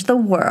change the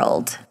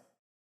world."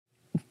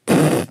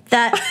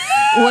 That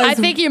was... I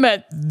think you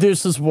meant,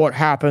 this is what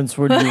happens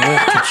when you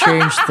work to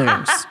change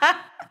things.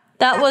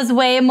 That was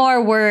way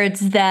more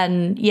words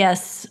than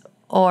yes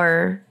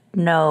or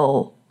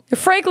no.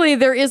 Frankly,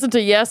 there isn't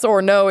a yes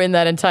or no in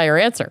that entire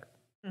answer.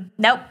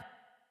 Nope.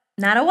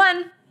 Not a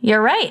one.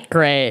 You're right.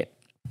 Great.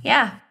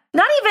 Yeah.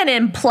 Not even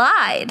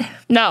implied.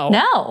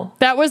 No.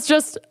 That was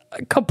just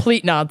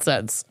complete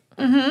nonsense.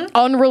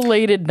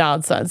 Unrelated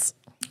nonsense.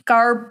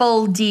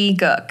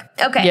 Garbledy-gook.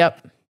 Okay.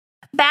 Yep.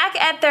 Back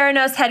at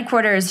Theranos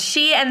headquarters,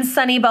 she and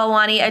Sunny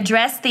Balwani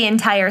addressed the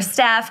entire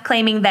staff,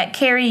 claiming that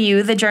Carrie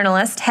Yu, the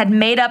journalist, had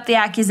made up the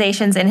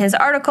accusations in his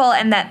article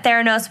and that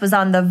Theranos was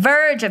on the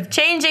verge of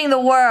changing the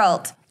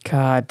world.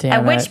 God damn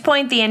At which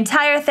point, the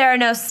entire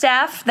Theranos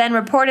staff then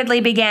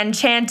reportedly began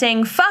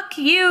chanting, "Fuck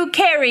you,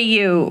 Carrie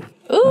Yu."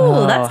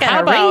 Ooh, that's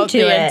got a ring to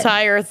it. The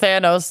entire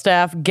Thanos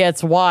staff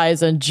gets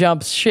wise and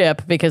jumps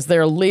ship because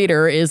their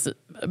leader is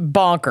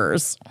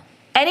bonkers.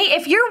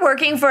 If you're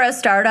working for a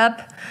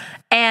startup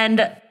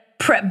and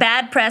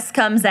bad press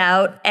comes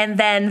out and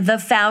then the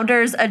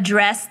founders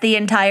address the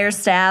entire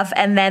staff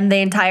and then the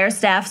entire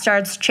staff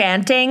starts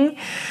chanting,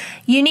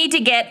 you need to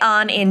get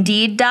on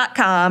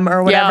Indeed.com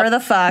or whatever the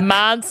fuck.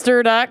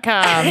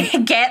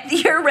 Monster.com. Get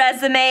your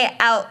resume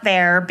out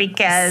there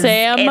because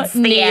Sam it's the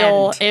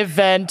Neill end.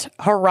 Event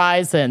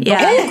Horizon. Yeah.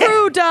 The whole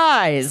crew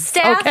dies.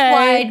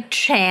 Staff-wide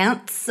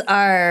chants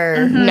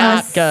are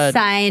not a good.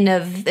 Sign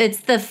of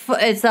it's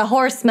the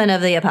horsemen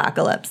of the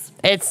apocalypse.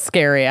 It's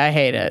scary. I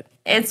hate it.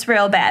 It's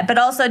real bad, but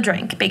also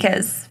drink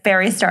because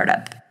very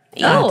startup.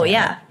 Oh,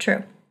 yeah,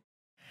 true.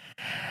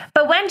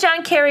 But when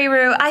John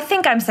Carreyrou, I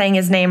think I'm saying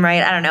his name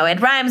right. I don't know.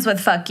 It rhymes with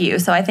fuck you,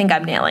 so I think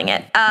I'm nailing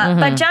it.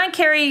 But John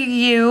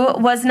Carreyrou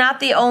was not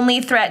the only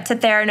threat to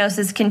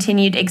Theranos'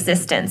 continued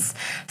existence.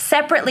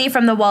 Separately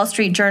from the Wall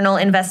Street Journal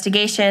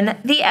investigation,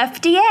 the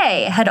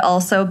FDA had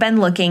also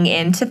been looking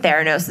into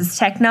Theranos'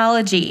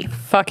 technology.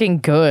 Fucking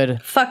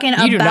good. Fucking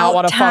You do not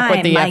want to fuck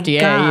with the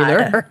FDA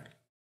either.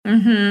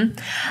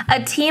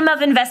 A team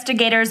of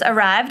investigators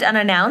arrived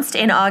unannounced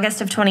in August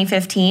of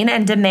 2015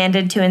 and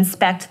demanded to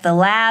inspect the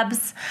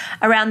labs.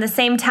 Around the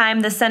same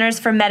time, the Centers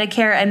for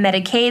Medicare and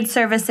Medicaid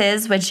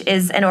Services, which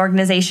is an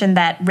organization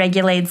that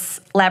regulates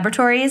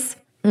laboratories,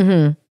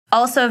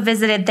 also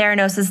visited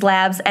Theranos'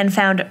 labs and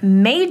found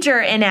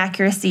major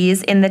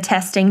inaccuracies in the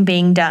testing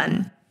being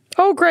done.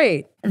 Oh,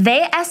 great.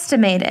 They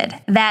estimated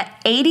that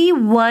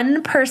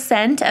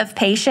 81% of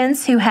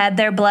patients who had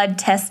their blood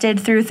tested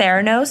through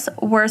Theranos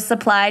were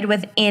supplied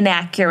with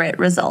inaccurate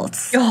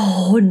results.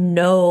 Oh,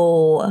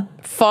 no.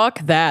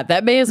 Fuck that.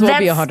 That may as well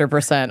be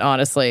 100%,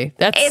 honestly.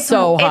 That's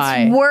so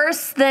high. It's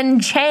worse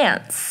than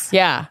chance.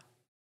 Yeah.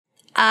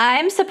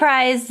 I'm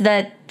surprised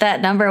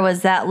that number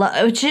was that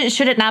low.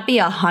 Should it not be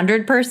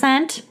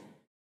 100%?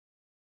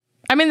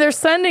 I mean, they're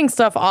sending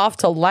stuff off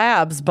to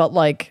labs, but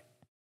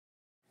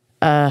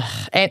I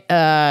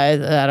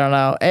don't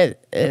know.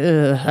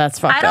 That's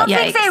fucked I don't up.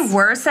 think they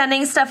were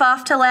sending stuff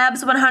off to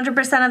labs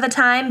 100% of the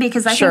time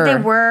because I think they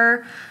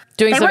were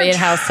doing some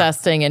in-house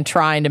testing and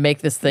trying to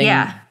make this thing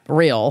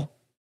real.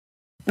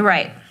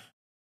 Right.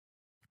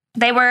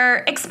 They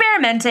were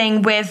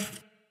experimenting with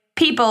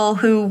people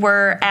who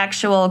were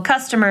actual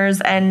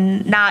customers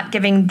and not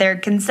giving their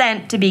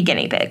consent to be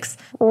guinea pigs.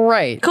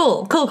 Right.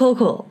 Cool.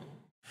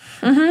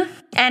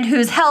 And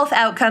whose health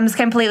outcomes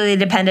completely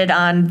depended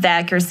on the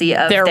accuracy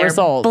of their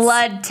results.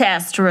 Blood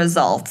test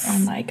results. Oh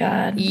my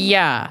God.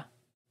 Yeah.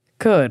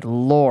 Good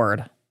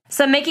Lord.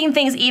 So making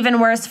things even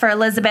worse for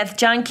Elizabeth,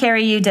 John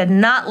Carreyrou did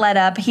not let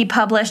up. He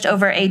published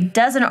over a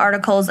dozen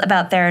articles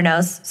about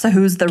Theranos. So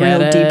who's the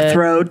real deep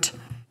throat?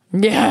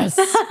 Yes.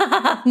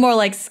 More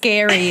like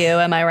scary you,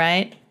 am I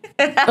right?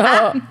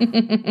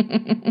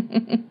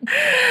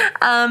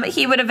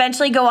 He would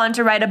eventually go on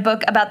to write a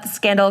book about the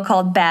scandal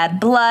called Bad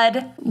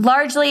Blood.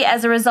 Largely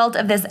as a result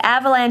of this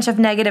avalanche of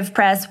negative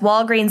press,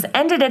 Walgreens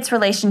ended its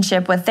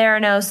relationship with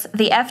Theranos.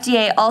 The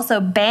FDA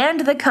also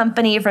banned the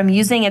company from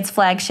using its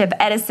flagship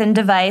Edison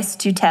device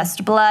to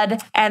test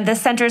blood, and the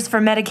Centers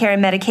for Medicare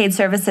and Medicaid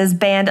Services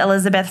banned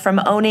Elizabeth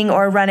from owning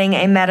or running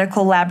a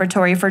medical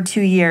laboratory for 2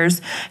 years.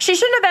 She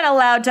shouldn't have been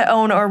allowed to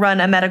own or run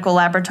a medical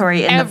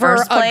laboratory in the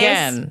first place.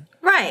 Again.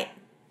 Right.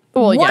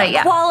 Well,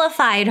 What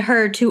qualified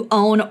her to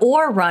own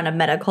or run a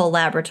medical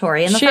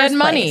laboratory in the she first had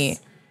money.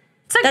 place?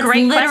 It's a That's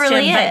great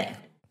literally question. it.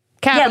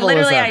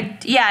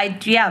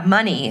 Capitalism.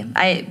 Money.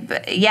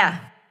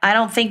 I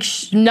don't think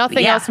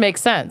Nothing else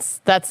makes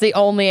sense. That's the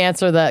only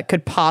answer that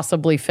could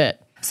possibly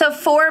fit. So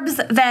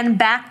Forbes then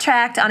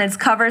backtracked on its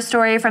cover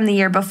story from the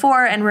year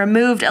before and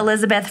removed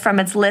Elizabeth from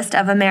its list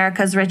of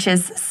America's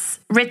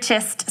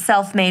richest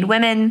self-made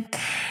women.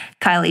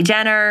 Kylie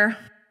Jenner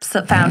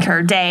found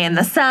her day in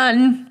the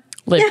sun.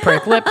 Lip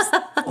prick lips,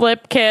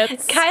 lip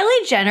kits.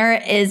 Kylie Jenner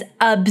is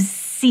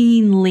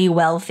obscenely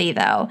wealthy,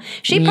 though.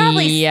 She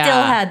probably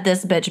still had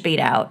this bitch beat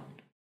out.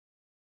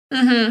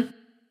 Mm-hmm.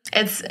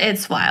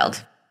 It's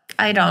wild.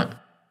 I don't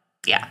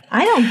get it.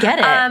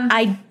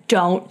 I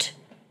don't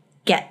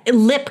get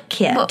lip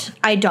kit. Well,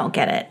 I don't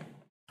get it.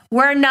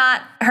 We're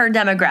not her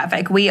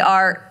demographic. We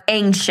are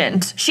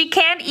ancient. She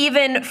can't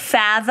even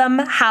fathom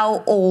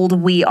how old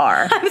we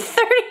are. I'm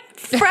 30.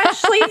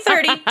 Freshly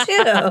 32.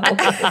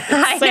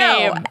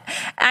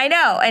 I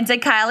know. And to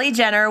Kylie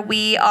Jenner,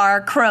 we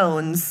are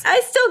crones. I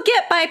still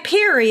get my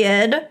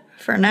period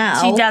for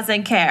now. She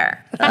doesn't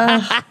care.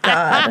 Oh,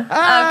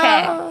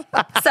 God.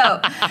 Okay.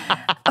 So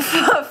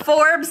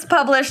Forbes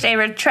published a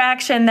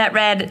retraction that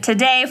read,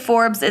 "Today,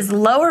 Forbes is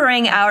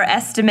lowering our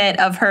estimate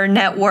of her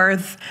net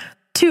worth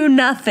to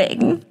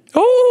nothing."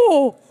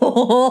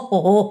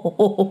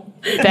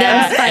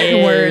 That's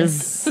fighting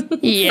words.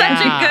 Yeah.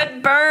 Such a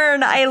good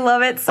burn. I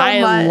love it so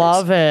much. I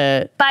love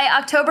it. By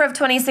October of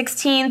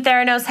 2016,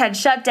 Theranos had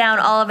shut down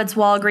all of its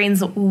Walgreens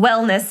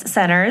wellness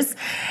centers.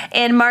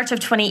 In March of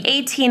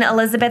 2018,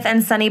 Elizabeth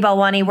and Sunny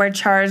Balwani were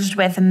charged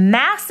with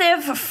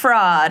massive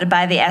fraud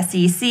by the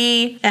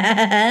SEC.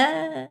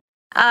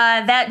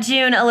 That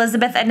June,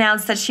 Elizabeth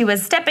announced that she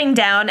was stepping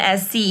down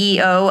as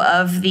CEO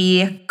of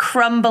the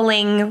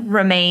crumbling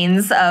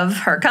remains of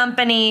her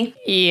company.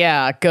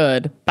 Yeah,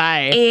 good.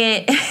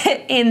 Bye.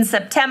 In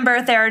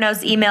September,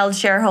 Theranos emailed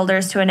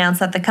shareholders to announce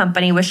that the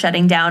company was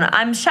shutting down.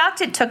 I'm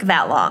shocked it took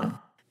that long.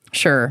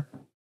 Sure.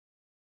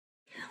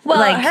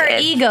 Well, her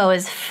ego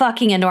is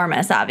fucking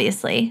enormous,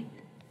 obviously.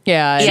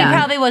 Yeah. She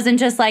probably wasn't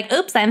just like,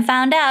 oops, I'm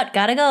found out.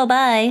 Gotta go.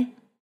 Bye.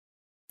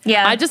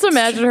 Yeah. I just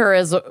imagine her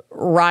as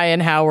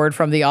Ryan Howard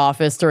from The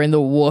Office during the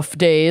Woof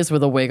days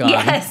with a wig on.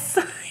 Yes.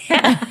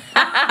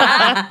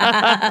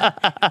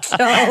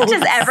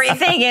 Just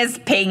everything is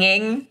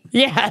pinging.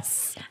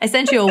 Yes. I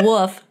sent you a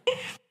woof.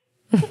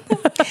 Okay.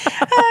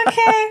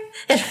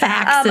 It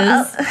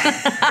faxes.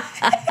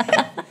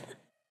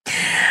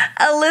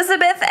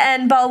 Elizabeth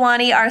and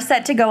Balwani are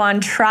set to go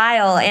on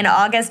trial in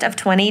August of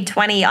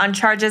 2020 on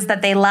charges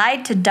that they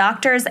lied to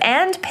doctors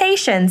and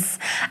patients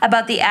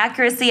about the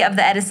accuracy of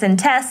the Edison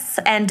tests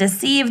and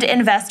deceived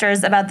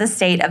investors about the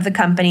state of the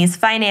company's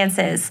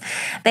finances.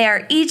 They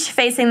are each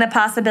facing the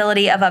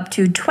possibility of up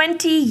to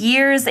 20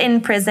 years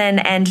in prison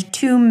and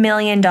 $2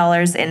 million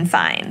in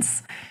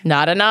fines.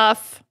 Not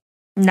enough.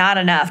 Not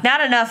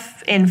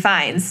enough in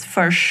fines,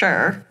 for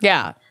sure.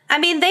 Yeah. I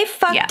mean, they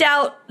fucked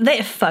out.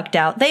 They fucked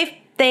out. They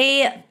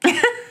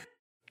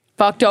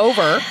fucked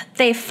over.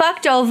 They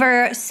fucked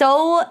over.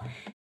 So,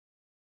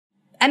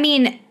 I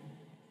mean,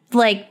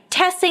 like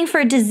testing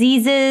for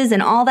diseases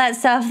and all that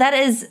stuff, that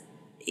is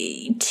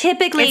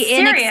typically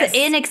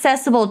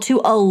inaccessible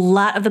to a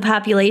lot of the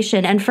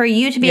population. And for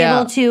you to be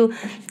able to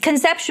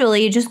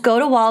conceptually just go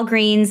to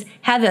Walgreens,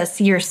 have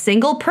your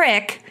single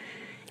prick,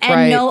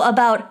 and know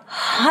about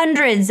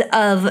hundreds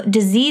of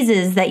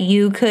diseases that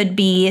you could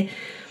be,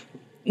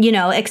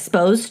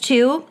 exposed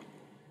to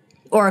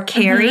or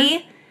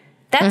carry.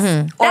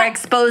 That's or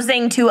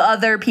exposing to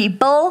other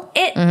people.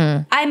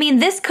 I mean,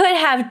 this could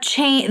have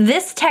changed.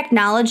 This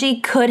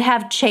technology could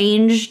have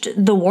changed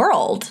the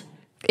world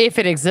if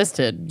it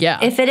existed. Yeah,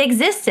 if it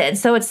existed.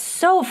 So it's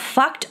so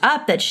fucked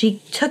up that she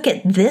took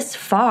it this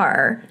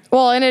far.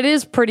 Well, and it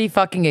is pretty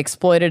fucking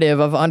exploitative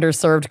of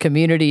underserved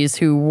communities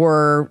who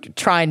were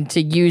trying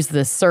to use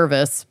this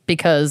service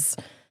because,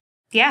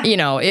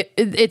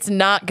 it's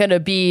not going to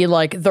be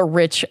like the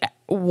rich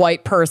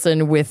white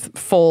person with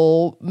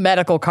full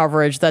medical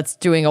coverage that's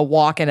doing a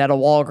walk-in at a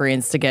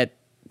Walgreens to get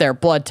their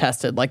blood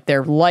tested. Like,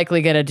 they're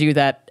likely going to do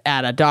that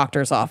at a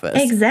doctor's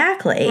office.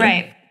 Exactly.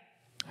 Right.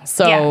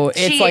 So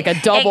it's like a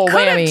double whammy. It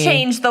could have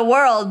changed the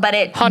world, but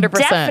it 100%.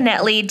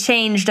 definitely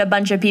changed a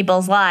bunch of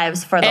people's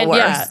lives for the worse.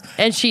 Yeah,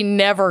 and she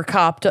never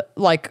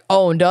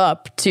owned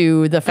up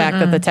to the fact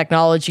that the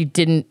technology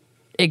didn't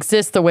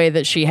exist the way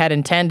that she had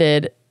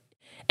intended.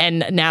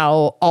 And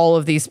now all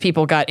of these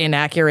people got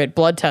inaccurate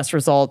blood test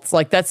results.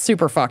 Like, that's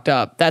super fucked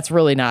up. That's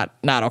really not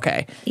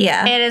okay.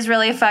 Yeah. It is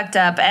really fucked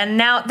up. And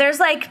now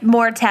there's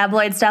more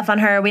tabloid stuff on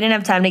her. We didn't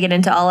have time to get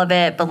into all of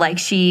it, but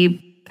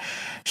she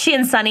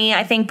and Sunny,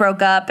 I think,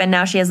 broke up, and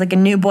now she has a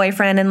new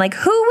boyfriend. And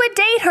who would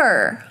date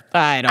her?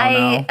 I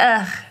don't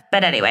know.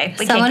 But anyway,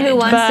 someone who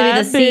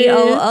wants to be the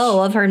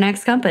COO of her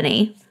next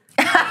company.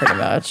 Pretty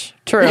much.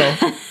 True.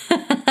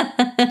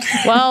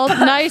 Well,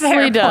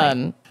 nicely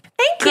done.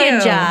 Thank Thank you.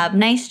 Good job.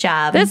 Nice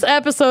job. This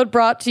episode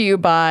brought to you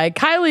by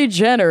Kylie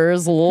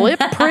Jenner's Lip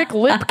Prick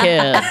Lip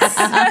Kits.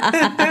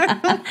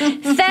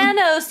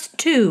 Thanos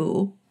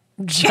 2.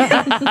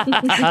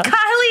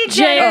 Kylie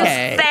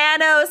Jenner's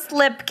Thanos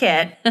lip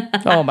kit.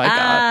 Oh my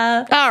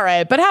God. All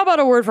right, but how about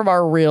a word from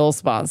our real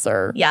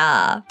sponsor?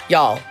 Yeah.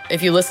 Y'all,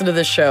 if you listen to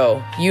this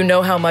show, you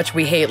know how much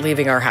we hate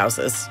leaving our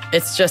houses.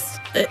 It's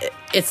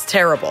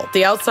terrible.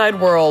 The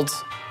outside world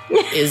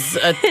is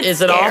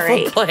an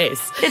awful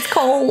place. It's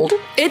cold.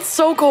 It's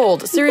so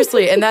cold,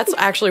 seriously. And that's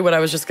actually what I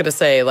was just going to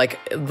say. Like,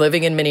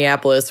 living in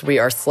Minneapolis, we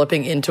are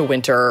slipping into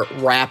winter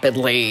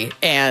rapidly.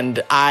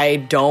 And I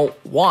don't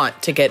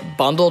want to get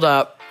bundled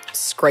up,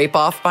 scrape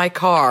off my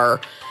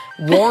car,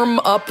 warm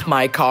up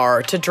my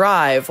car to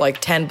drive like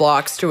 10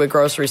 blocks to a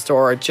grocery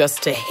store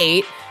just to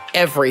hate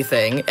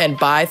everything and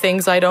buy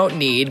things I don't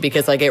need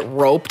because I get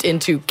roped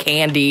into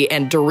candy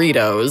and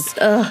Doritos.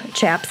 Ugh,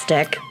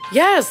 chapstick.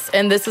 Yes,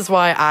 and this is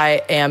why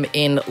I am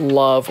in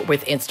love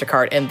with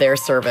Instacart and their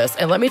service.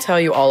 And let me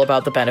tell you all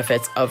about the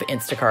benefits of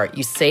Instacart.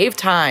 You save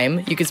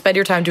time. You can spend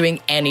your time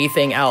doing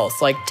anything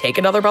else, like take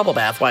another bubble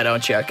bath, why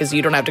don't you? Because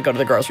you don't have to go to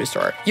the grocery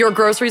store. Your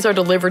groceries are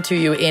delivered to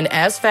you in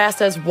as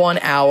fast as 1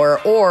 hour,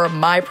 or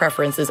my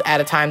preference is at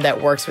a time that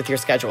works with your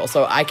schedule.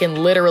 So I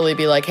can literally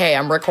be like, hey,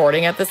 I'm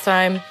recording at this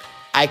time.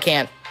 I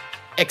can't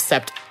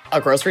accept a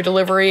grocery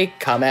delivery.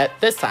 Come at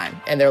this time.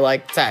 And they're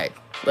like, sorry,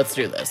 let's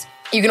do this.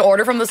 You can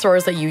order from the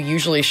stores that you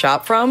usually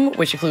shop from,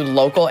 which include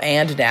local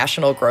and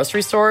national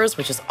grocery stores,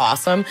 which is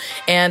awesome.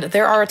 And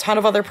there are a ton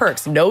of other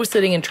perks. No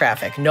sitting in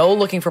traffic, no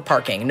looking for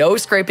parking, no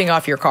scraping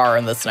off your car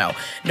in the snow,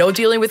 no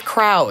dealing with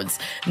crowds,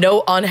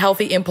 no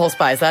unhealthy impulse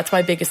buys. That's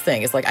my biggest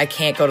thing. It's like, I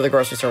can't go to the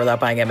grocery store without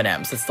buying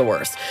M&Ms. It's the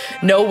worst.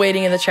 No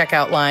waiting in the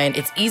checkout line.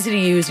 It's easy to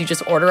use. You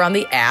just order on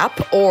the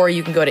app, or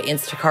you can go to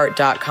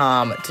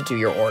instacart.com to do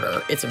your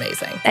order. It's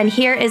amazing. And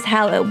here is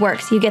how it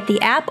works. You get the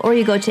app, or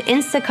you go to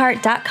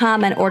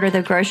instacart.com and order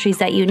the groceries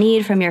that you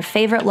need from your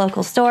favorite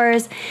local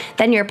stores.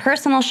 Then your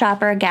personal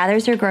shopper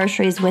gathers your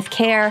groceries with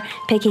care,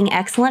 picking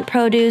excellent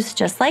produce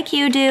just like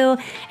you do,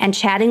 and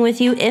chatting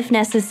with you if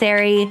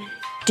necessary.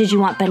 Did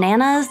you want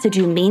bananas? Did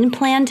you mean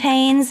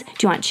plantains? Do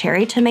you want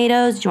cherry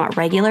tomatoes? Do you want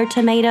regular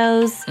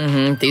tomatoes?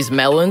 These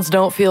melons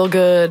don't feel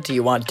good. Do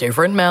you want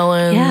different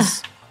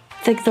melons?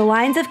 Yeah. The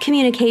lines of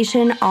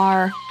communication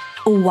are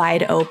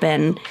wide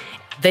open.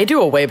 They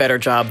do a way better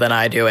job than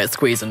I do at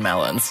squeezing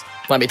melons,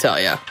 let me tell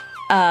you.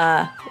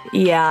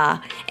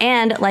 Yeah.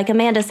 And like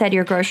Amanda said,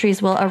 your groceries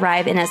will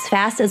arrive in as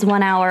fast as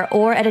 1 hour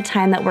or at a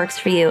time that works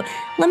for you.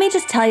 Let me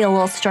just tell you a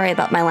little story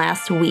about my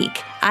last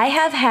week. I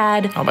have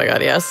had Oh my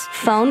God, yes.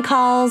 phone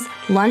calls,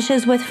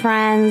 lunches with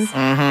friends,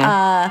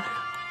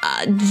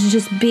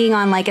 just being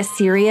on like a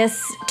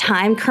serious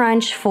time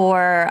crunch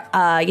for,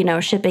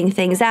 shipping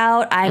things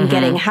out. I'm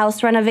getting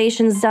house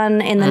renovations done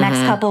in the next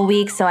couple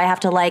weeks, so I have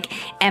to like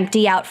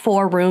empty out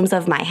 4 rooms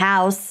of my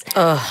house.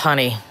 Ugh,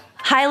 honey.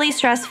 Highly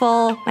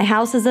stressful. My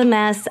house is a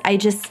mess. I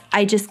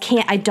just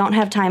can't. I don't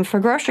have time for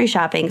grocery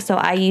shopping. So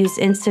I used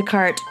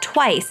Instacart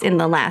twice in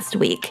the last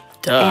week.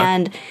 Duh.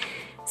 And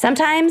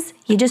sometimes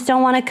you just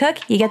don't want to cook.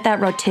 You get that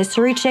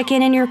rotisserie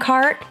chicken in your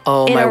cart.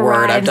 Oh, my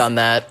word. I've done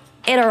that.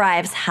 It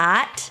arrives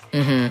hot,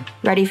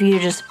 ready for you to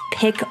just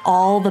pick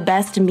all the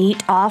best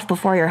meat off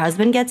before your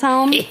husband gets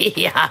home.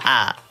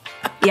 Yeah.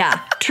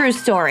 Yeah, true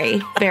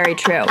story. Very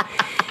true.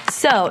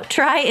 So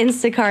try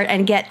Instacart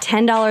and get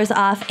 $10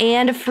 off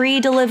and free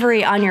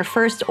delivery on your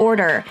first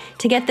order.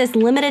 To get this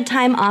limited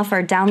time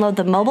offer, download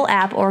the mobile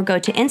app or go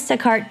to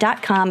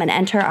instacart.com and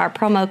enter our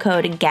promo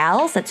code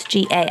GALS, that's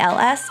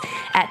GALS,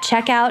 at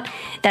checkout.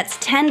 That's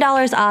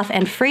 $10 off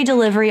and free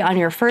delivery on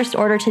your first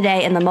order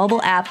today in the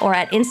mobile app or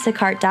at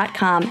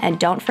instacart.com. And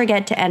don't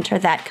forget to enter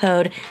that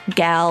code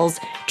GALS.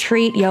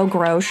 Treat your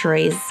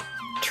groceries.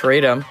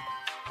 Treat them.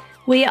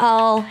 We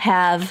all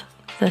have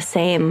the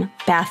same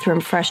bathroom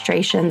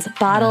frustrations.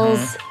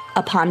 Bottles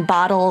upon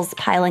bottles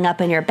piling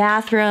up in your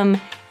bathroom,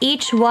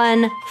 each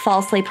one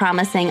falsely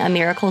promising a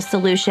miracle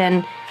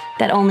solution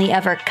that only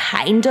ever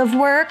kind of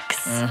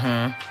works.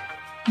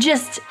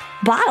 Just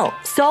bottle.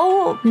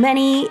 So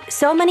many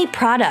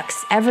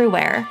products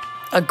everywhere.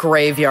 A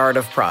graveyard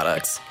of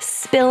products.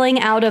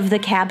 Spilling out of the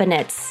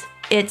cabinets.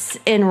 It's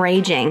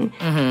enraging.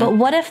 But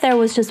what if there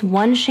was just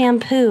one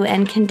shampoo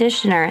and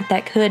conditioner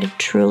that could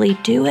truly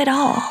do it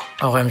all?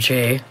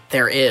 OMG,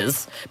 there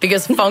is.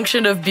 Because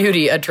Function of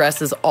Beauty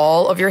addresses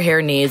all of your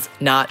hair needs,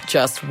 not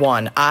just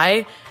one.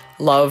 I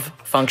love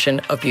Function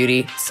of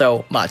Beauty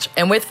so much.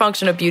 And with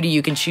Function of Beauty,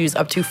 you can choose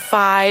up to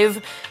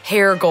 5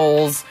 hair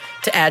goals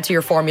to add to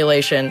your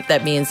formulation.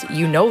 That means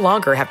you no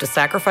longer have to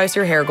sacrifice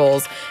your hair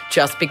goals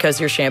just because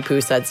your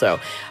shampoo said so.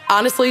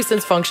 Honestly,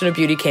 since Function of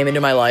Beauty came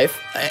into my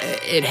life,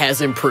 it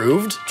has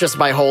improved. Just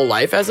my whole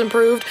life has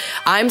improved.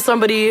 I'm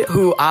somebody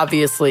who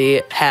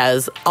obviously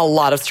has a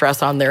lot of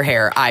stress on their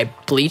hair. I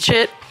bleach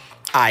it,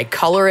 I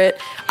color it,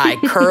 I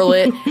curl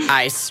it,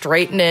 I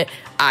straighten it,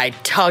 I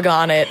tug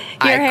on it,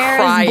 Your I hair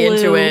cry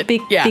is blue into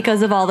it.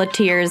 because of all the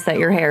tears that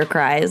your hair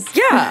cries.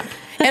 Yeah.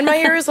 And my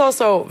hair is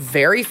also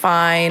very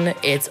fine.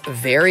 It's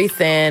very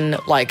thin.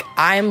 Like,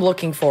 I'm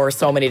looking for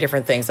so many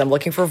different things. I'm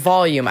looking for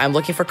volume. I'm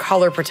looking for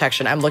color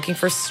protection. I'm looking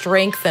for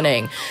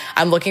strengthening.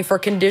 I'm looking for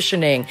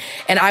conditioning.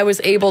 And I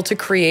was able to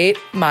create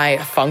my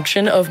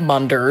Function of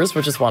Munders,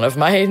 which is one of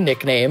my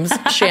nicknames,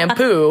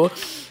 shampoo.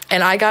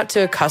 And I got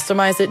to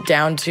customize it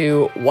down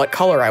to what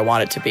color I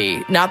want it to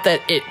be. Not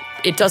that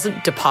it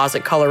doesn't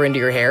deposit color into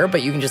your hair,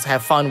 but you can just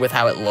have fun with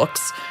how it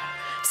looks.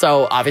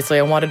 So obviously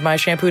I wanted my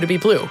shampoo to be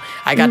blue.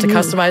 I got to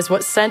customize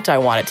what scent I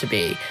want it to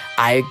be.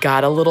 I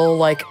got a little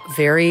like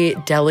very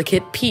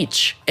delicate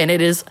peach, and it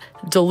is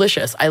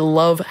delicious. I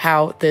love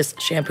how this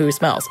shampoo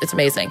smells. It's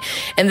amazing.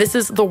 And this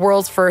is the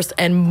world's first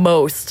and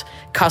most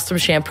custom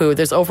shampoo.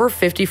 There's over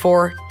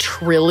 54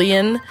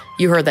 trillion,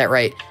 you heard that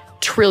right,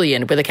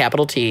 trillion with a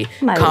capital T,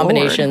 My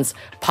combinations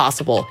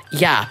possible.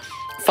 Yeah.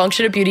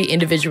 Function of Beauty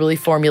individually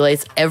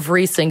formulates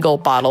every single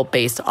bottle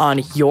based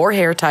on your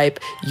hair type,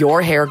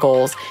 your hair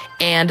goals,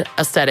 and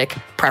aesthetic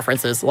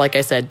preferences. Like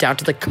I said, down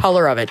to the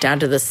color of it, down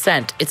to the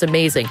scent. It's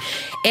amazing.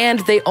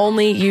 And they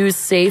only use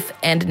safe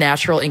and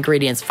natural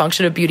ingredients.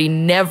 Function of Beauty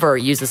never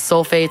uses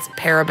sulfates,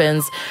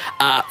 parabens,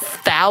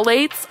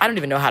 phthalates. I don't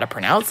even know how to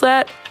pronounce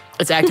that.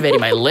 It's activating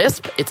my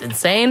lisp. It's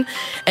insane.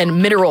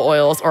 And mineral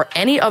oils or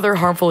any other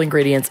harmful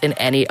ingredients in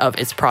any of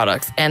its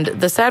products. And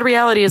the sad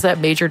reality is that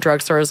major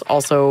drugstores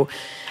also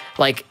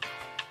like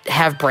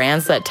have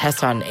brands that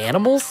test on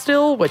animals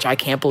still, which I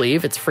can't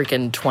believe. It's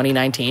freaking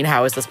 2019.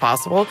 How is this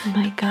possible? Oh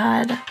my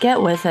God.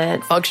 Get with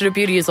it. Function of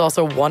Beauty is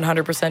also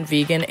 100%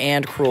 vegan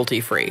and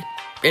cruelty-free.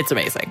 It's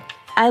amazing.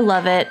 I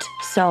love it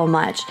so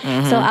much.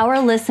 So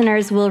our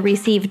listeners will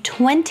receive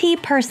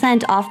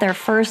 20% off their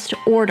first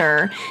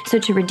order. So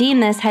to redeem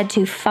this, head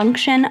to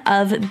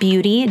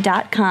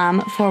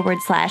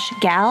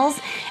functionofbeauty.com/gals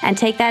and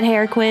take that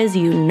hair quiz.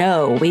 You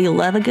know we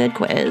love a good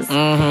quiz.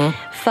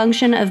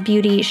 Function of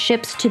Beauty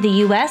ships to the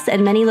U.S.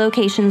 and many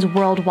locations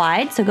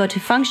worldwide. So go to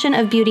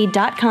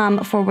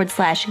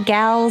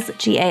functionofbeauty.com/gals,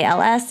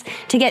 GALS,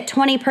 to get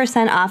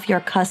 20% off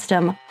your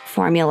custom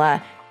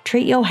formula.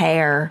 Treat your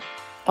hair.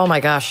 Oh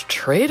my gosh,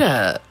 trade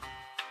it.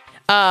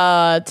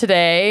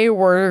 Today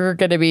we're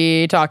going to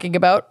be talking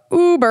about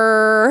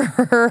Uber.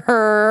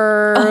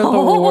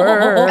 The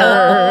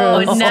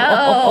worst. Oh,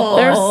 no.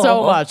 There's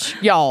so much.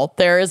 Y'all,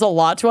 there is a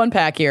lot to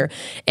unpack here.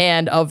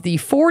 And of the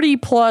 40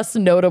 plus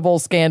notable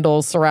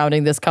scandals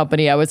surrounding this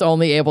company, I was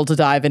only able to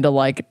dive into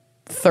like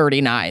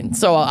 39.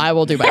 So I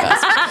will do my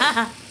best.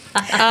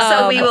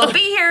 So we will be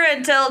here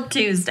until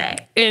Tuesday.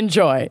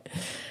 Enjoy.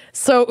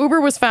 So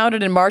Uber was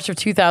founded in March of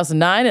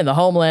 2009 in the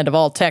homeland of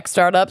all tech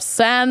startups,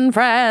 San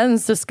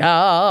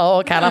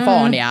Francisco,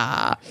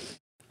 California,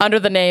 under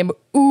the name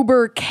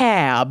Uber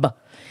Cab.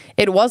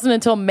 It wasn't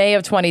until May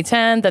of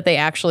 2010 that they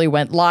actually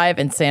went live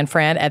in San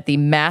Fran at the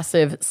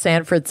massive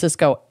San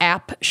Francisco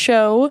App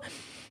Show.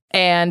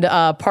 And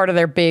part of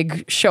their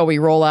big showy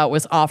rollout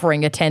was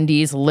offering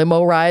attendees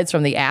limo rides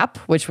from the app,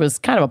 which was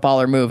kind of a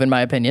baller move, in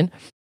my opinion.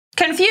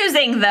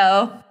 Confusing,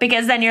 though,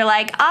 because then you're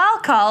like, I'll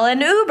call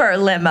an Uber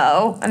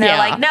limo. And they're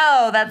like,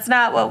 no, that's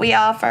not what we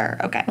offer.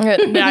 Okay.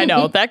 I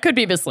know. That could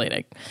be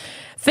misleading.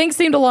 Things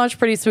seemed to launch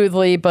pretty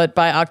smoothly, but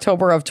by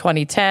October of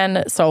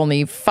 2010, so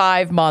only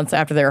 5 months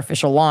after their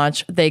official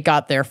launch, they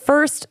got their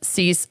first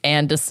cease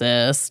and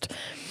desist.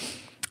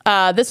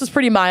 This was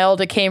pretty mild.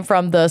 It came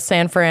from the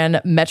San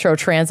Fran Metro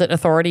Transit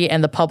Authority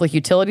and the Public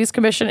Utilities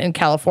Commission in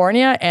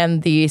California,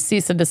 and the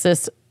cease and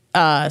desist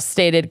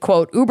stated,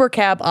 quote, Uber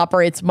Cab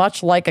operates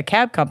much like a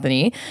cab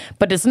company,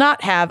 but does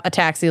not have a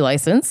taxi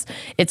license.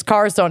 Its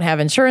cars don't have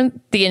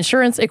the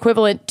insurance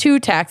equivalent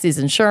to taxi's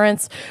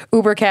insurance.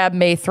 Uber Cab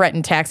may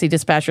threaten taxi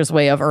dispatchers'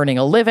 way of earning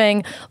a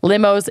living.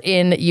 Limos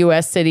in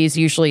U.S. cities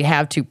usually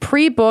have to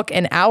pre-book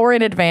an hour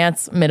in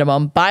advance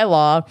minimum by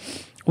law,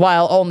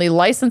 while only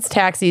licensed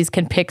taxis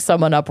can pick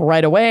someone up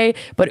right away,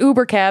 but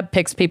Uber Cab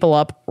picks people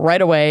up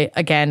right away,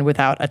 again,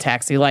 without a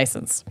taxi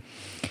license.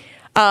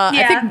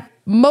 I think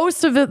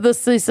most of the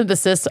cease and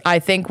desist, I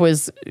think,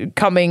 was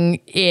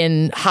coming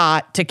in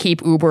hot to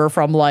keep Uber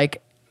from,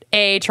 like,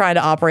 A, trying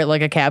to operate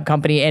like a cab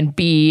company, and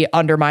B,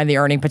 undermine the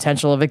earning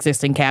potential of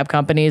existing cab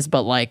companies.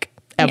 But, like,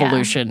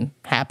 evolution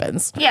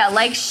happens. Yeah,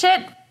 like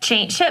shit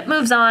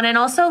moves on. And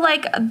also,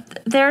 like,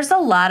 there's a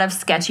lot of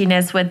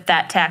sketchiness with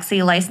that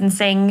taxi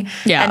licensing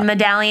and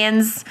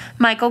medallions,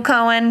 Michael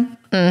Cohen.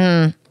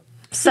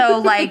 So,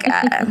 like,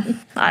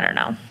 I don't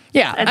know.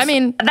 Yeah, I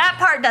mean, that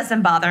part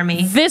doesn't bother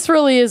me. This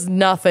really is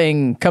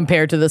nothing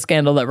compared to the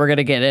scandal that we're going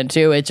to get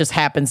into. It just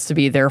happens to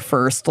be their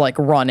first, like,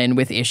 run-in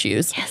with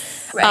issues.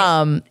 Yes.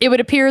 Right. It would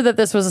appear that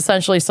this was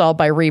essentially solved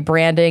by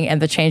rebranding and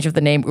the change of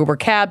the name Uber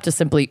Cab to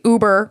simply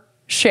Uber,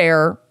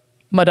 Share,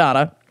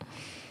 Madonna.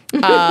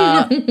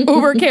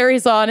 Uber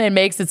carries on and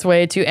makes its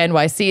way to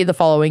NYC the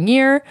following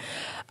year.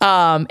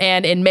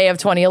 And in May of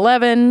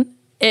 2011...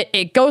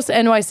 It goes to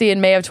NYC in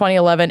May of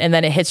 2011, and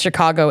then it hits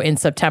Chicago in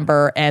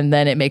September, and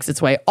then it makes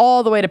its way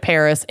all the way to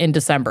Paris in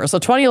December. So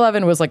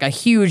 2011 was like a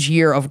huge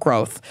year of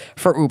growth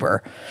for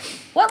Uber.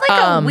 What, like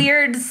a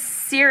weird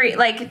series,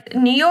 like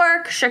New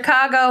York,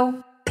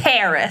 Chicago,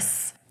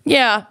 Paris.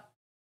 Yeah.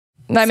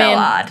 I mean,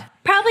 odd.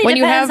 Probably when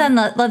depends on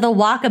the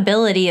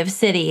walkability of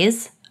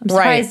cities. I'm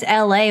surprised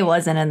LA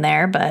wasn't in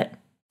there, but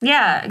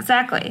yeah,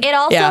 exactly. it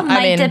also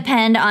might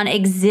depend on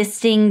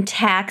existing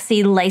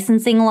taxi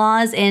licensing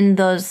laws in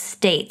those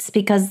states,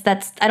 because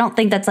I don't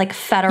think that's like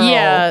federal.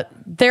 Yeah,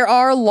 there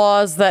are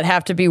laws that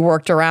have to be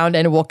worked around,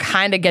 and we'll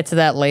kind of get to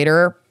that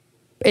later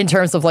in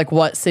terms of like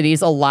what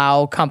cities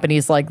allow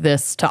companies like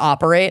this to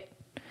operate.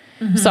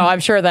 Mm-hmm. So I'm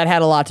sure that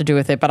had a lot to do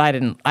with it, but I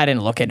didn't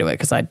look into it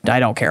because I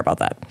don't care about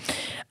that.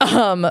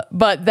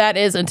 But that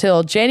is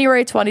until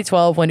January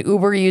 2012 when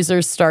Uber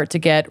users start to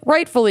get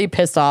rightfully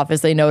pissed off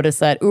as they notice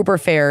that Uber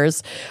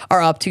fares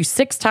are up to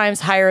 6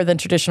 times higher than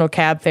traditional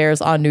cab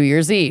fares on New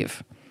Year's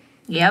Eve.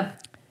 Yep.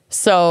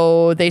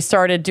 So they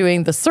started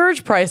doing the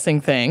surge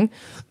pricing thing.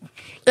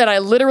 And I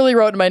literally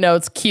wrote in my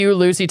notes, cue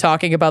Lucy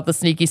talking about the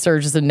sneaky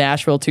surges in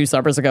Nashville 2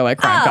 summers ago at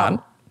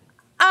CrimeCon.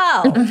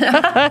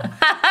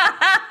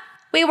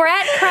 We were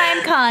at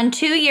CrimeCon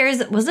 2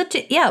 years. Was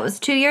it? Yeah, it was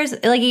 2 years,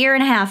 like a year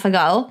and a half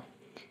ago.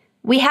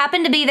 We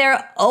happened to be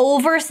there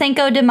over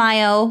Cinco de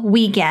Mayo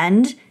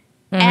weekend.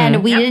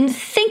 And we didn't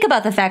think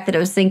about the fact that it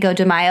was Cinco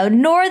de Mayo,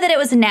 nor that it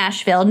was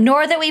Nashville,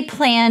 nor that we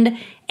planned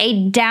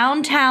a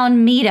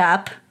downtown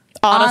meetup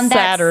on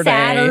that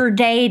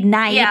Saturday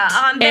night. Yeah,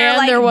 on their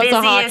and there was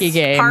busiest a hockey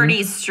game.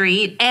 Party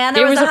street. And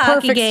there was a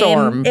hockey perfect game.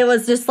 Storm. It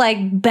was just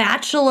like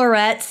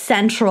Bachelorette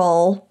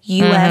Central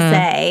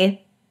USA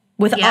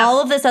with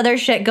all of this other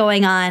shit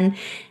going on.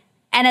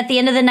 And at the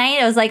end of the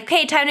night, I was like,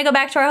 okay, time to go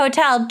back to our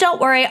hotel.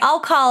 Don't worry, I'll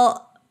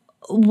call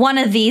one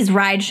of these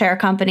rideshare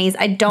companies.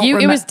 I don't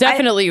remember. It was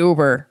definitely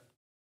Uber.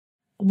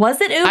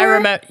 Was it Uber? I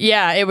remember.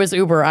 Yeah, it was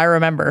Uber. I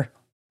remember.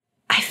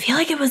 I feel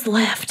like it was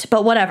Lyft,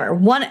 but whatever.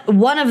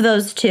 One of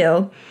those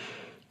two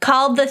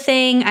called the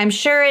thing. I'm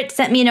sure it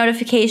sent me a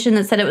notification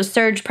that said it was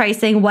surge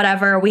pricing,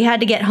 whatever. We had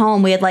to get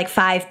home. We had like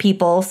 5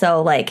 people,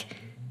 so like,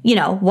 you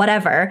know,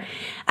 whatever.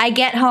 I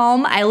get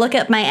home, I look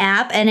at my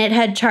app, and it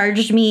had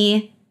charged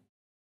me.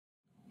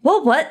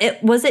 Well, what?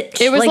 It was like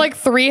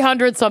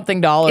 $300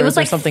 something. It was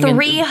like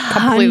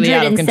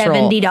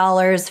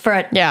 $370 for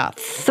a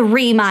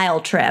 3-mile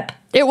trip.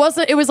 It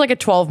was like a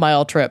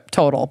 12-mile trip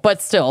total,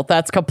 but still,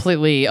 that's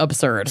completely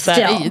absurd.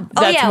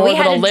 That's more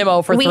than a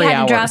limo for 3 hours. We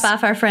had to drop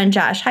off our friend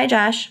Josh. Hi,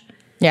 Josh.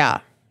 Yeah.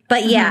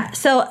 But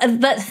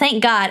but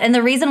thank God. And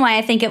the reason why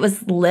I think it was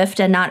Lyft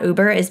and not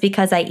Uber is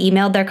because I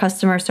emailed their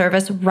customer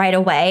service right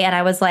away, and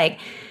I was like,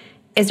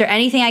 is there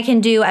anything I can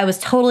do? I was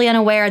totally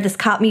unaware. This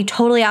caught me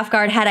totally off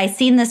guard. Had I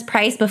seen this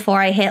price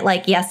before I hit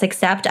like yes,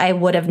 accept, I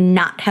would have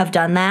not have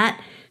done that.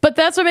 But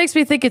that's what makes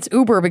me think it's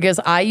Uber, because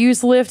I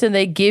use Lyft and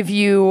they give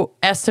you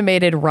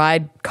estimated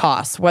ride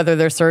costs, whether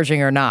they're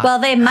surging or not. Well,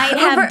 they might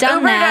have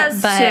done that,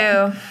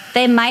 but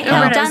they might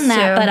have done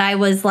that. But I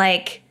was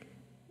like,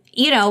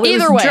 you know, it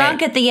was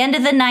drunk at the end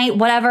of the night,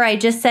 whatever. I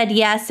just said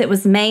yes. It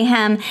was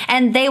mayhem,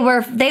 and they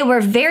were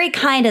very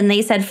kind, and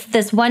they said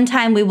this one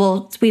time we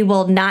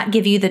will not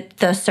give you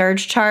the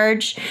surge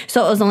charge.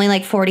 So it was only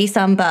like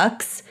 $40-some.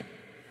 But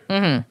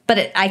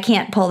I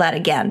can't pull that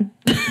again.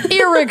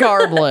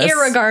 Irregardless,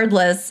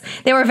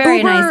 they were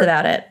very nice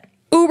about it.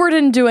 Uber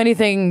didn't do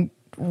anything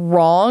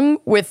wrong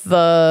with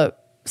the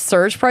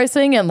surge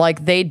pricing, and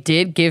like they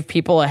did give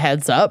people a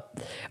heads up,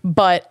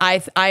 but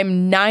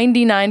I'm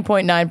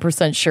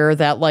 99.9% sure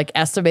that like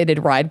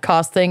estimated ride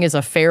cost thing is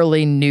a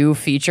fairly new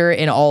feature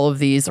in all of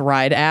these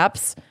ride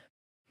apps.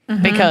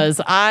 Because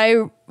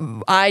I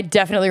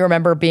definitely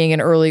remember being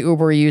an early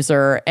Uber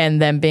user and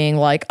then being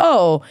like,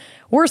 oh,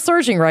 we're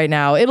surging right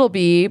now, it'll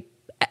be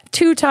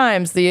 2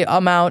 times the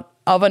amount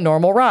of a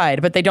normal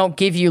ride, but they don't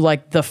give you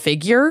like the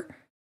figure.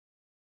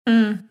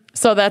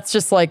 So that's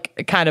just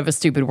like kind of a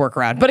stupid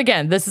workaround. But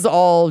again, this is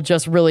all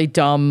just really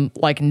dumb,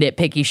 like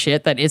nitpicky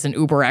shit that isn't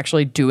Uber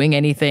actually doing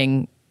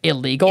anything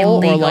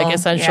illegal or like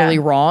essentially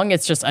wrong.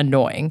 It's just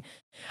annoying.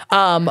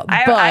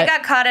 I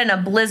got caught in a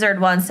blizzard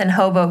once in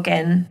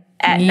Hoboken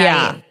at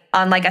night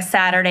on like a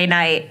Saturday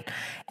night,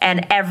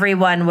 and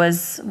everyone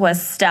was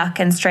stuck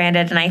and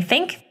stranded. And I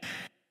think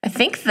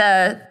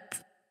the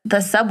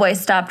subway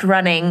stopped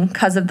running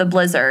because of the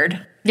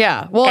blizzard.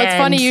 Yeah, well, it's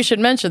funny you should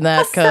mention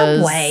that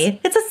because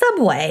it's a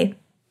subway.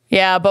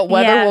 Yeah, but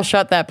weather will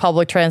shut that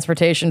public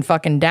transportation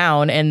fucking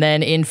down. And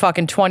then in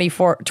fucking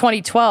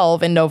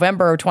 2012, in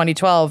November of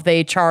 2012,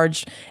 they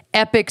charged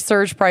epic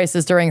surge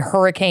prices during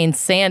Hurricane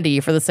Sandy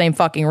for the same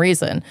fucking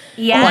reason.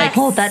 Yeah, like,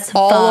 that's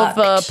all fucked.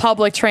 of the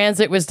public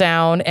transit was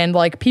down, and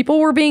like people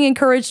were being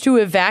encouraged to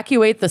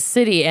evacuate the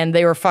city, and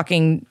they were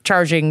fucking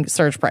charging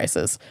surge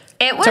prices.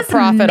 It was to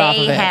profit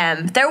mayhem.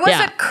 Off of it. There was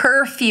a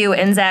curfew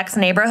in Zach's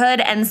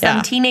neighborhood, and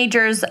some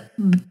teenagers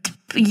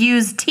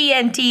used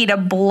TNT to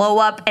blow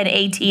up an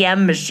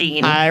ATM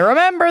machine. I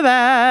remember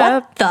that.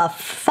 What the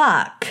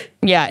fuck?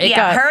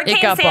 Yeah,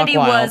 Hurricane Sandy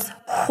was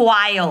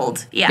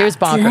wild. Yeah, it was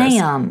bonkers.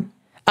 Damn.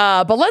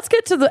 But let's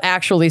get to the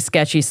actually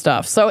sketchy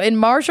stuff. So in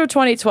March of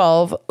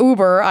 2012,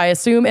 Uber, I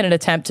assume in an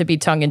attempt to be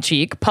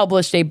tongue-in-cheek,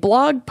 published a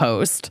blog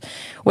post,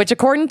 which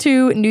according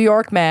to New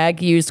York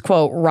Mag used,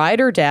 quote,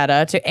 rider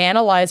data to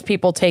analyze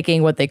people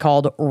taking what they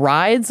called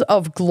rides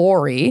of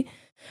glory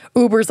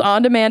Uber's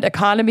on-demand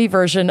economy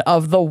version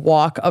of the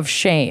walk of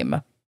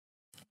shame.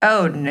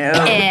 Oh, no.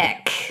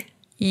 Ick.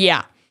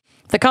 Yeah.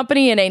 The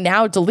company, in a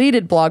now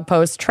deleted blog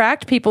post,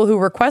 tracked people who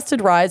requested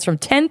rides from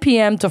 10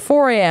 p.m. to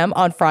 4 a.m.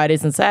 on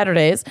Fridays and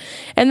Saturdays,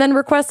 and then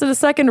requested a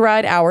second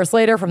ride hours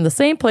later from the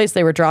same place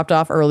they were dropped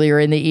off earlier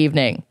in the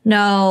evening.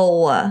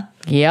 No.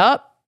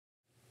 Yep.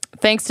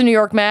 Thanks to New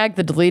York Mag,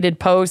 the deleted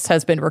post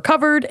has been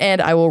recovered, and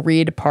I will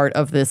read part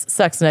of this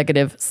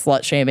sex-negative,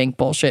 slut-shaming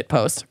bullshit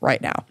post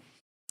right now.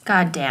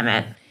 God damn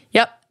it.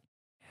 Yep.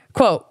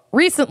 Quote,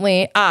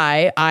 recently,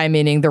 I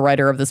meaning the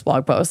writer of this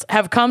blog post,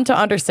 have come to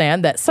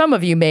understand that some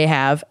of you may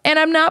have, and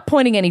I'm not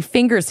pointing any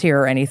fingers here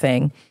or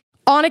anything,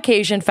 on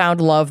occasion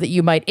found love that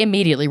you might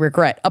immediately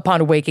regret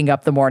upon waking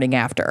up the morning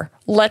after.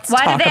 Let's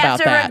talk about that. Why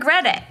do they have to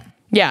regret it?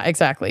 Yeah,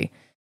 exactly.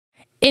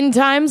 In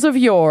times of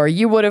yore,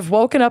 you would have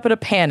woken up in a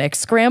panic,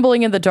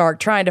 scrambling in the dark,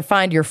 trying to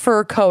find your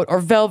fur coat or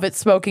velvet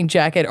smoking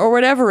jacket or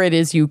whatever it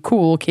is you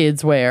cool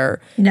kids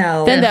wear.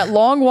 No. Then that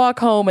long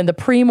walk home in the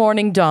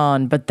pre-morning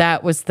dawn, but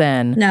that was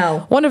then.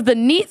 No. One of the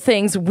neat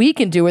things we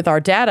can do with our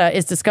data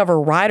is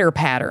discover rider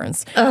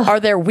patterns. Ugh. Are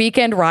there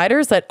weekend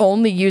riders that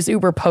only use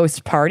Uber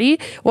post-party?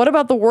 What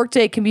about the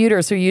workday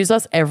commuters who use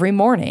us every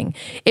morning?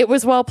 It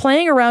was while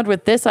playing around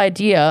with this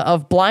idea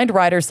of blind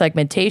rider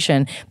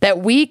segmentation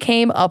that we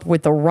came up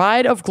with the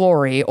ride of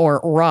glory, or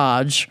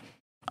Raj.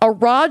 A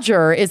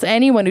Roger is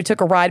anyone who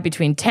took a ride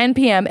between 10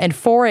 p.m. and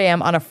 4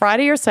 a.m. on a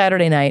Friday or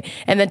Saturday night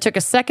and then took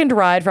a second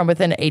ride from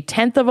within a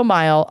tenth of a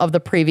mile of the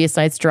previous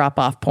night's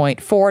drop-off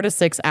point 4 to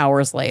 6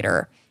 hours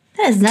later.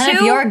 That is none of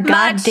Too your much-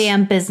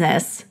 goddamn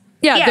business.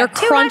 Yeah, they're too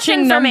much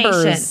crunching information.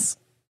 numbers.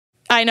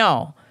 I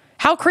know.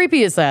 How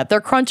creepy is that? They're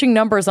crunching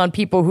numbers on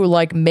people who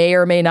like may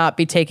or may not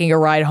be taking a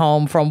ride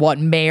home from what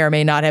may or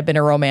may not have been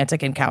a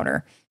romantic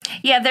encounter.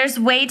 Yeah, there's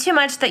way too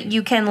much that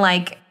you can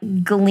like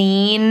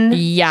glean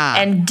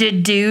and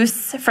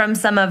deduce from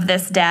some of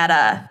this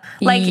data.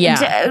 Like,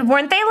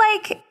 weren't they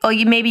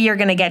like, maybe you're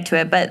going to get to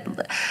it,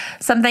 but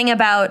something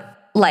about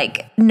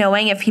like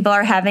knowing if people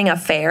are having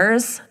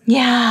affairs?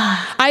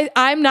 Yeah.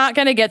 I'm not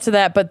going to get to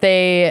that, but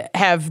there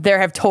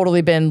have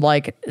totally been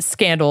like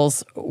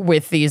scandals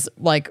with these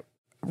like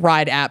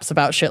ride apps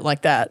about shit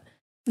like that.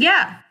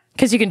 Yeah.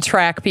 Because you can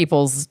track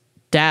people's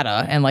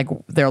data and like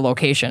their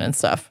location and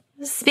stuff.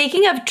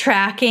 Speaking of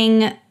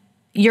tracking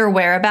your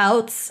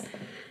whereabouts,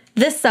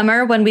 this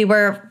summer when we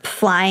were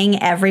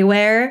flying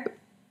everywhere,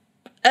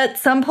 at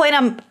some point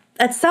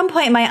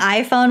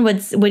my iPhone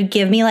would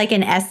give me like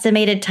an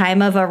estimated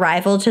time of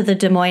arrival to the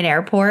Des Moines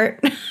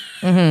airport.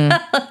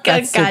 Mm-hmm.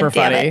 That's super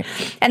funny.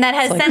 And that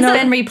has since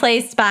been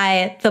replaced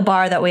by the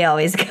bar that we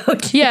always go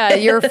to. Yeah,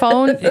 your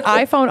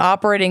iPhone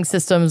operating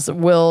systems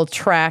will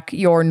track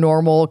your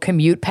normal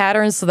commute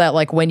patterns so that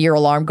like when your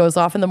alarm goes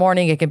off in the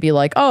morning, it can be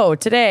like, oh,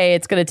 today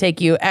it's going to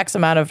take you X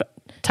amount of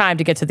time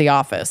to get to the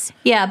office.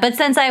 Yeah, but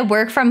since I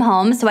work from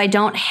home, so I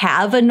don't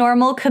have a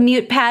normal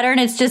commute pattern,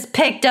 it's just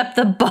picked up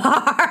the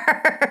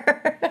bar.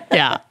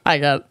 Yeah, I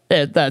got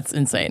it. That's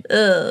insane.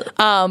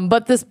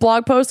 But this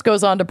blog post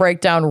goes on to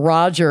break down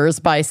Rogers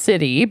by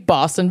city,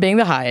 Boston being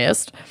the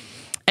highest,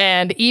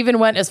 and even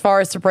went as far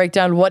as to break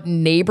down what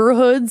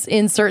neighborhoods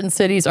in certain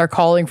cities are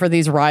calling for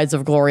these rides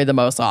of glory the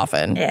most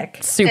often. Ick.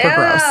 Super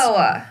gross.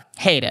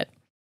 Hate it.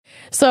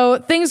 So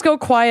things go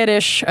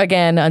quietish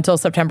again until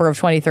September of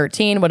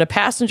 2013 when a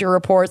passenger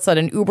reports that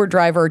an Uber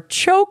driver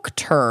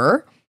choked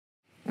her.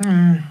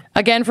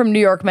 Again from New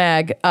York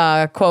Mag,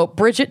 quote,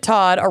 Bridget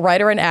Todd, a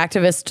writer and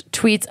activist,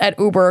 tweets at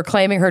Uber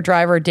claiming her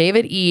driver,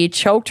 David E.,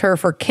 choked her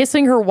for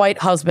kissing her white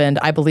husband.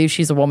 I believe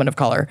she's a woman of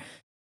color.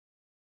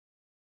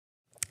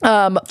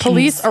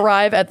 Police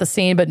arrive at the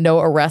scene, but no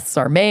arrests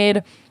are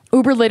made.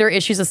 Uber later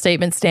issues a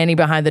statement standing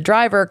behind the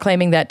driver,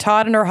 claiming that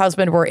Todd and her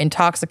husband were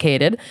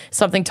intoxicated,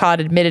 something Todd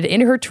admitted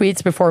in her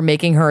tweets before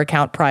making her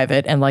account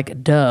private. And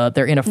like, duh,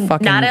 they're in a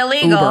fucking not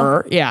illegal.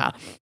 Uber. Yeah.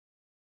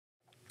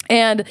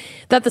 And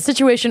that the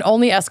situation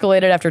only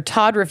escalated after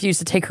Todd refused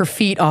to take her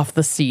feet off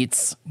the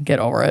seats. Get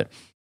over it.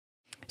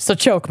 So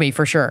choke me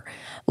for sure.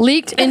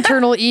 Leaked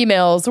internal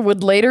emails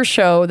would later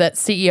show that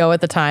CEO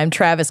at the time,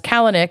 Travis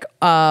Kalanick,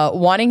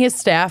 wanting his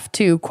staff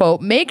to, quote,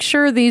 make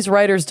sure these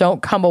writers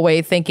don't come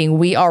away thinking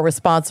we are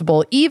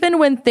responsible even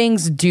when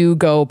things do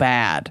go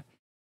bad.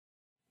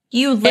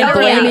 You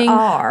literally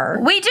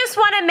are. We just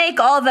want to make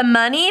all the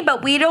money,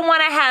 but we don't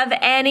want to have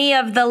any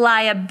of the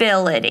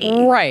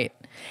liability. Right.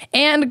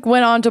 And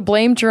went on to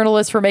blame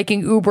journalists for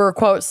making Uber,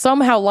 quote,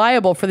 somehow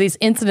liable for these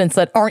incidents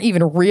that aren't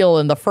even real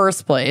in the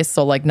first place.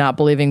 So, like, not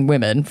believing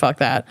women. Fuck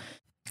that.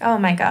 Oh,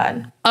 my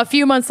God. A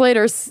few months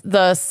later,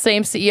 the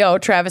same CEO,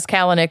 Travis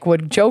Kalanick,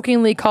 would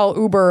jokingly call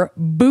Uber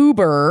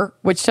Boober,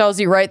 which tells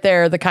you right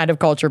there the kind of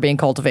culture being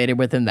cultivated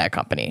within that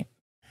company.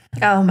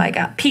 Oh, my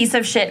God. Piece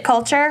of shit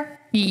culture?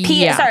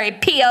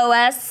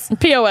 POS.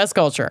 POS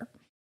culture.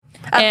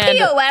 A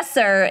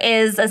POSer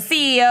is a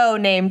CEO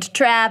named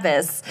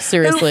Travis.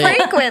 Seriously. Who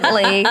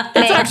frequently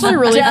it's actually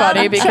really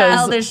funny because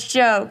childish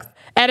jokes.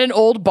 At an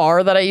old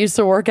bar that I used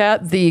to work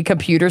at, the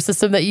computer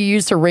system that you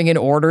used to ring in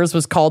orders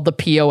was called the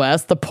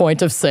POS, the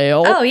point of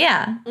sale. Oh,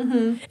 yeah.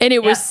 And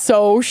it was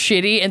so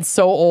shitty and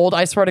so old.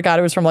 I swear to God,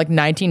 it was from like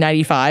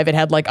 1995. It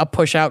had like a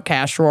push-out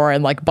cash drawer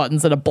and like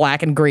buttons and a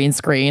black and green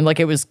screen. Like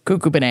it was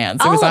cuckoo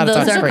bananas. It was All not of a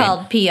those touch are screen.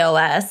 called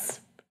POS.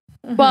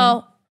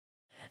 Well,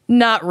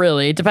 not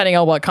really, depending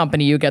on what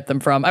company you get them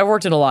from. I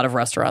worked in a lot of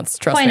restaurants,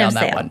 trust Point me of on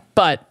that sale. one.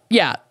 But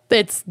yeah,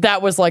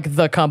 that was like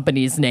the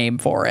company's name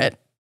for it.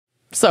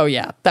 So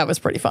yeah, that was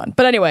pretty fun.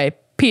 But anyway,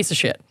 piece of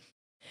shit.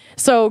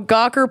 So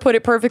Gawker put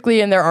it perfectly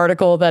in their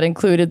article that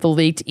included the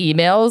leaked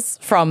emails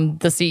from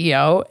the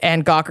CEO.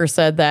 And Gawker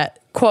said that,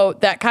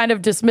 quote, that kind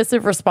of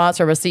dismissive response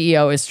from a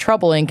CEO is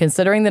troubling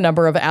considering the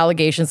number of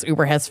allegations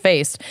Uber has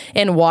faced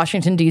in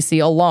Washington, D.C.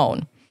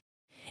 alone.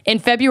 In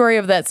February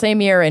of that same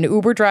year, an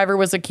Uber driver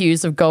was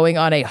accused of going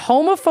on a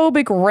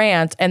homophobic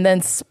rant and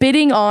then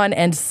spitting on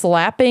and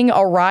slapping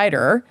a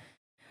rider.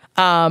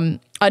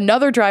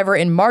 Another driver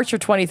in March of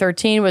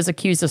 2013 was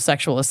accused of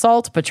sexual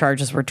assault, but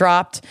charges were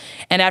dropped.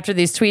 And after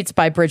these tweets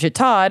by Bridget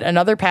Todd,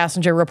 another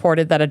passenger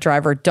reported that a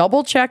driver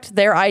double-checked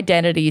their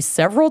identity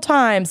several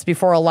times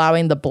before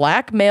allowing the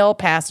black male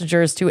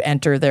passengers to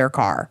enter their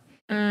car.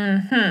 So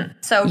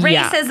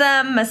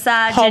racism,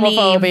 misogyny,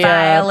 Homophobia.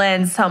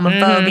 violence,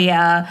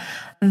 homophobia,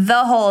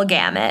 the whole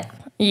gamut.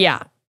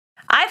 Yeah.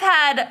 I've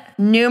had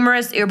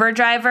numerous Uber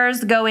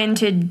drivers go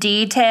into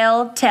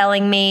detail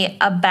telling me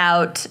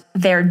about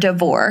their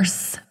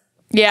divorce.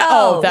 Yeah.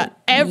 Oh, That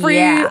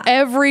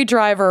every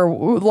driver,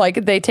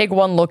 like, they take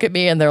one look at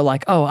me and they're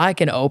like, "Oh, I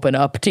can open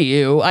up to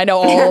you. I know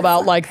all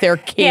about like their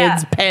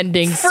kids'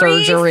 pending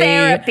Free surgery."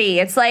 therapy.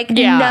 It's like,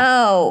 Yeah.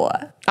 no.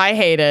 I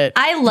hate it.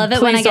 I love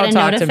it when I Please get a don't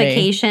talk to me.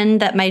 notification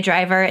that my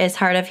driver is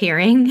hard of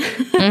hearing.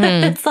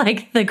 It's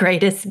like the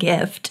greatest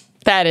gift.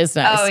 That is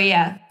nice. Oh,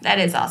 yeah. That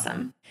is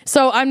awesome.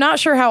 So I'm not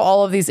sure how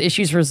all of these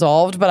issues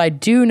resolved, but I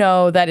do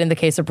know that in the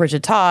case of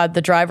Bridget Todd,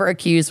 the driver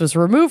accused was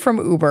removed from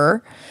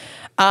Uber,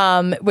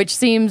 which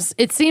seems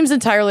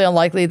entirely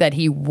unlikely that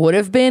he would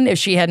have been if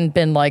she hadn't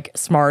been like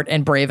smart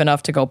and brave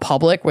enough to go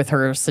public with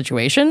her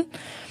situation.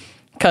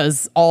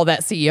 Because all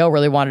that CEO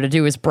really wanted to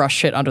do is brush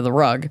shit under the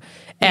rug.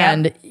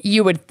 And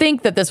you would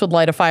think that this would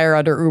light a fire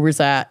under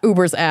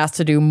Uber's ass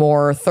to do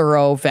more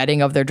thorough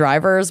vetting of their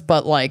drivers,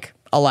 but like,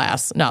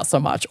 alas, not so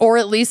much. Or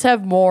at least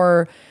have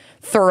more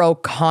thorough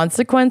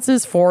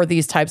consequences for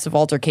these types of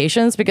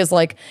altercations, because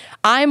like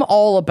I'm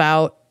all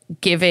about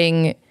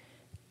giving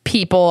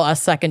people a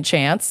second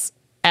chance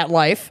at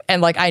life,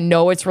 and like I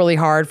know it's really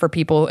hard for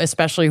people,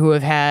 especially who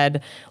have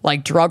had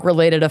like drug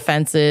related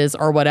offenses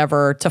or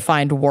whatever, to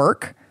find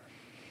work.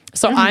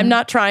 So I'm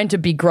not trying to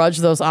begrudge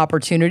those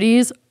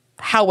opportunities.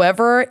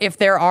 However, if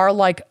there are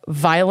like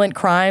violent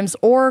crimes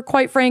or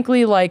quite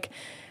frankly like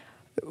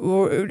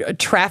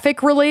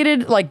traffic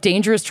related, like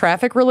dangerous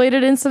traffic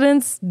related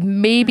incidents,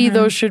 maybe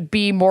those should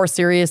be more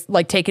serious,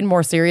 like taken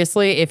more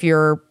seriously if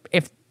you're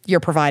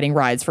providing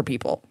rides for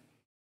people.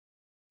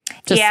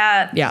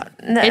 Yeah.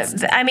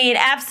 I mean,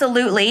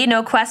 absolutely,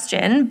 no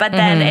question. But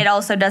then it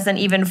also doesn't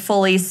even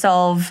fully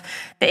solve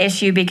the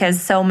issue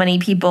because so many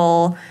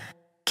people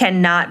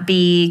cannot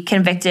be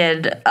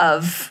convicted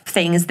of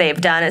things they've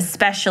done,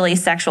 especially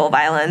sexual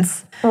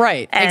violence.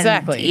 Right. And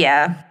exactly.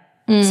 Yeah.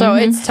 So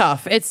it's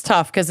tough. It's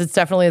tough because it's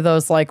definitely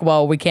those like,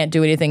 well, we can't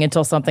do anything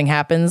until something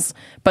happens.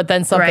 But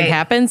then something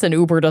happens and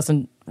Uber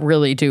doesn't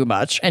really do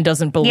much and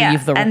doesn't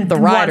believe the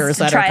riders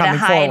that are coming forward.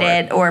 Try to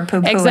hide it or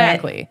poo-poo it.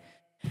 Exactly.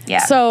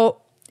 Yeah.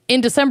 So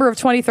in December of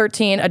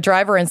 2013, a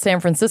driver in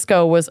San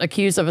Francisco was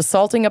accused of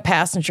assaulting a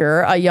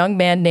passenger, a young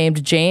man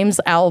named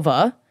James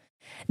Alva.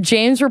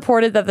 James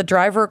reported that the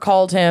driver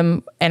called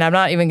him, and I'm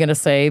not even going to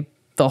say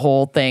the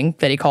whole thing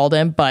that he called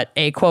him, but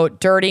a,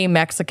 quote, dirty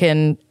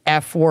Mexican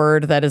F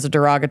word that is a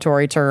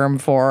derogatory term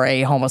for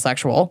a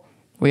homosexual.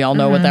 We all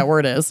know what that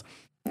word is.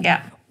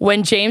 Yeah.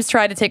 When James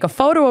tried to take a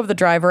photo of the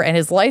driver and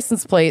his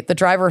license plate, the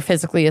driver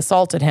physically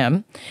assaulted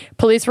him.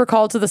 Police were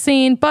called to the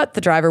scene, but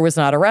the driver was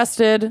not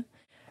arrested.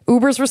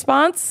 Uber's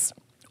response?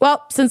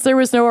 Well, since there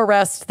was no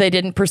arrest, they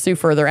didn't pursue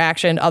further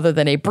action other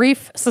than a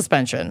brief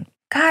suspension.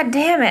 God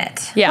damn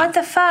it. Yeah. What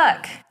the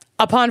fuck?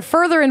 Upon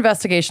further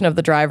investigation of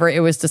the driver, it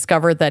was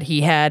discovered that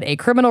he had a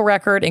criminal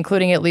record,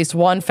 including at least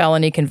one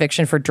felony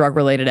conviction for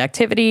drug-related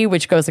activity,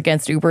 which goes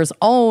against Uber's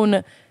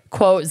own,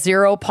 quote,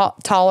 zero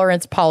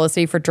tolerance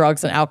policy for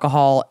drugs and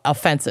alcohol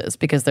offenses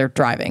because they're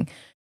driving.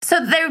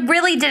 So they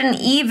really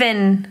didn't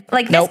even,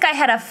 like, this guy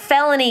had a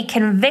felony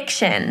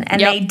conviction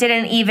and they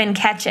didn't even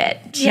catch it.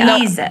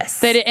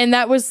 Jesus. And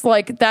that was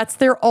like, that's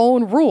their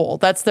own rule.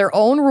 That's their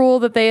own rule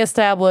that they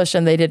established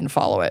and they didn't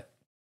follow it.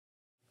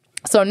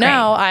 So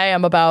now I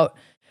am about,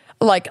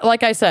 like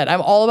I said,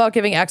 I'm all about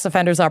giving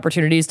ex-offenders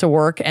opportunities to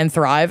work and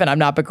thrive, and I'm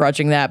not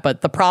begrudging that.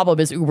 But the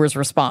problem is Uber's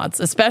response,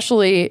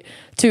 especially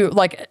to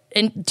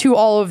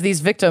all of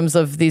these victims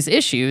of these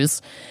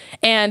issues.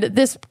 And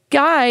this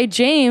guy,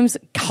 James,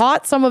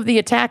 caught some of the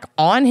attack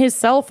on his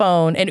cell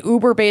phone, and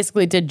Uber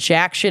basically did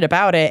jack shit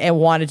about it and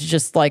wanted to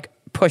just like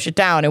push it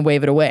down and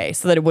wave it away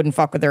so that it wouldn't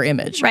fuck with their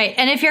image. Right.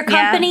 And if your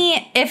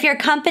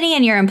company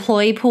and your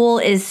employee pool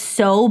is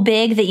so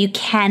big that you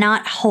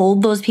cannot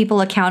hold those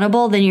people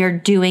accountable, then you're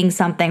doing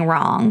something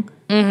wrong.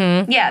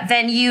 Mm-hmm. Yeah,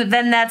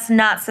 then that's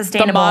not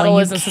sustainable. The model you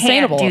isn't can't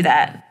sustainable. do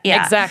that.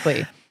 Yeah.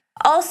 Exactly.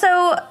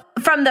 Also,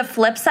 from the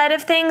flip side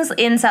of things,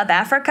 in South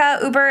Africa,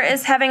 Uber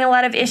is having a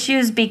lot of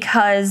issues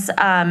because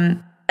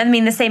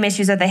the same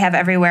issues that they have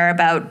everywhere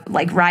about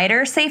like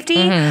rider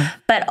safety,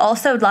 but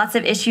also lots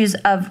of issues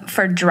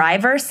for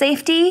driver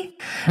safety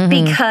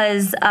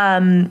because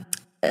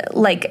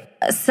like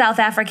South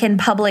African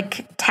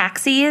public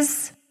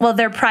taxis, well,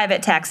 they're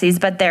private taxis,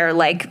 but they're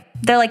like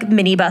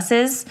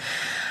minibuses.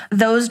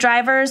 Those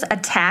drivers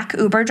attack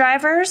Uber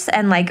drivers,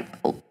 and like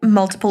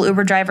multiple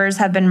Uber drivers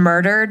have been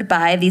murdered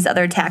by these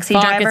other taxi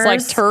drivers. It's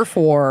like turf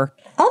war.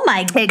 Oh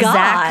my God.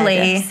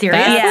 Exactly. Seriously?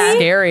 That's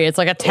scary. It's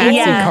like a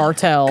taxi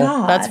cartel.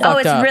 God. That's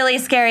fucked up. It's really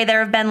scary. There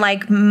have been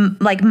like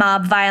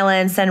mob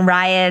violence and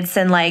riots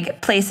and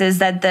like places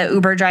that the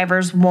Uber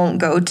drivers won't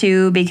go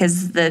to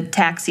because the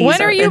taxis.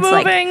 When are you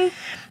moving?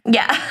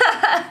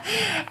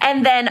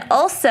 And then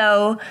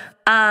also,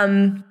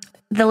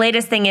 the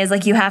latest thing is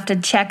like you have to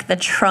check the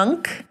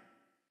trunk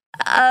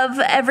of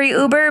every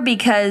Uber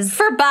because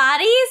for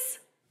bodies?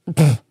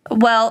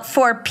 Well,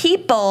 for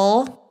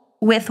people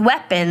with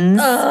weapons.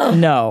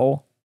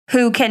 No.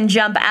 Who can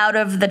jump out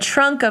of the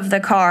trunk of the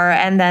car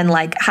and then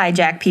like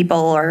hijack people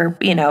or,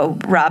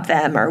 rob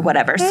them or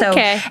whatever. So,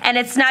 and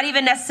it's not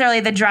even necessarily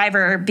the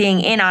driver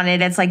being in on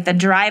it. It's like the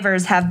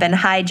drivers have been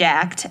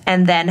hijacked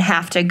and then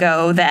have to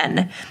go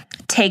then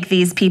take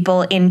these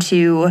people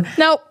into.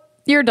 Nope.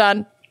 You're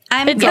done.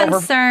 It's concerned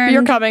over.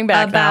 You're coming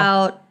back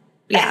about,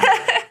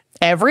 now.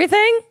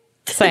 Everything?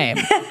 Same.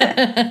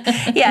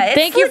 Yeah.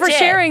 Thank you for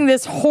sharing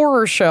this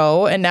horror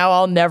show, and now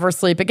I'll never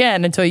sleep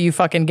again until you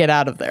fucking get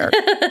out of there.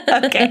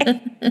 Okay.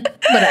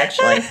 But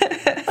actually,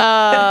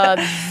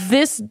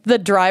 the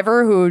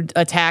driver who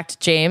attacked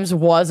James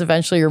was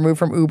eventually removed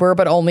from Uber,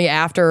 but only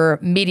after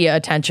media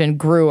attention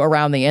grew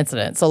around the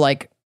incident. So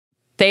like,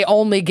 they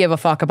only give a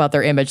fuck about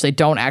their image. They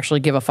don't actually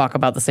give a fuck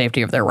about the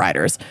safety of their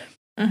riders.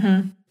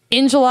 Mm-hmm.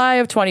 In July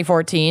of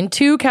 2014,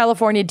 2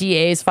 California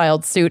DAs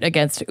filed suit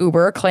against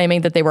Uber,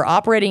 claiming that they were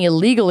operating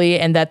illegally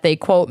and that they,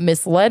 quote,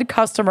 misled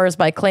customers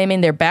by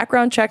claiming their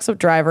background checks of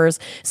drivers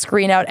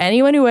screen out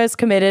anyone who has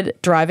committed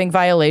driving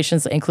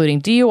violations,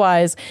 including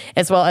DUIs,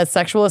 as well as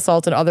sexual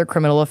assault and other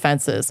criminal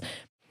offenses.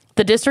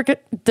 The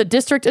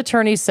district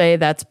attorneys say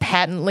that's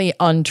patently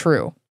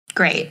untrue.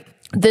 Great.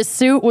 This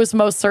suit was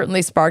most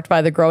certainly sparked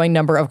by the growing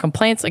number of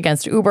complaints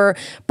against Uber,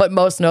 but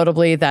most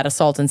notably that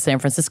assault in San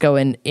Francisco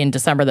in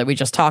December that we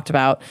just talked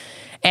about.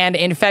 And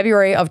in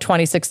February of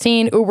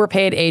 2016, Uber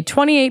paid a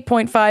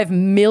 $28.5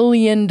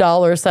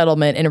 million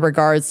settlement in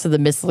regards to the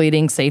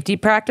misleading safety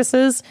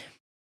practices.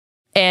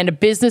 And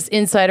Business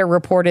Insider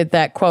reported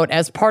that, quote,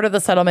 as part of the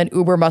settlement,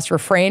 Uber must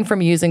refrain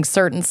from using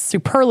certain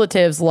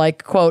superlatives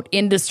like, quote,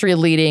 industry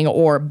leading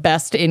or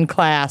best in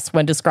class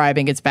when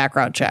describing its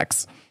background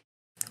checks.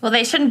 Well,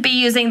 they shouldn't be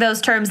using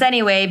those terms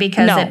anyway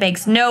because it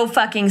makes no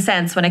fucking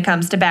sense when it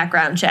comes to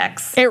background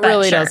checks. It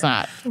really does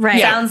not.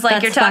 Right. Sounds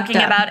like you're talking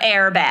about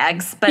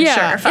airbags, but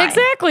sure, fine.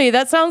 Exactly.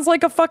 That sounds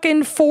like a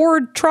fucking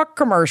Ford truck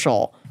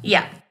commercial.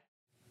 Yeah.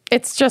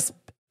 It's just,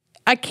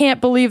 I can't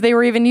believe they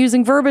were even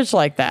using verbiage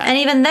like that. And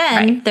even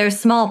then, there's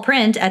small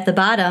print at the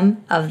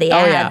bottom of the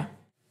ad.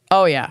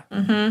 Oh, yeah.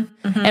 Mm-hmm,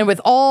 mm-hmm. And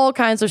with all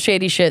kinds of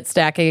shady shit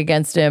stacking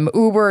against him,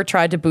 Uber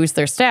tried to boost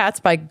their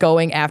stats by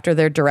going after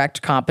their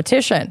direct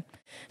competition.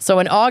 So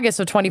in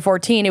August of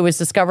 2014, it was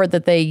discovered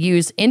that they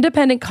used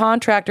independent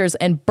contractors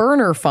and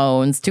burner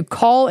phones to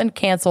call and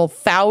cancel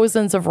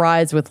thousands of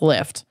rides with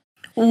Lyft.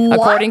 What?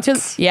 According to, and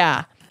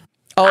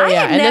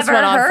this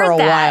went on for a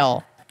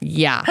while.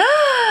 Yeah.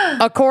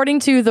 According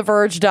to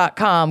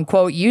TheVerge.com,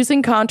 quote,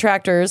 using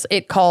contractors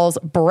it calls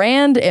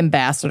brand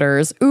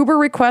ambassadors, Uber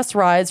requests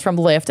rides from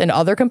Lyft and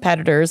other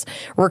competitors,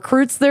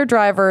 recruits their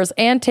drivers,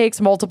 and takes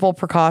multiple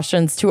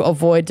precautions to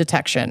avoid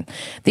detection.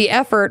 The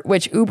effort,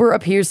 which Uber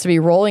appears to be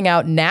rolling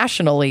out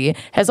nationally,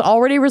 has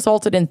already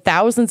resulted in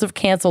thousands of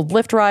canceled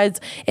Lyft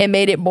rides and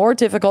made it more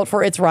difficult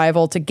for its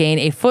rival to gain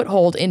a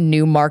foothold in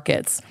new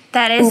markets.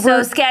 That is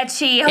so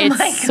sketchy. Oh my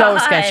God. It's so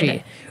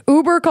sketchy.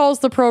 Uber calls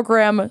the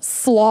program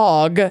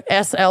SLOG,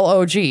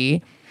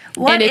 S-L-O-G.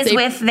 What is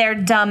with their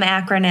dumb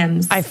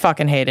acronyms? I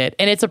fucking hate it.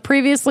 And it's a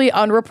previously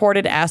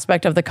unreported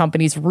aspect of the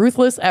company's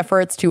ruthless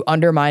efforts to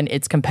undermine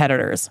its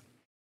competitors.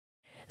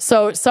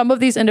 So some of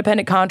these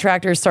independent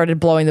contractors started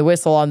blowing the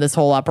whistle on this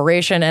whole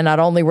operation. And not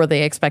only were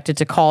they expected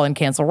to call and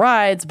cancel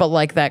rides, but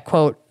like that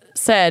quote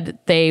said,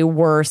 they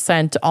were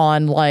sent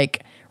on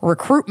like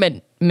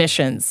recruitment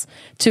missions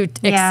to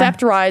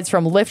accept rides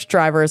from Lyft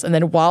drivers. And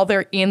then while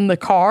they're in the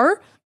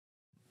car,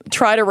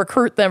 try to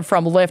recruit them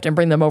from Lyft and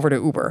bring them over to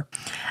Uber.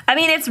 I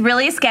mean, it's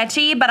really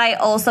sketchy, but I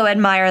also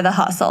admire the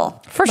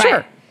hustle. For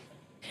sure.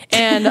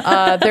 And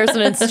there's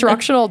an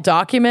instructional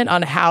document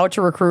on how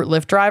to recruit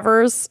Lyft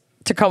drivers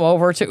to come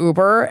over to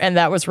Uber, and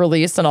that was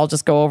released, and I'll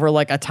just go over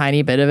like a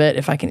tiny bit of it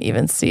if I can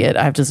even see it.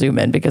 I have to zoom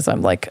in because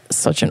I'm like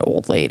such an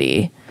old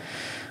lady.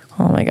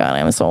 Oh my God,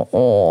 I'm so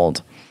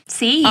old.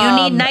 See, you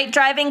need night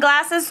driving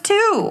glasses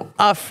too.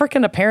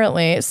 Frickin'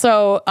 apparently.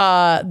 So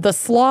the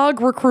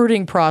slog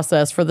recruiting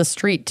process for the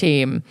street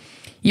team.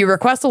 You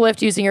request a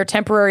lift using your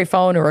temporary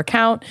phone or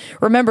account.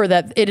 Remember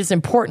that it is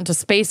important to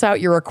space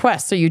out your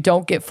requests so you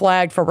don't get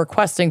flagged for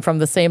requesting from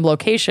the same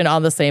location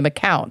on the same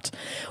account.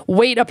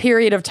 Wait a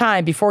period of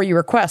time before you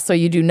request so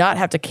you do not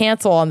have to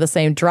cancel on the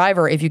same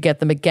driver if you get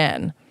them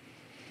again.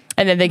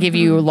 And then they give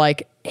you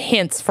like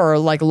hints for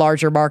like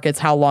larger markets,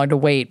 how long to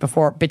wait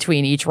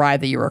between each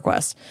ride that you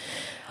request.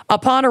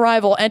 Upon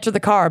arrival, enter the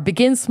car,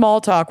 begin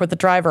small talk with the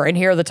driver, and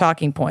here are the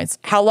talking points.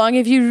 How long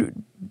have you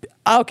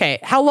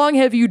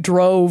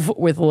drove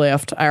with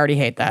Lyft? I already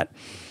hate that.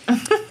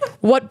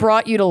 What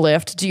brought you to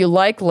Lyft? Do you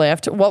like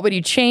Lyft? What would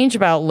you change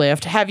about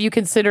Lyft? Have you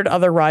considered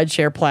other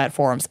rideshare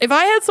platforms? If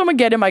I had someone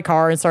get in my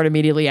car and start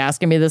immediately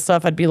asking me this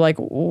stuff, I'd be like,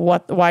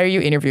 "What? Why are you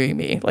interviewing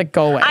me? Like,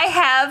 go away." I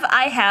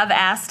have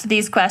asked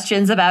these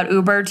questions about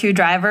Uber to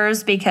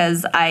drivers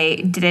because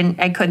I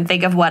couldn't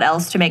think of what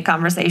else to make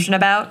conversation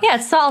about. Yeah,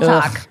 it's small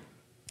talk.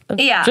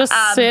 Yeah. Just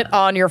sit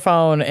on your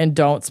phone and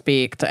don't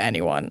speak to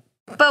anyone.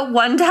 But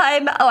one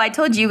time, I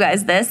told you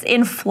guys this,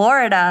 in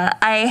Florida,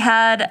 I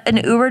had an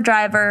Uber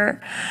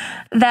driver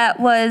that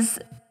was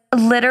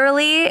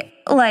literally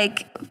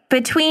like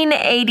between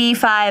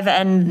 85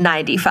 and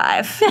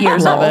 95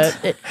 years old.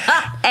 Love it.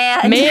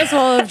 And may as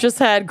well have just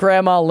had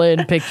Grandma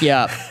Lynn pick you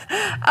up.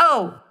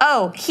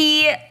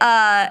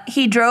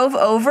 He drove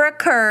over a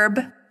curb.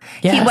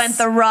 Yes. He went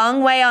the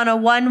wrong way on a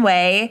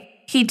one-way.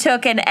 He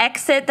took an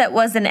exit that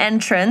was an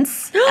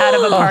entrance out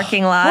of a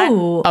parking lot.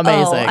 Ooh,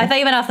 amazing. I thought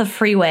you meant off the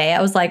freeway.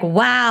 I was like,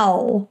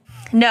 wow.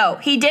 No,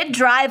 he did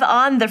drive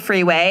on the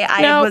freeway.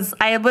 I was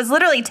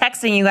literally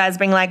texting you guys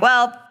being like,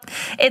 well,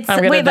 I've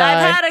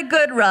had a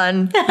good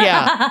run.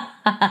 Yeah.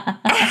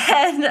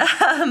 And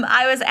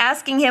I was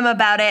asking him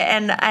about it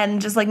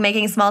and just like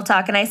making small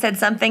talk. And I said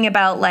something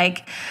about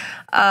like,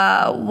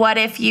 what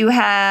if you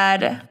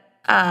had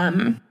a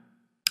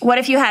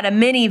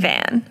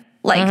minivan?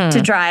 Like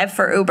to drive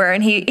for Uber.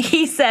 And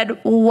he said,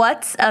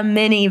 "What's a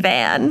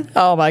minivan?"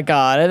 Oh my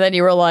God. And then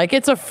you were like,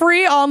 "It's a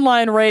free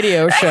online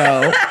radio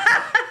show."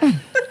 A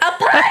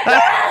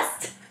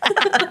podcast!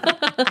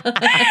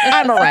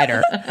 I'm a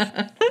writer.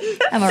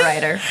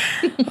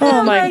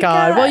 Oh my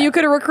God. Well, you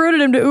could have recruited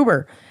him to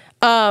Uber.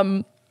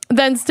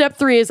 Then step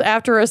 3 is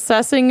after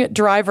assessing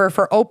driver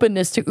for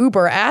openness to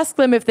Uber, ask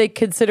them if they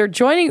consider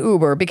joining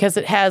Uber because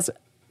it has,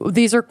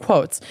 these are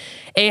quotes,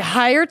 a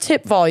higher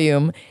tip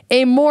volume,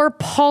 a more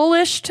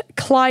polished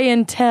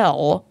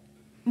clientele.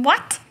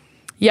 What?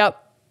 Yep.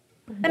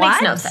 That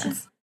makes no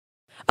sense.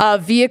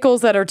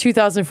 Vehicles that are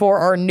 2004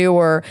 or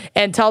newer,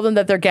 and tell them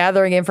that they're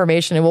gathering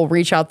information and will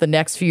reach out the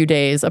next few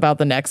days about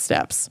the next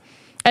steps.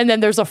 And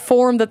then there's a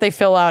form that they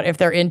fill out if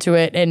they're into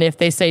it. And if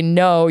they say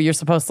no, you're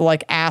supposed to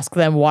like ask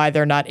them why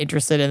they're not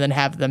interested and then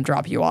have them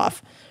drop you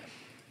off.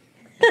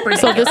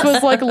 So this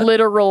was like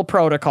literal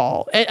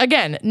protocol.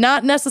 Again,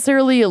 not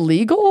necessarily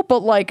illegal, but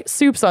like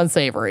soup's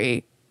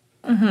unsavory.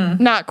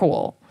 Not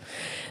cool.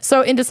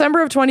 So in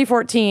December of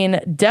 2014,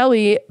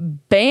 Delhi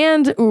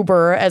banned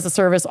Uber as a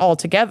service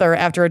altogether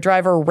after a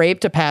driver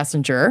raped a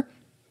passenger.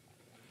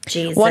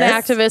 Jesus. One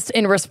activist,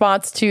 in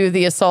response to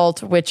the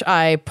assault, which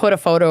I put a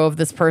photo of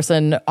this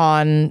person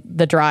on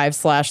the drive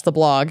 / the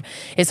blog,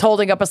 is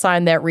holding up a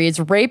sign that reads,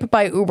 "Rape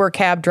by Uber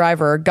cab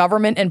driver.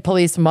 Government and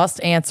police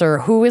must answer.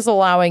 Who is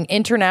allowing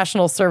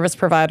international service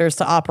providers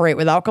to operate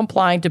without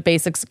complying to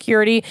basic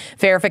security,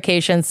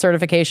 verification,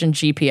 certification,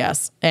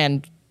 GPS?"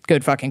 And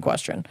good fucking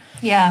question.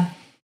 Yeah.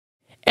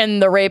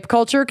 And the rape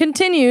culture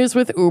continues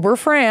with Uber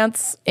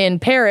France in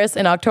Paris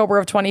in October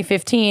of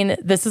 2015.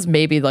 This is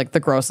maybe like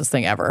the grossest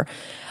thing ever.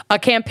 A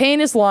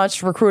campaign is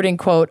launched recruiting,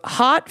 quote,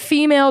 hot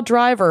female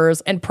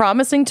drivers and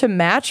promising to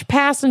match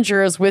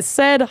passengers with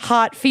said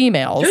hot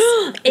females.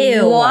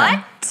 Ew.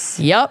 What?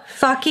 Yep.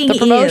 Fucking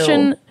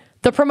ew.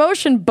 The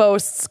promotion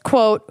boasts,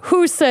 quote,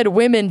 "Who said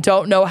women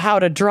don't know how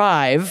to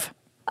drive?"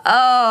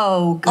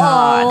 Oh,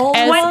 God. Oh.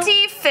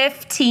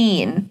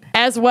 2015.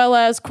 As well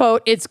as,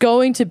 quote, "It's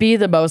going to be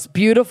the most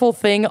beautiful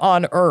thing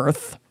on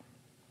earth."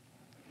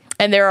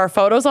 And there are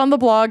photos on the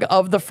blog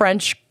of the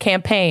French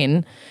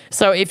campaign.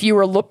 So if you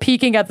were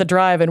peeking at the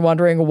drive and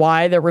wondering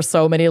why there were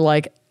so many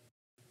like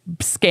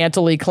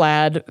scantily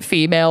clad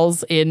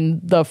females in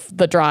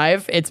the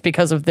drive, it's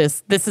because of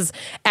this. This is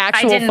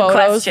actual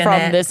photos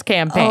from this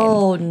campaign.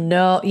 Oh,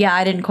 no. Yeah,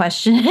 I didn't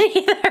question it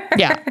either.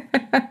 Yeah.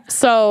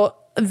 So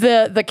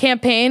the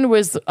campaign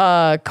was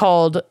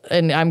called,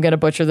 and I'm going to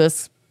butcher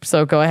this,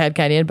 so go ahead,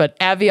 Kenyon, but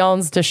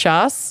Avions de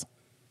Chasse.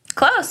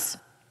 Close.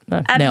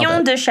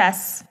 Avion de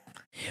chasse.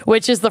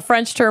 Which is the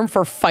French term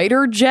for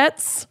fighter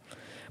jets,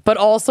 but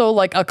also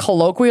like a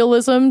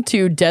colloquialism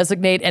to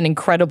designate an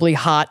incredibly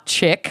hot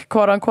chick,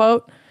 quote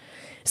unquote.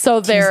 So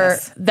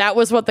that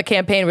was what the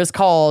campaign was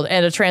called,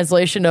 and a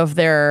translation of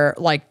their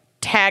like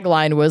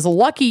tagline was,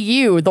 "Lucky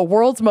you, the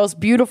world's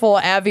most beautiful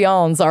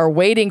avions are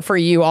waiting for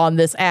you on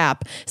this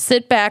app.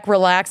 Sit back,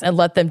 relax, and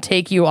let them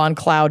take you on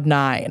cloud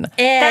 9.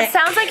 That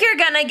sounds like you're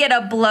gonna get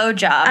a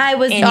blowjob. I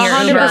was in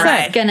your Uber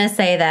ride. gonna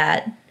say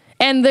that.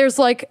 And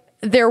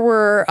there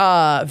were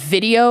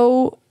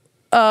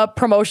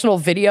promotional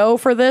video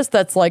for this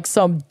that's like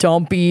some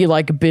dumpy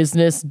like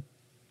business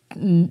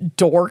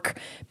dork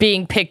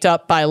being picked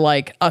up by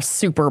like a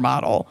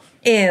supermodel.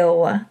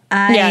 Ew.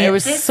 It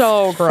was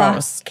so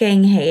gross.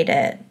 Fucking hate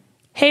it.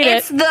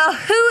 It's the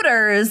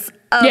Hooters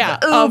of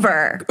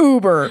Uber.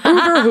 Uber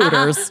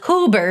Hooters.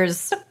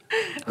 Hoobers.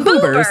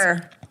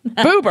 Boober.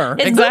 Boober.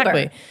 It's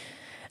Exactly. Boober.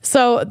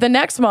 So the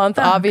next month,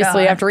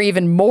 obviously, God. after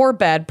even more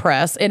bad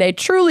press, in a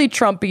truly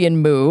Trumpian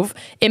move,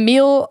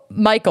 Emil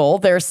Michael,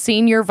 their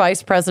senior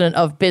vice president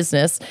of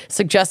business,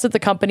 suggested the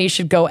company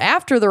should go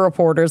after the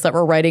reporters that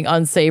were writing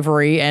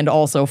unsavory and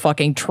also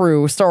fucking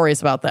true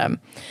stories about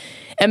them.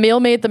 Emil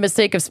made the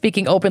mistake of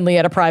speaking openly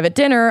at a private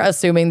dinner,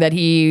 assuming that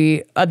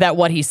that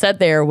what he said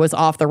there was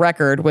off the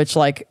record, which,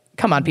 like,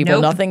 come on, people,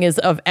 nothing is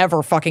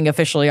ever fucking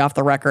officially off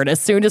the record. As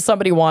soon as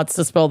somebody wants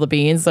to spill the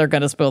beans, they're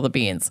going to spill the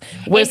beans.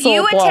 If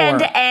you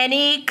attend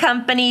any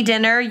company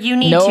dinner, you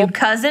need to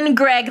cousin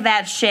Greg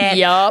that shit.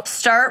 Yup.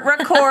 Start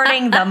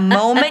recording the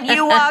moment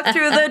you walk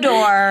through the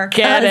door.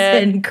 Get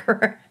it?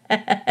 Greg.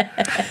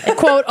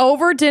 Quote,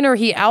 over dinner,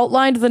 he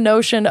outlined the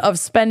notion of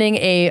spending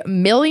 $1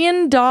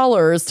 million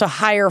to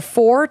hire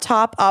 4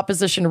 top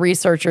opposition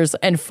researchers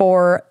and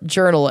 4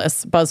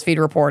 journalists, BuzzFeed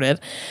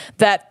reported.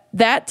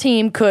 That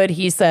team could,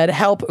 he said,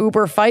 help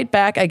Uber fight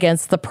back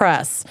against the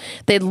press.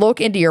 They'd look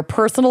into your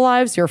personal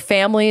lives, your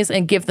families,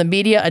 and give the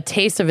media a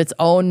taste of its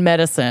own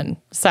medicine.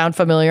 Sound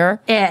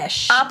familiar?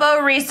 Ish.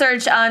 Oppo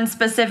research on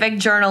specific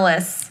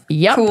journalists.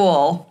 Yep.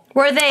 Cool.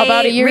 Were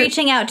they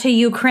reaching out to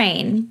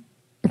Ukraine?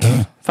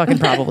 Fucking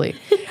probably.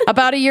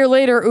 About a year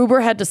later, Uber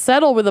had to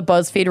settle with a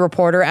BuzzFeed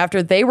reporter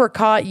after they were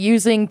caught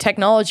using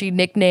technology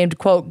nicknamed,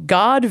 quote,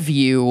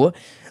 GodView,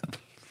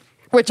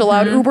 which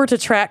allowed Uber to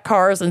track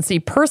cars and see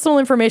personal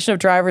information of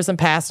drivers and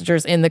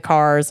passengers in the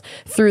cars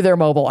through their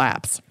mobile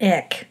apps.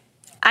 Ick.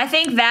 I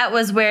think that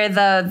was where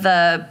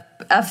the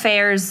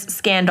affairs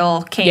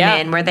scandal came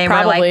in, where they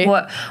probably. were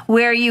like,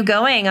 where are you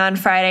going on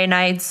Friday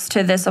nights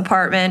to this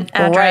apartment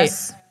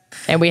address?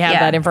 Right. And we have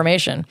that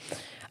information.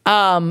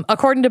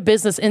 According to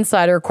Business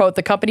Insider, quote,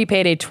 the company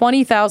paid a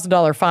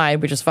 $20,000 fine,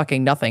 which is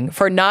fucking nothing,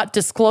 for not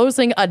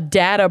disclosing a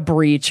data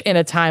breach in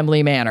a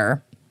timely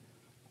manner.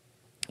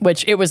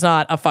 Which it was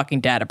not a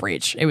fucking data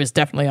breach. It was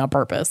definitely on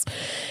purpose.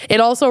 It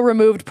also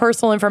removed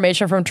personal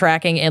information from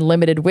tracking and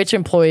limited which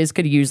employees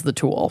could use the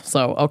tool.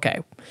 So, okay.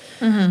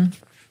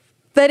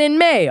 Then in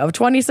May of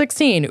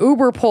 2016,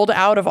 Uber pulled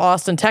out of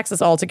Austin,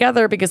 Texas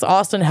altogether because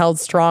Austin held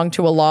strong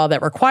to a law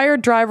that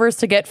required drivers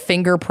to get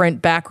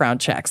fingerprint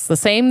background checks. The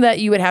same that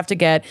you would have to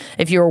get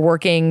if you were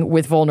working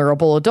with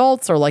vulnerable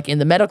adults or like in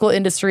the medical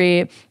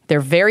industry.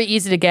 They're very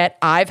easy to get.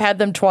 I've had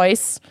them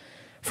twice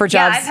for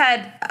jobs.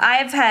 Yeah,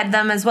 I've had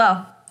them as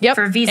well. Yep.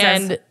 For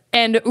visas.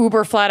 And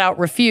Uber flat out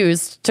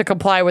refused to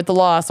comply with the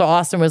law. So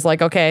Austin was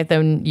like, okay,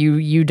 then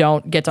you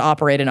don't get to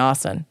operate in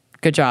Austin.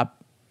 Good job.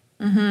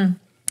 And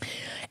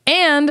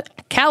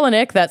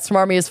Kalanick, that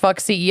smarmy as fuck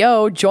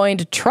CEO,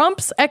 joined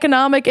Trump's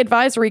Economic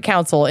Advisory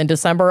Council in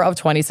December of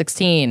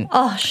 2016.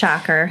 Oh,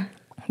 shocker.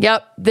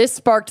 Yep. This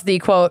sparked the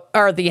quote,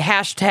 or the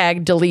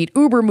hashtag delete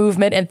Uber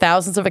movement, and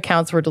thousands of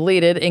accounts were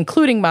deleted,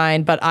 including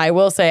mine. But I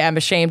will say I'm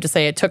ashamed to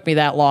say it took me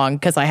that long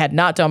because I had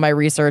not done my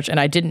research and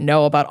I didn't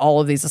know about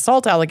all of these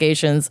assault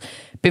allegations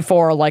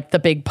before like the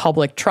big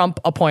public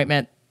Trump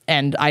appointment.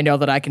 And I know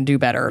that I can do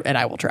better and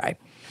I will try.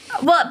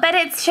 Well, but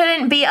it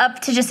shouldn't be up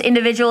to just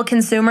individual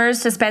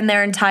consumers to spend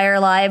their entire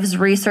lives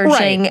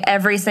researching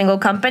every single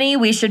company.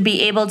 We should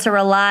be able to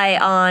rely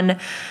on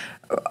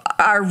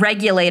our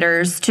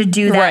regulators to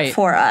do that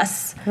for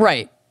us.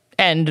 Right.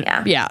 And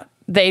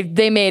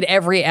they made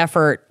every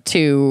effort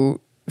to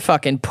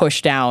fucking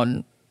push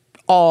down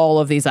all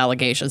of these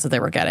allegations that they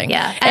were getting.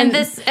 Yeah. And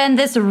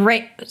this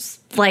rapist,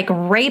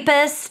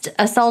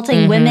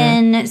 assaulting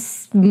women,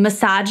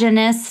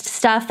 misogynist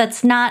stuff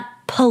that's not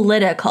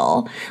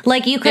political.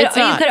 Like you could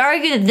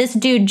argue that this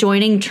dude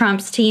joining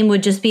Trump's team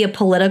would just be a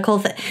political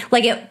thing.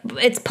 Like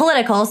it's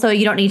political, so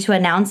you don't need to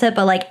announce it,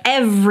 but like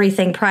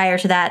everything prior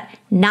to that,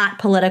 not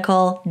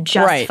political,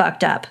 just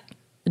fucked up.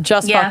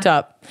 Just fucked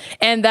up.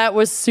 And that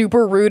was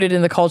super rooted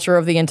in the culture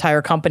of the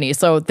entire company.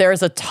 So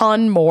there's a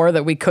ton more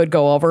that we could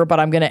go over, but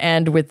I'm going to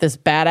end with this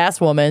badass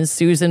woman,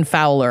 Susan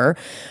Fowler,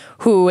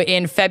 who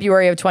in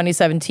February of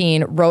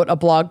 2017 wrote a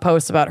blog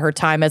post about her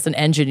time as an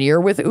engineer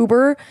with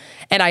Uber.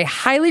 And I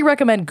highly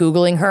recommend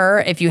Googling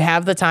her if you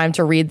have the time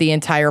to read the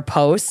entire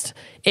post.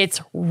 It's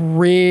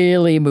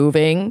really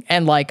moving.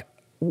 And like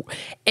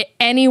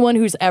anyone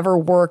who's ever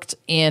worked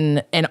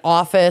in an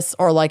office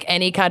or like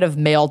any kind of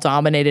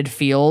male-dominated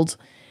field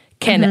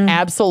can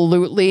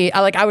absolutely,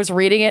 I was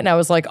reading it and I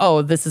was like,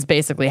 oh, this has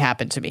basically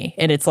happened to me.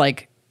 And it's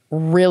like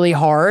really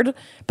hard,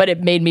 but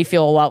it made me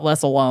feel a lot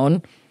less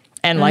alone.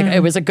 And like,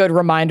 it was a good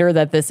reminder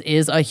that this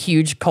is a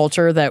huge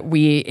culture that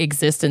we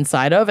exist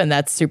inside of, and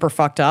that's super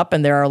fucked up.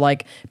 And there are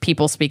like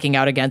people speaking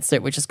out against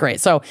it, which is great.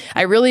 So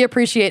I really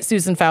appreciate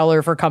Susan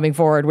Fowler for coming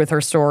forward with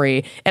her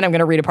story. And I'm going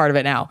to read a part of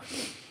it now.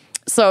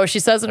 So she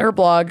says in her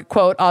blog,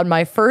 quote, on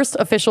my first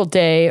official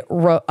day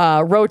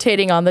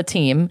rotating on the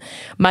team,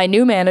 my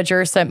new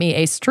manager sent me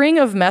a string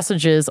of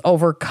messages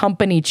over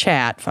company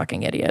chat.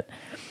 Fucking idiot.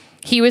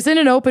 He was in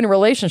an open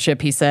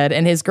relationship, he said,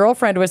 and his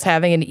girlfriend was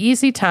having an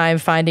easy time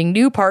finding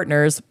new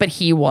partners, but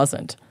he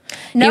wasn't.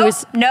 Nope.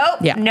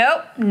 Yep.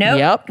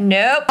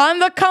 Nope. On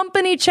the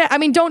company chat. I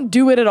mean, don't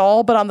do it at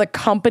all, but on the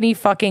company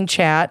fucking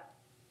chat.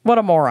 What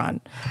a moron.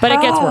 But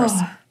it gets worse.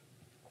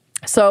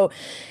 So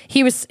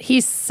he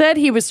said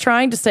he was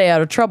trying to stay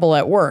out of trouble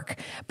at work,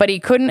 but he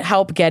couldn't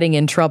help getting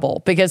in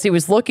trouble because he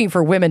was looking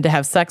for women to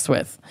have sex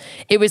with.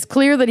 It was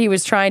clear that he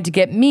was trying to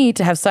get me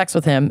to have sex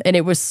with him, and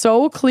it was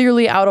so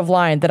clearly out of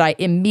line that I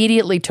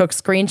immediately took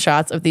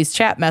screenshots of these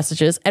chat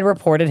messages and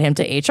reported him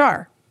to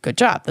HR. Good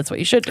job. That's what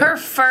you should do. Her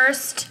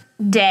first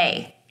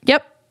day.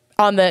 Yep.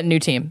 On the new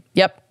team.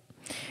 Yep.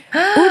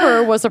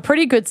 Uber was a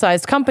pretty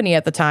good-sized company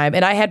at the time,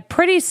 and I had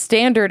pretty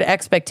standard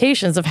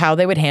expectations of how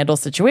they would handle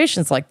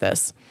situations like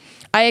this.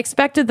 I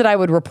expected that I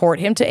would report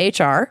him to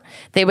HR,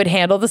 they would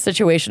handle the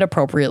situation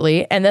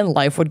appropriately, and then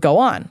life would go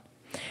on.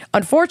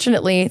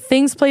 Unfortunately,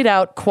 things played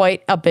out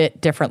quite a bit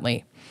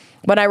differently.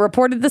 When I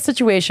reported the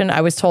situation,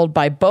 I was told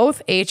by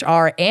both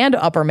HR and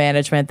upper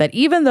management that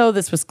even though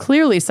this was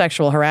clearly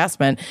sexual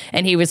harassment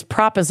and he was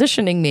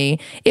propositioning me,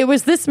 it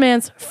was this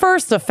man's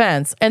first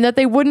offense and that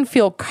they wouldn't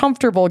feel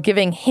comfortable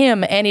giving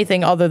him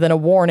anything other than a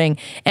warning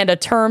and a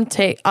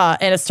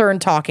and a stern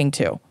talking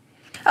to.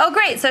 Oh,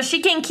 great. So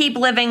she can keep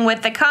living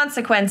with the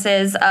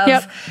consequences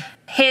of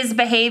his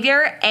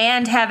behavior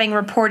and having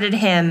reported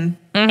him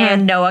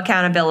and no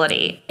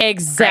accountability.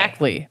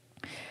 Exactly. Great.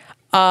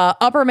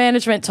 Upper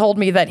management told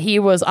me that he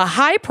was a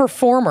high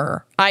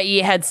performer, i.e.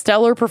 had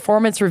stellar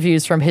performance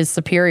reviews from his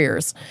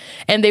superiors,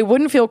 and they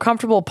wouldn't feel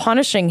comfortable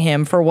punishing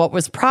him for what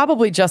was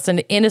probably just an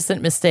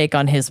innocent mistake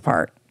on his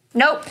part.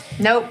 Nope.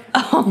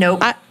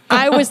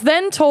 I was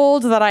then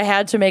told that I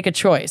had to make a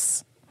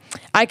choice.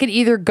 I could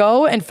either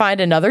go and find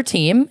another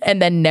team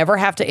and then never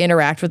have to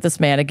interact with this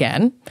man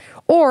again,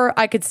 or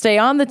I could stay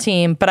on the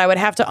team, but I would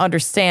have to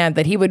understand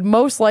that he would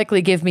most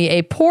likely give me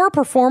a poor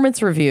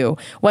performance review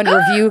when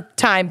review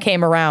time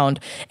came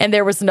around, and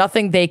there was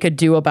nothing they could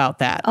do about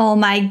that. Oh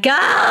my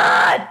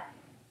God.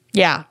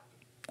 Yeah.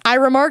 I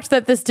remarked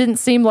that this didn't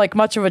seem like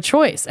much of a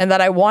choice and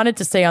that I wanted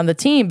to stay on the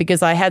team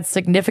because I had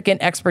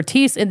significant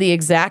expertise in the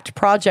exact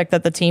project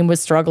that the team was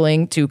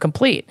struggling to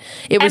complete.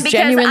 It was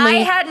genuinely...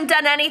 I hadn't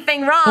done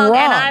anything wrong,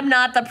 and I'm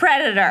not the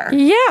predator.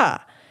 Yeah.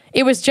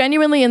 It was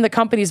genuinely in the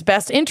company's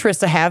best interest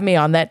to have me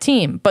on that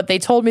team, but they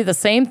told me the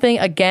same thing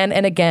again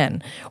and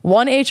again.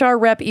 One HR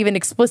rep even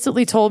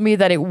explicitly told me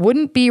that it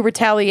wouldn't be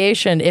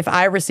retaliation if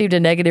I received a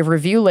negative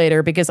review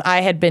later because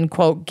I had been,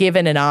 quote,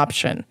 given an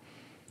option.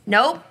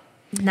 Nope.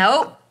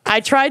 I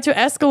tried to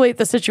escalate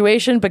the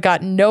situation, but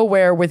got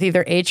nowhere with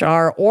either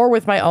HR or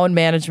with my own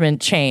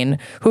management chain,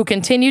 who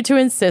continued to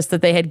insist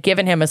that they had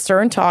given him a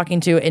stern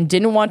talking to and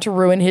didn't want to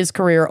ruin his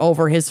career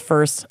over his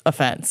first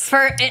offense.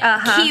 For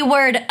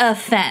keyword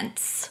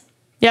offense.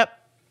 Yep.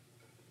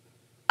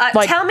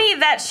 Tell me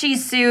that she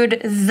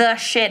sued the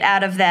shit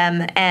out of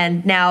them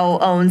and now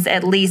owns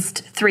at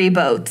least 3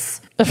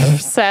 boats.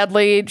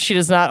 Sadly, she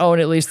does not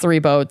own at least 3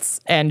 boats,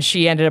 and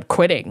she ended up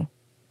quitting.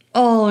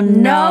 Oh,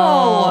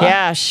 no.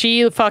 Yeah,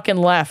 she fucking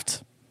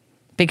left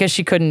because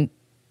she couldn't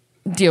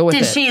deal with it.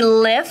 Did she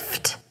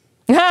lift?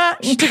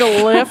 She took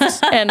a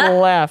lift and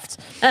left.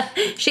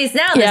 She's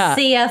now the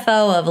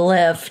CFO of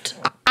Lyft.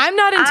 I'm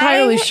not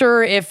entirely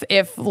sure if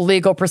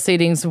legal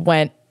proceedings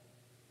went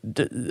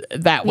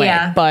that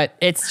way, but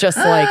it's just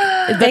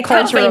like the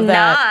culture of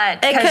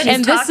that.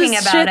 And this is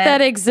shit that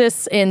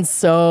exists in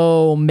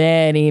so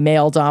many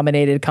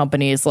male-dominated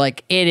companies.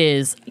 Like, it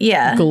is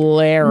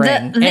glaring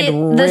and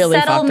really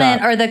the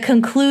settlement fucked up. or the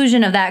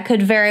conclusion of that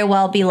could very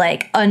well be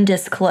like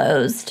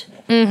undisclosed.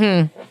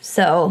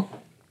 So,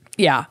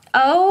 yeah.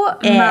 Oh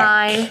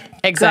my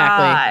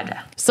God.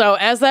 So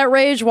as that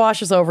rage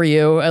washes over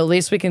you, at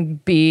least we can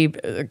be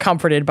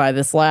comforted by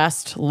this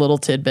last little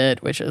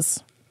tidbit, which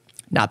is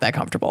not that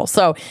comfortable.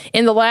 So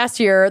in the last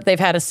year, they've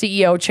had a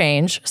CEO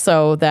change,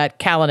 so that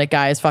Kalanick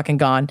guy is fucking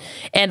gone,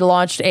 and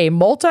launched a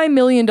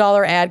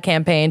multi-million-dollar ad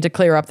campaign to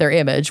clear up their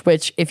image,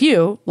 which, if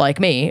you, like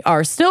me,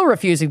 are still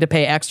refusing to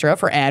pay extra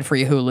for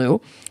ad-free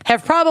Hulu,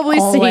 have probably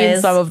seen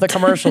some of the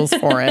commercials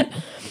for it.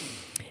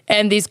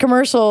 And these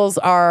commercials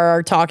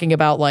are talking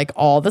about like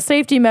all the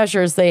safety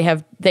measures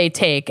they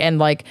take and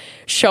like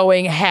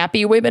showing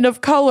happy women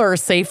of color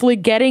safely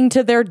getting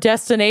to their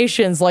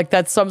destinations like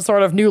that's some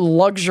sort of new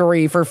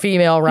luxury for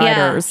female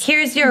riders. Yeah,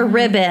 here's your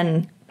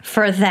ribbon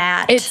for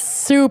that. It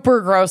super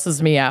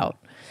grosses me out.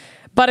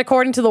 But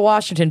according to the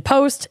Washington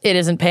Post, it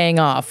isn't paying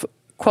off.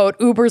 quote,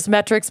 Uber's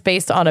metrics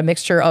based on a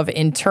mixture of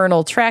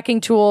internal tracking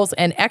tools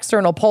and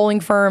external polling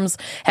firms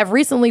have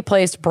recently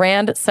placed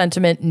brand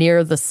sentiment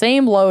near the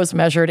same lows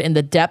measured in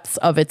the depths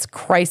of its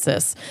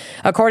crisis.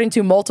 According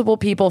to multiple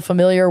people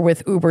familiar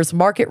with Uber's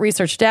market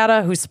research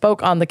data who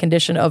spoke on the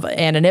condition of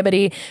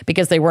anonymity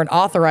because they weren't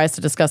authorized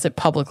to discuss it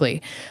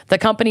publicly. The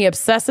company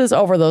obsesses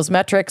over those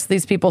metrics,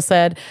 these people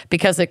said,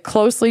 because it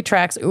closely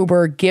tracks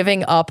Uber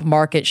giving up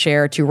market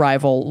share to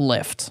rival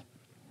Lyft.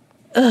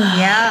 Ugh.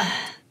 Yeah.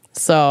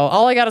 So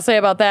all I got to say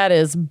about that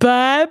is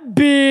bye,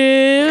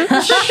 bitch.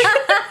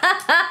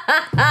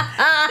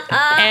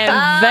 And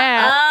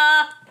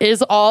that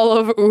is all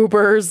of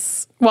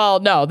Uber's. Well,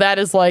 no, that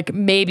is like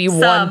maybe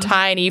one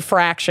tiny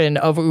fraction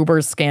of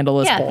Uber's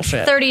scandalous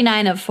bullshit.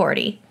 39 of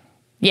 40.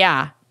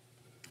 Yeah.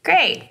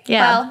 Great.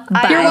 Yeah. Well,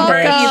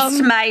 I Bye.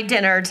 eat my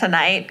dinner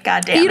tonight.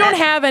 God damn it. You don't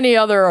have any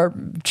other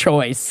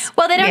choice.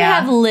 Well, they don't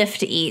have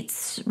Lyft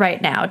Eats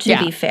right now, to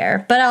be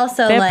fair. But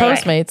also, they have like,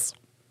 Postmates.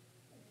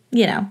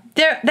 You know,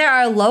 there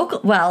are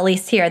local. Well, at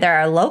least here there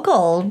are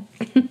local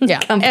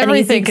companies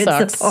everything you could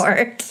sucks.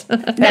 support.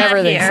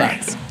 Everything here.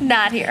 sucks.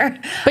 Not here.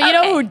 But you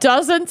know who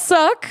doesn't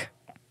suck?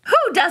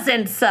 Who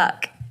doesn't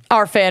suck?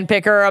 Our fan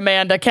picker,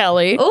 Amanda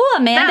Kelly. Oh,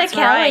 Amanda That's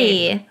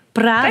Kelly. Right.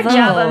 Bravo. Good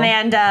job,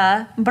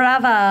 Amanda.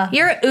 Bravo.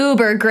 You're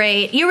uber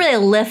great. You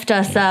really lift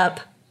us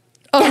up.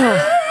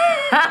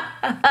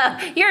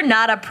 You're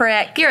not a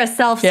prick. You're a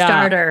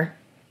self-starter.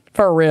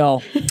 For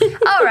real.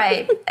 All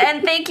right.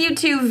 And thank you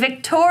to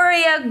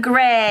Victoria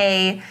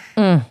Gray.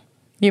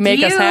 You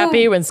make us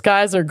happy when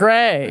skies are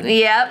gray.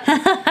 Yep.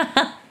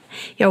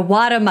 You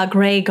water my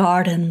gray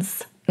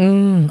gardens.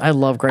 I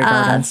love gray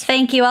gardens.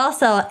 Thank you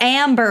also,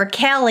 Amber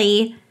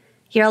Kelly.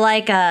 You're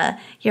like a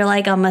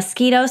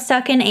mosquito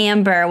stuck in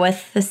amber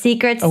with the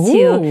secrets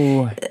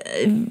to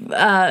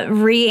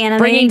reanimating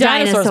bringing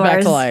dinosaurs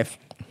back to life.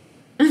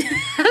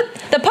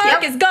 The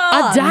park is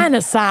gone. A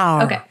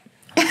dinosaur. Okay.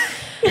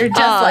 You're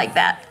just like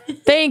that.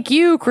 Thank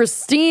you,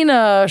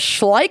 Christina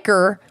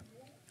Schleicher.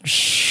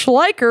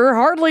 Schleicher,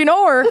 hardly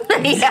know her.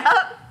 Yep.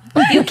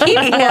 You keep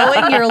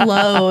blowing your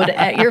load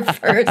at your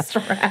first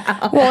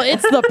round. Well,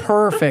 it's the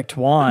perfect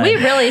one. We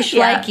really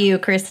like you,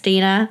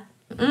 Christina.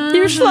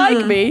 You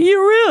schleik me.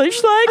 You really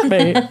schleik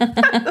me.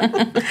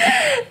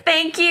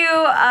 Thank you,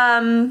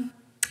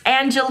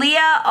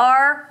 Angelia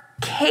R.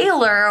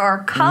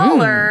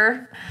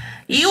 Kaler.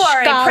 You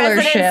are a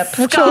president's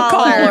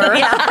scholar.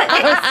 Yeah.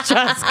 I was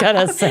just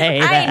gonna say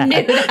that. I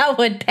knew that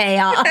would pay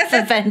off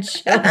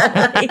eventually.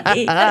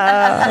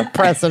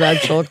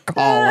 Presidential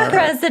caller.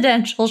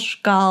 Presidential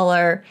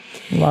scholar.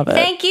 Love it.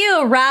 Thank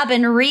you,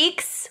 Robin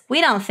Reeks. We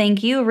don't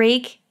thank you,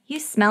 Reek. You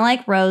smell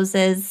like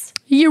roses.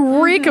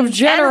 You reek of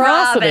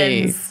generosity.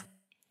 And robins.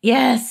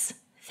 Yes.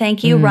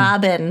 Thank you,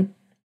 Robin.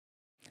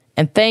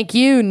 And thank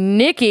you,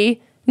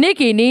 Nikki.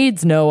 Nikki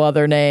needs no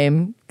other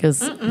name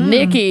because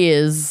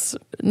Nikki's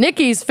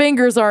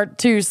fingers aren't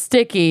too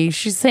sticky.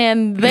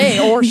 They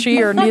or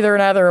she or neither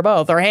or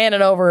both are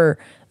handing over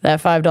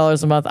that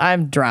 $5 a month.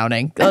 I'm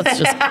drowning. Let's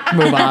just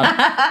move on.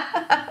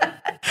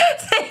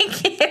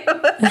 Thank you.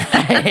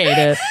 I hate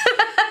it.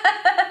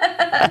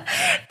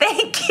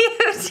 Thank you,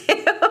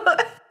 too.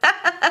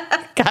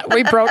 God,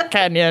 we broke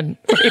Kenyon.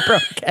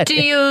 Do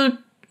you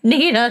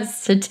need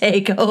us to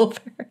take over?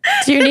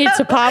 Do you need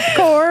to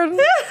popcorn?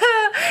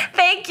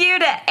 Thank you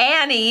to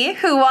Annie,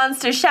 who wants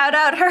to shout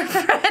out her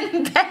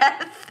friend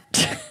Beth,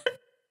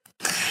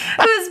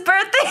 whose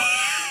birthday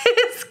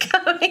is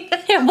coming.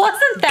 It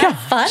wasn't that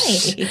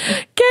funny.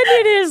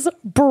 Kenyon is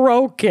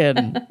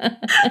broken. I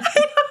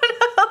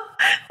don't know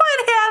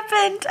what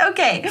happened.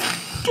 Okay.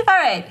 All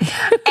right.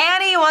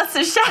 Annie wants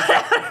to shout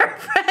out her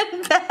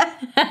friend Beth.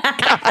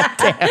 God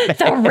damn it.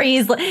 The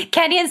Riesling.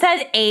 Kenyon's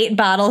had 8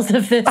 bottles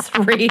of this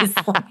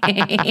Riesling.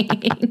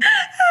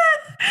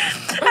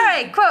 All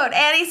right, quote,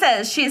 Annie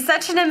says, she's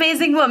such an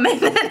amazing woman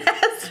that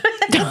has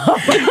been...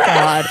 Oh, my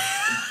God.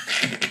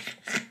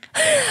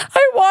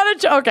 I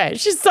wanted to... Okay,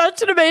 she's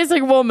such an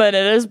amazing woman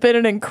and has been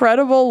an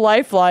incredible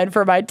lifeline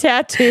for my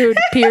tattooed,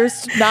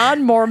 pierced,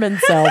 non-Mormon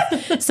self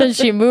since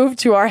she moved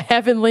to our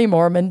heavenly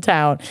Mormon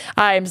town.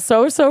 I am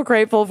so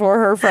grateful for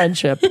her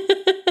friendship.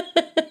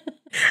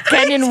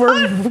 Kenyon,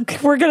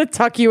 we're going to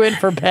tuck you in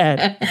for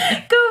bed.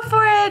 Go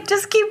for it.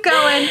 Just keep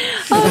going.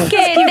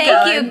 Okay,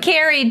 thank you,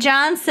 Carrie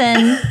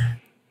Johnson.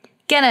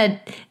 Gonna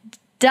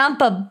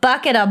dump a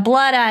bucket of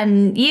blood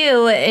on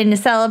you in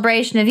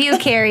celebration of you,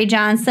 Carrie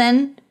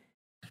Johnson.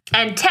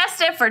 And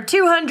test it for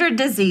 200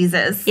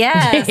 diseases.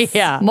 Yes.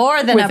 Yeah.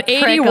 More than with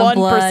a prick of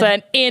blood.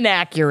 81%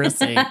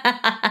 inaccuracy.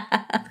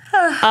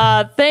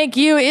 Thank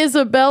you,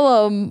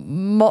 Isabella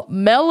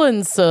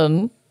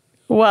Mellinson.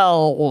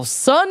 Well,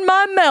 sun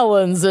my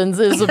melons,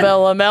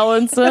 Isabella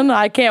Mellinson.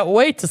 I can't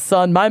wait to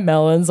sun my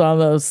melons on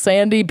the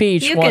sandy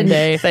beach one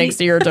day, thanks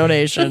to your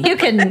donation. You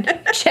can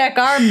check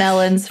our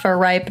melons for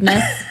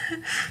ripeness.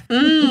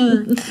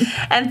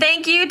 And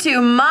thank you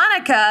to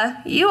Monica.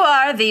 You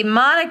are the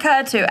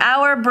Monica to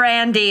our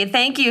Brandy.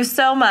 Thank you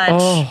so much.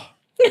 Oh.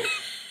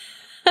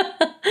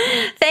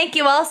 Thank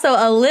you also,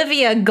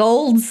 Olivia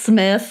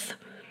Goldsmith.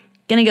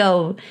 Gonna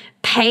go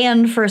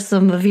paying for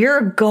some of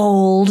your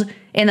gold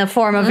in the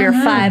form of your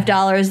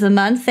 $5 a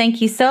month.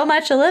 Thank you so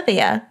much,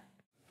 Olivia.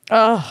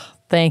 Oh,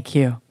 thank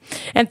you.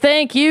 And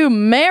thank you,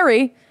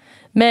 Mary.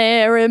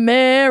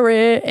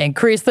 Mary,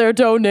 increase their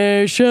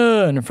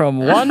donation from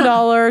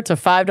 $1 to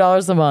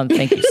 $5 a month.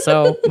 Thank you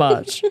so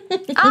much.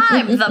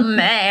 I'm the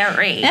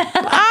Mary.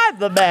 I'm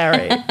the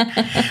Mary.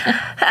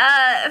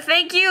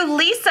 Thank you,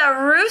 Lisa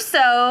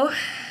Russo.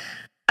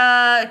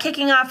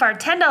 Kicking off our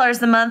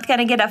 $10 a month.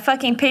 Gonna get a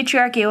fucking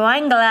patriarchy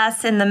wine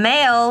glass in the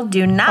mail.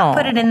 Do not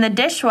put it in the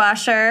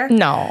dishwasher.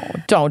 No,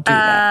 don't do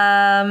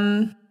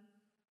that.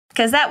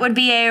 Because that would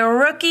be a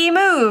rookie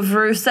move,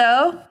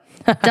 Russo.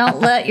 Don't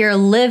let your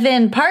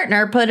live-in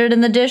partner put it in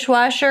the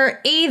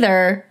dishwasher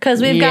either,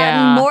 because we've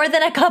gotten more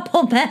than a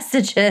couple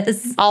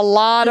messages. A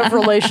lot of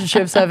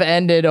relationships have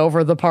ended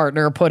over the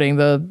partner putting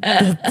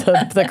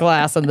the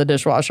glass in the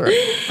dishwasher.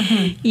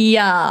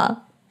 Yeah.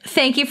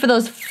 Thank you for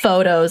those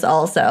photos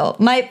also.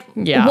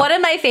 One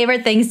of my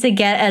favorite things to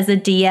get as a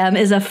DM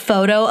is a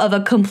photo of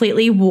a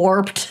completely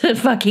warped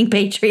fucking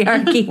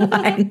patriarchy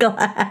wine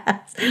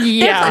glass.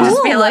 Yeah. They're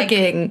cool Be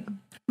looking.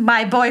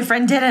 My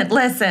boyfriend didn't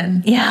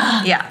listen.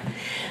 Yeah. Yeah.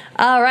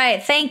 All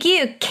right. Thank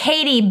you,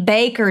 Katie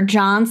Baker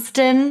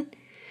Johnston.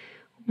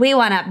 We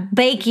want to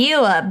bake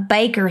you a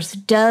baker's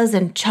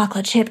dozen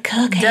chocolate chip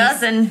cookies.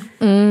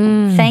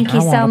 Thank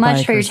you so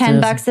much for your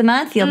 $10 a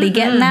month. You'll be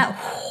getting that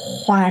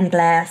wine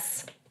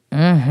glass.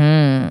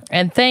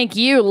 And thank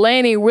you,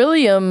 Laney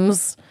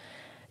Williams.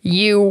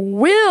 You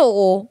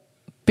will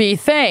be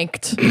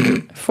thanked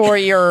for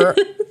your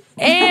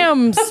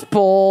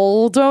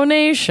Amspool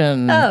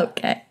donation.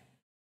 Okay.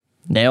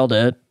 Nailed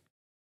it.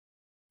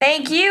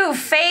 Thank you,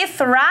 Faith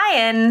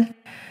Ryan.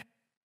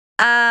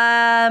 What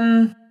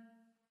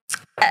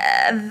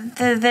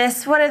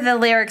are the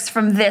lyrics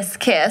from This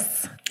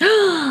Kiss?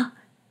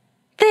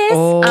 This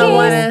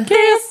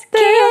kiss.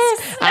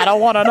 I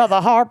don't want another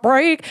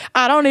heartbreak.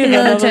 I don't need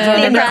another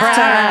turn to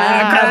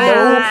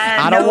cry.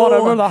 I don't want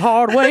another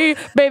hard way.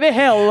 Baby,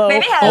 hello.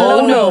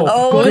 Oh,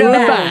 no.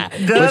 Goodbye.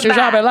 But you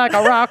shot me like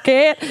a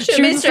rocket.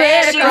 Shooting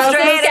straight across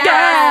the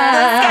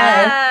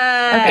sky.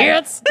 Okay.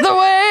 It's the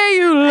way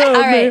you love me.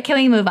 All right. Can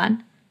we move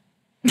on?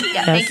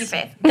 Yeah, thank you,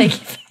 Faith. Thank you.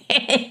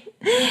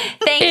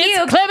 Thank It's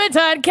you.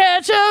 Clementine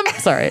Ketchum.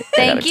 Sorry.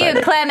 Thank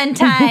you,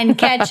 Clementine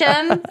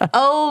Ketchum.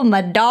 Oh,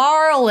 my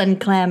darling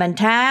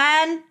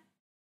Clementine.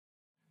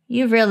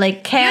 You really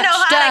catched You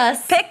know how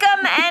us. to pick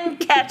 'em and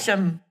catch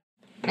 'em.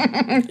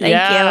 Thank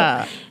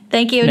you.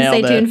 Thank you, and Nailed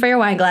stay it. tuned for your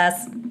wine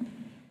glass.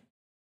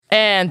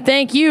 And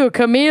thank you,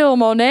 Camille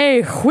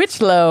Monet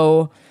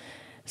Whitlow.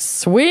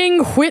 Swing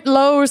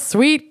Whitlow,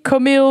 sweet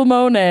Camille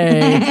Monet.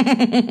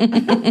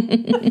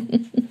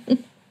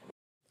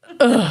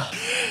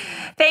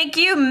 Thank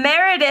you,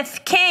 Meredith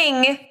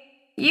King.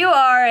 You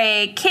are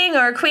a king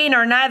or queen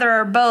or neither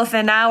or both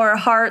in our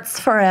hearts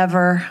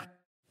forever.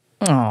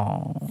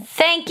 Oh.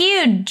 Thank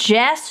you,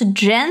 Jess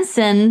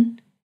Jensen.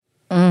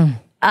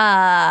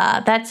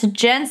 That's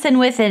Jensen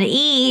with an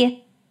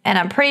E, and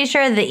I'm pretty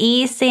sure the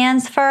E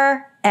stands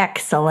for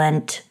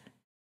excellent.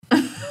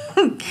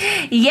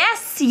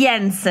 Yes,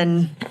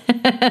 Jensen.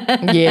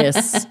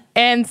 Yes.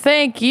 And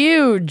thank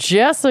you,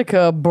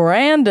 Jessica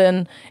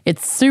Brandon.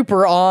 It's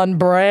super on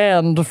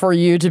brand for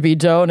you to be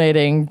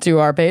donating to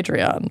our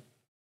Patreon.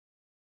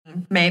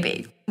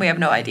 Maybe. We have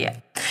no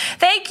idea.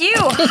 Thank you,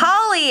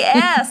 Holly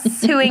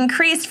S., who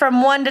increased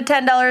from $1 to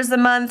 $10 a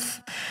month.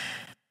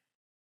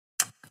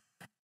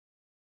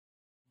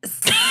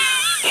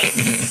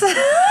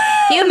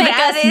 You make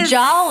That us is-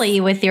 jolly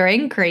with your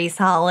increase,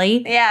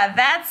 Holly. Yeah,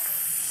 that's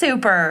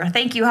super.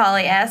 Thank you,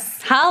 Holly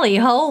S. Holly,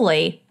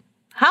 holy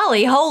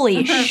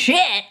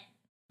shit.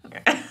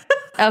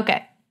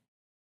 Okay.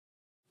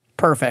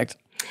 Perfect.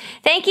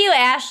 Thank you,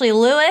 Ashley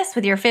Lewis,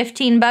 with your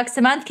 $15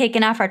 a month,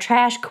 kicking off our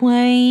Trash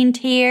Queen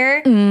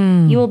tier.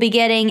 You will be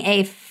getting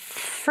a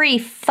free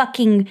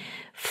fucking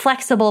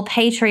flexible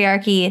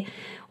patriarchy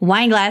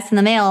wine glass in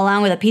the mail,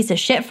 along with a piece of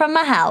shit from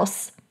my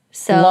house.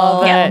 So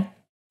Love it.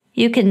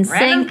 you can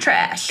Random sing,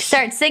 trash.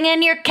 start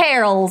singing your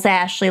carols,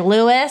 Ashley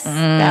Lewis.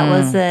 That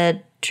was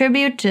a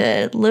tribute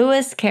to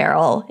Lewis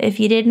Carroll. If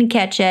you didn't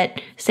catch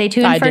it, stay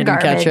tuned I for didn't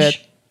garbage. catch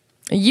it.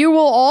 You will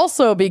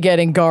also be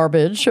getting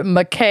garbage.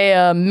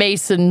 Micaiah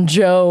Mason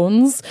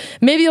Jones.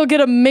 Maybe you'll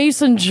get a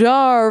mason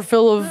jar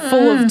full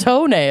of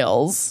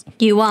toenails.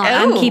 You won't.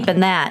 I'm Ooh. keeping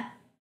that.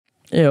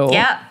 Ew.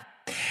 Yep.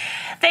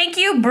 Thank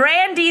you,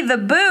 Brandy the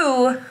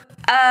Boo.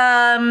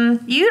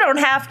 You don't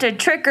have to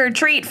trick or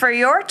treat for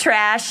your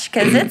trash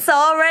because it's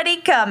already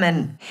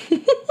coming.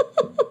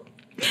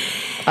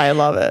 I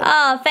love it.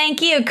 Oh,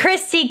 thank you,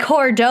 Christy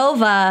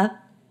Cordova.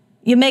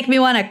 You make me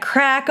want to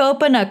crack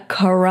open a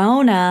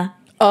Corona.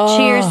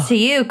 Cheers to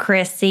you,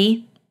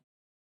 Christy.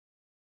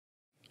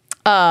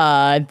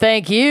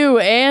 Thank you,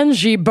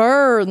 Angie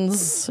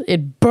Burns.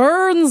 It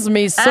burns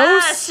me so.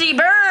 She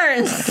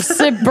burns.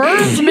 It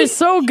burns me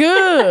so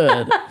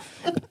good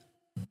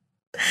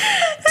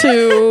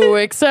to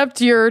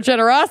accept your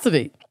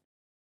generosity.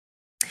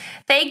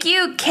 Thank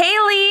you,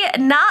 Kaylee,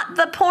 not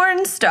the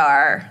porn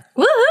star.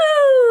 Woohoo!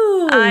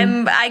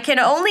 I can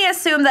only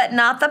assume that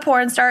not the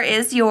porn star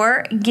is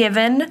your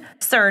given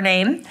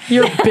surname.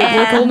 Your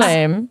biblical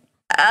name.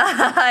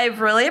 I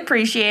really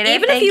appreciate it.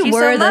 Even Thank if you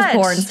were so the much.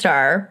 porn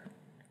star,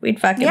 we'd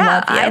fucking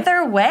love you.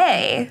 Either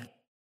way.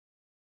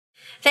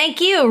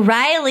 Thank you,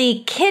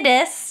 Riley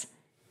Kiddis.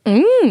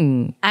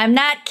 I'm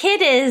not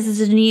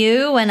kidding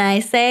you when I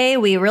say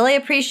we really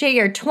appreciate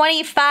your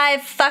 $25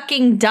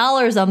 fucking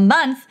a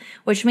month,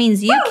 which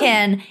means you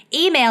can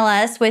email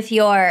us with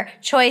your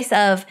choice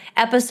of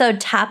episode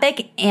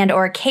topic and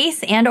or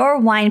case and or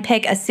wine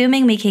pick,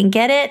 assuming we can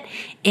get it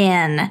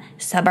in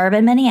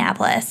suburban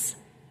Minneapolis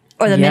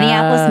or the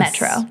Minneapolis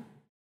Metro.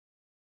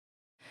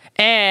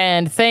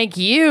 And thank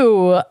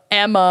you,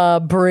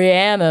 Emma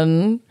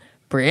Briannon.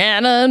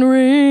 Briannon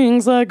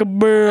rings like a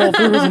bell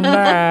through the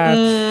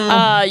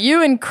night.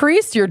 You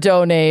increased your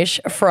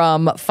donation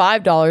from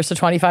 $5 to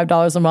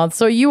 $25 a month,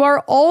 so you are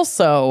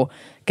also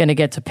going to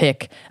get to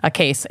pick a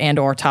case and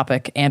or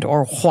topic and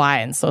or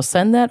wine. So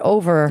send that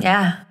over.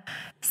 Yeah.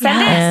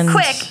 Send it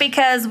quick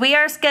because we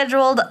are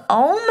scheduled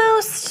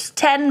almost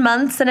 10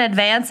 months in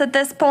advance at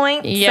this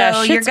point. Yeah,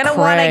 so you're going to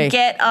want to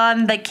get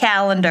on the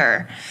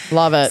calendar.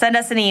 Love it. Send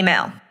us an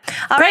email.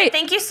 All right.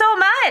 Thank you so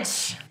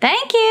much.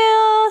 Thank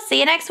you. See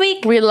you next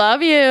week. We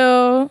love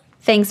you.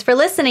 Thanks for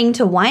listening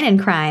to Wine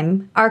and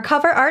Crime. Our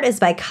cover art is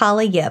by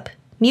Kala Yip.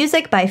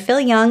 Music by Phil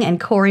Young and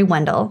Corey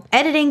Wendell.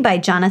 Editing by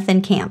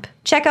Jonathan Camp.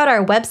 Check out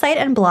our website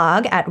and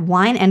blog at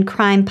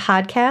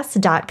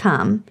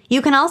wineandcrimepodcast.com.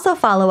 You can also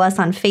follow us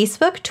on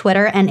Facebook,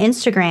 Twitter, and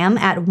Instagram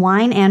at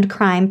Wine and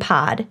Crime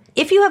Pod.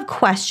 If you have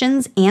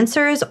questions,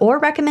 answers, or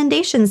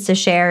recommendations to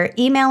share,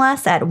 email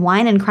us at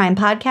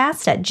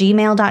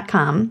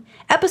wineandcrimepodcast@gmail.com.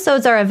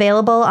 Episodes are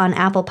available on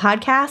Apple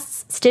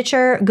Podcasts,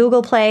 Stitcher,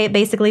 Google Play,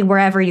 basically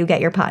wherever you get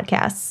your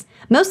podcasts.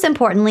 Most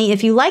importantly,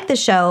 if you like the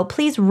show,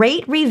 please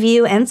rate,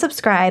 review, and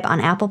subscribe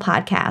on Apple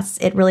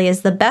Podcasts. It really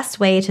is the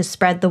best way to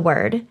spread the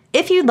word.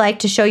 If you'd like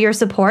to show your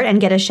support and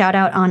get a shout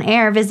out on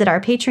air, visit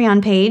our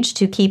Patreon page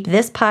to keep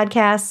this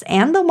podcast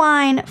and the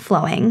wine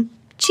flowing.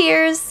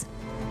 Cheers!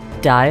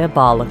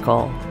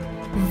 Diabolical.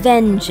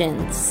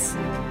 Vengeance.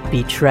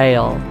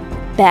 Betrayal.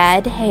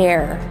 Bad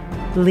hair.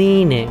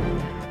 Leaning.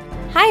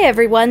 Hi,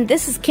 everyone.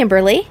 This is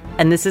Kimberly.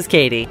 And this is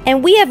Katie.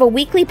 And we have a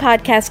weekly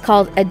podcast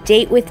called A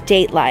Date with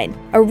Dateline,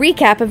 a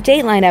recap of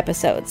Dateline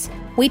episodes.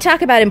 We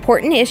talk about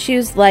important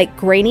issues like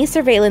grainy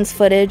surveillance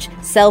footage,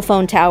 cell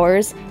phone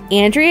towers,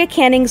 Andrea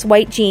Canning's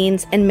white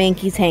jeans, and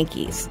Mankey's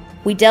hankies.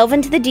 We delve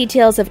into the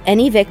details of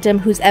any victim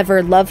who's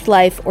ever loved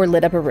life or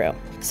lit up a room.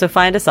 So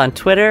find us on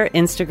Twitter,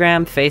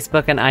 Instagram,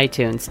 Facebook, and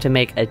iTunes to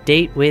make A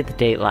Date with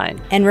Dateline.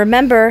 And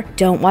remember,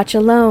 don't watch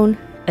alone.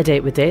 A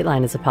Date with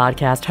Dateline is a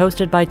podcast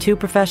hosted by two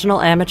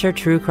professional amateur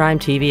true crime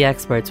TV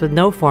experts with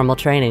no formal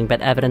training but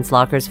evidence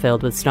lockers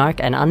filled with snark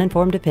and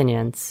uninformed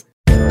opinions.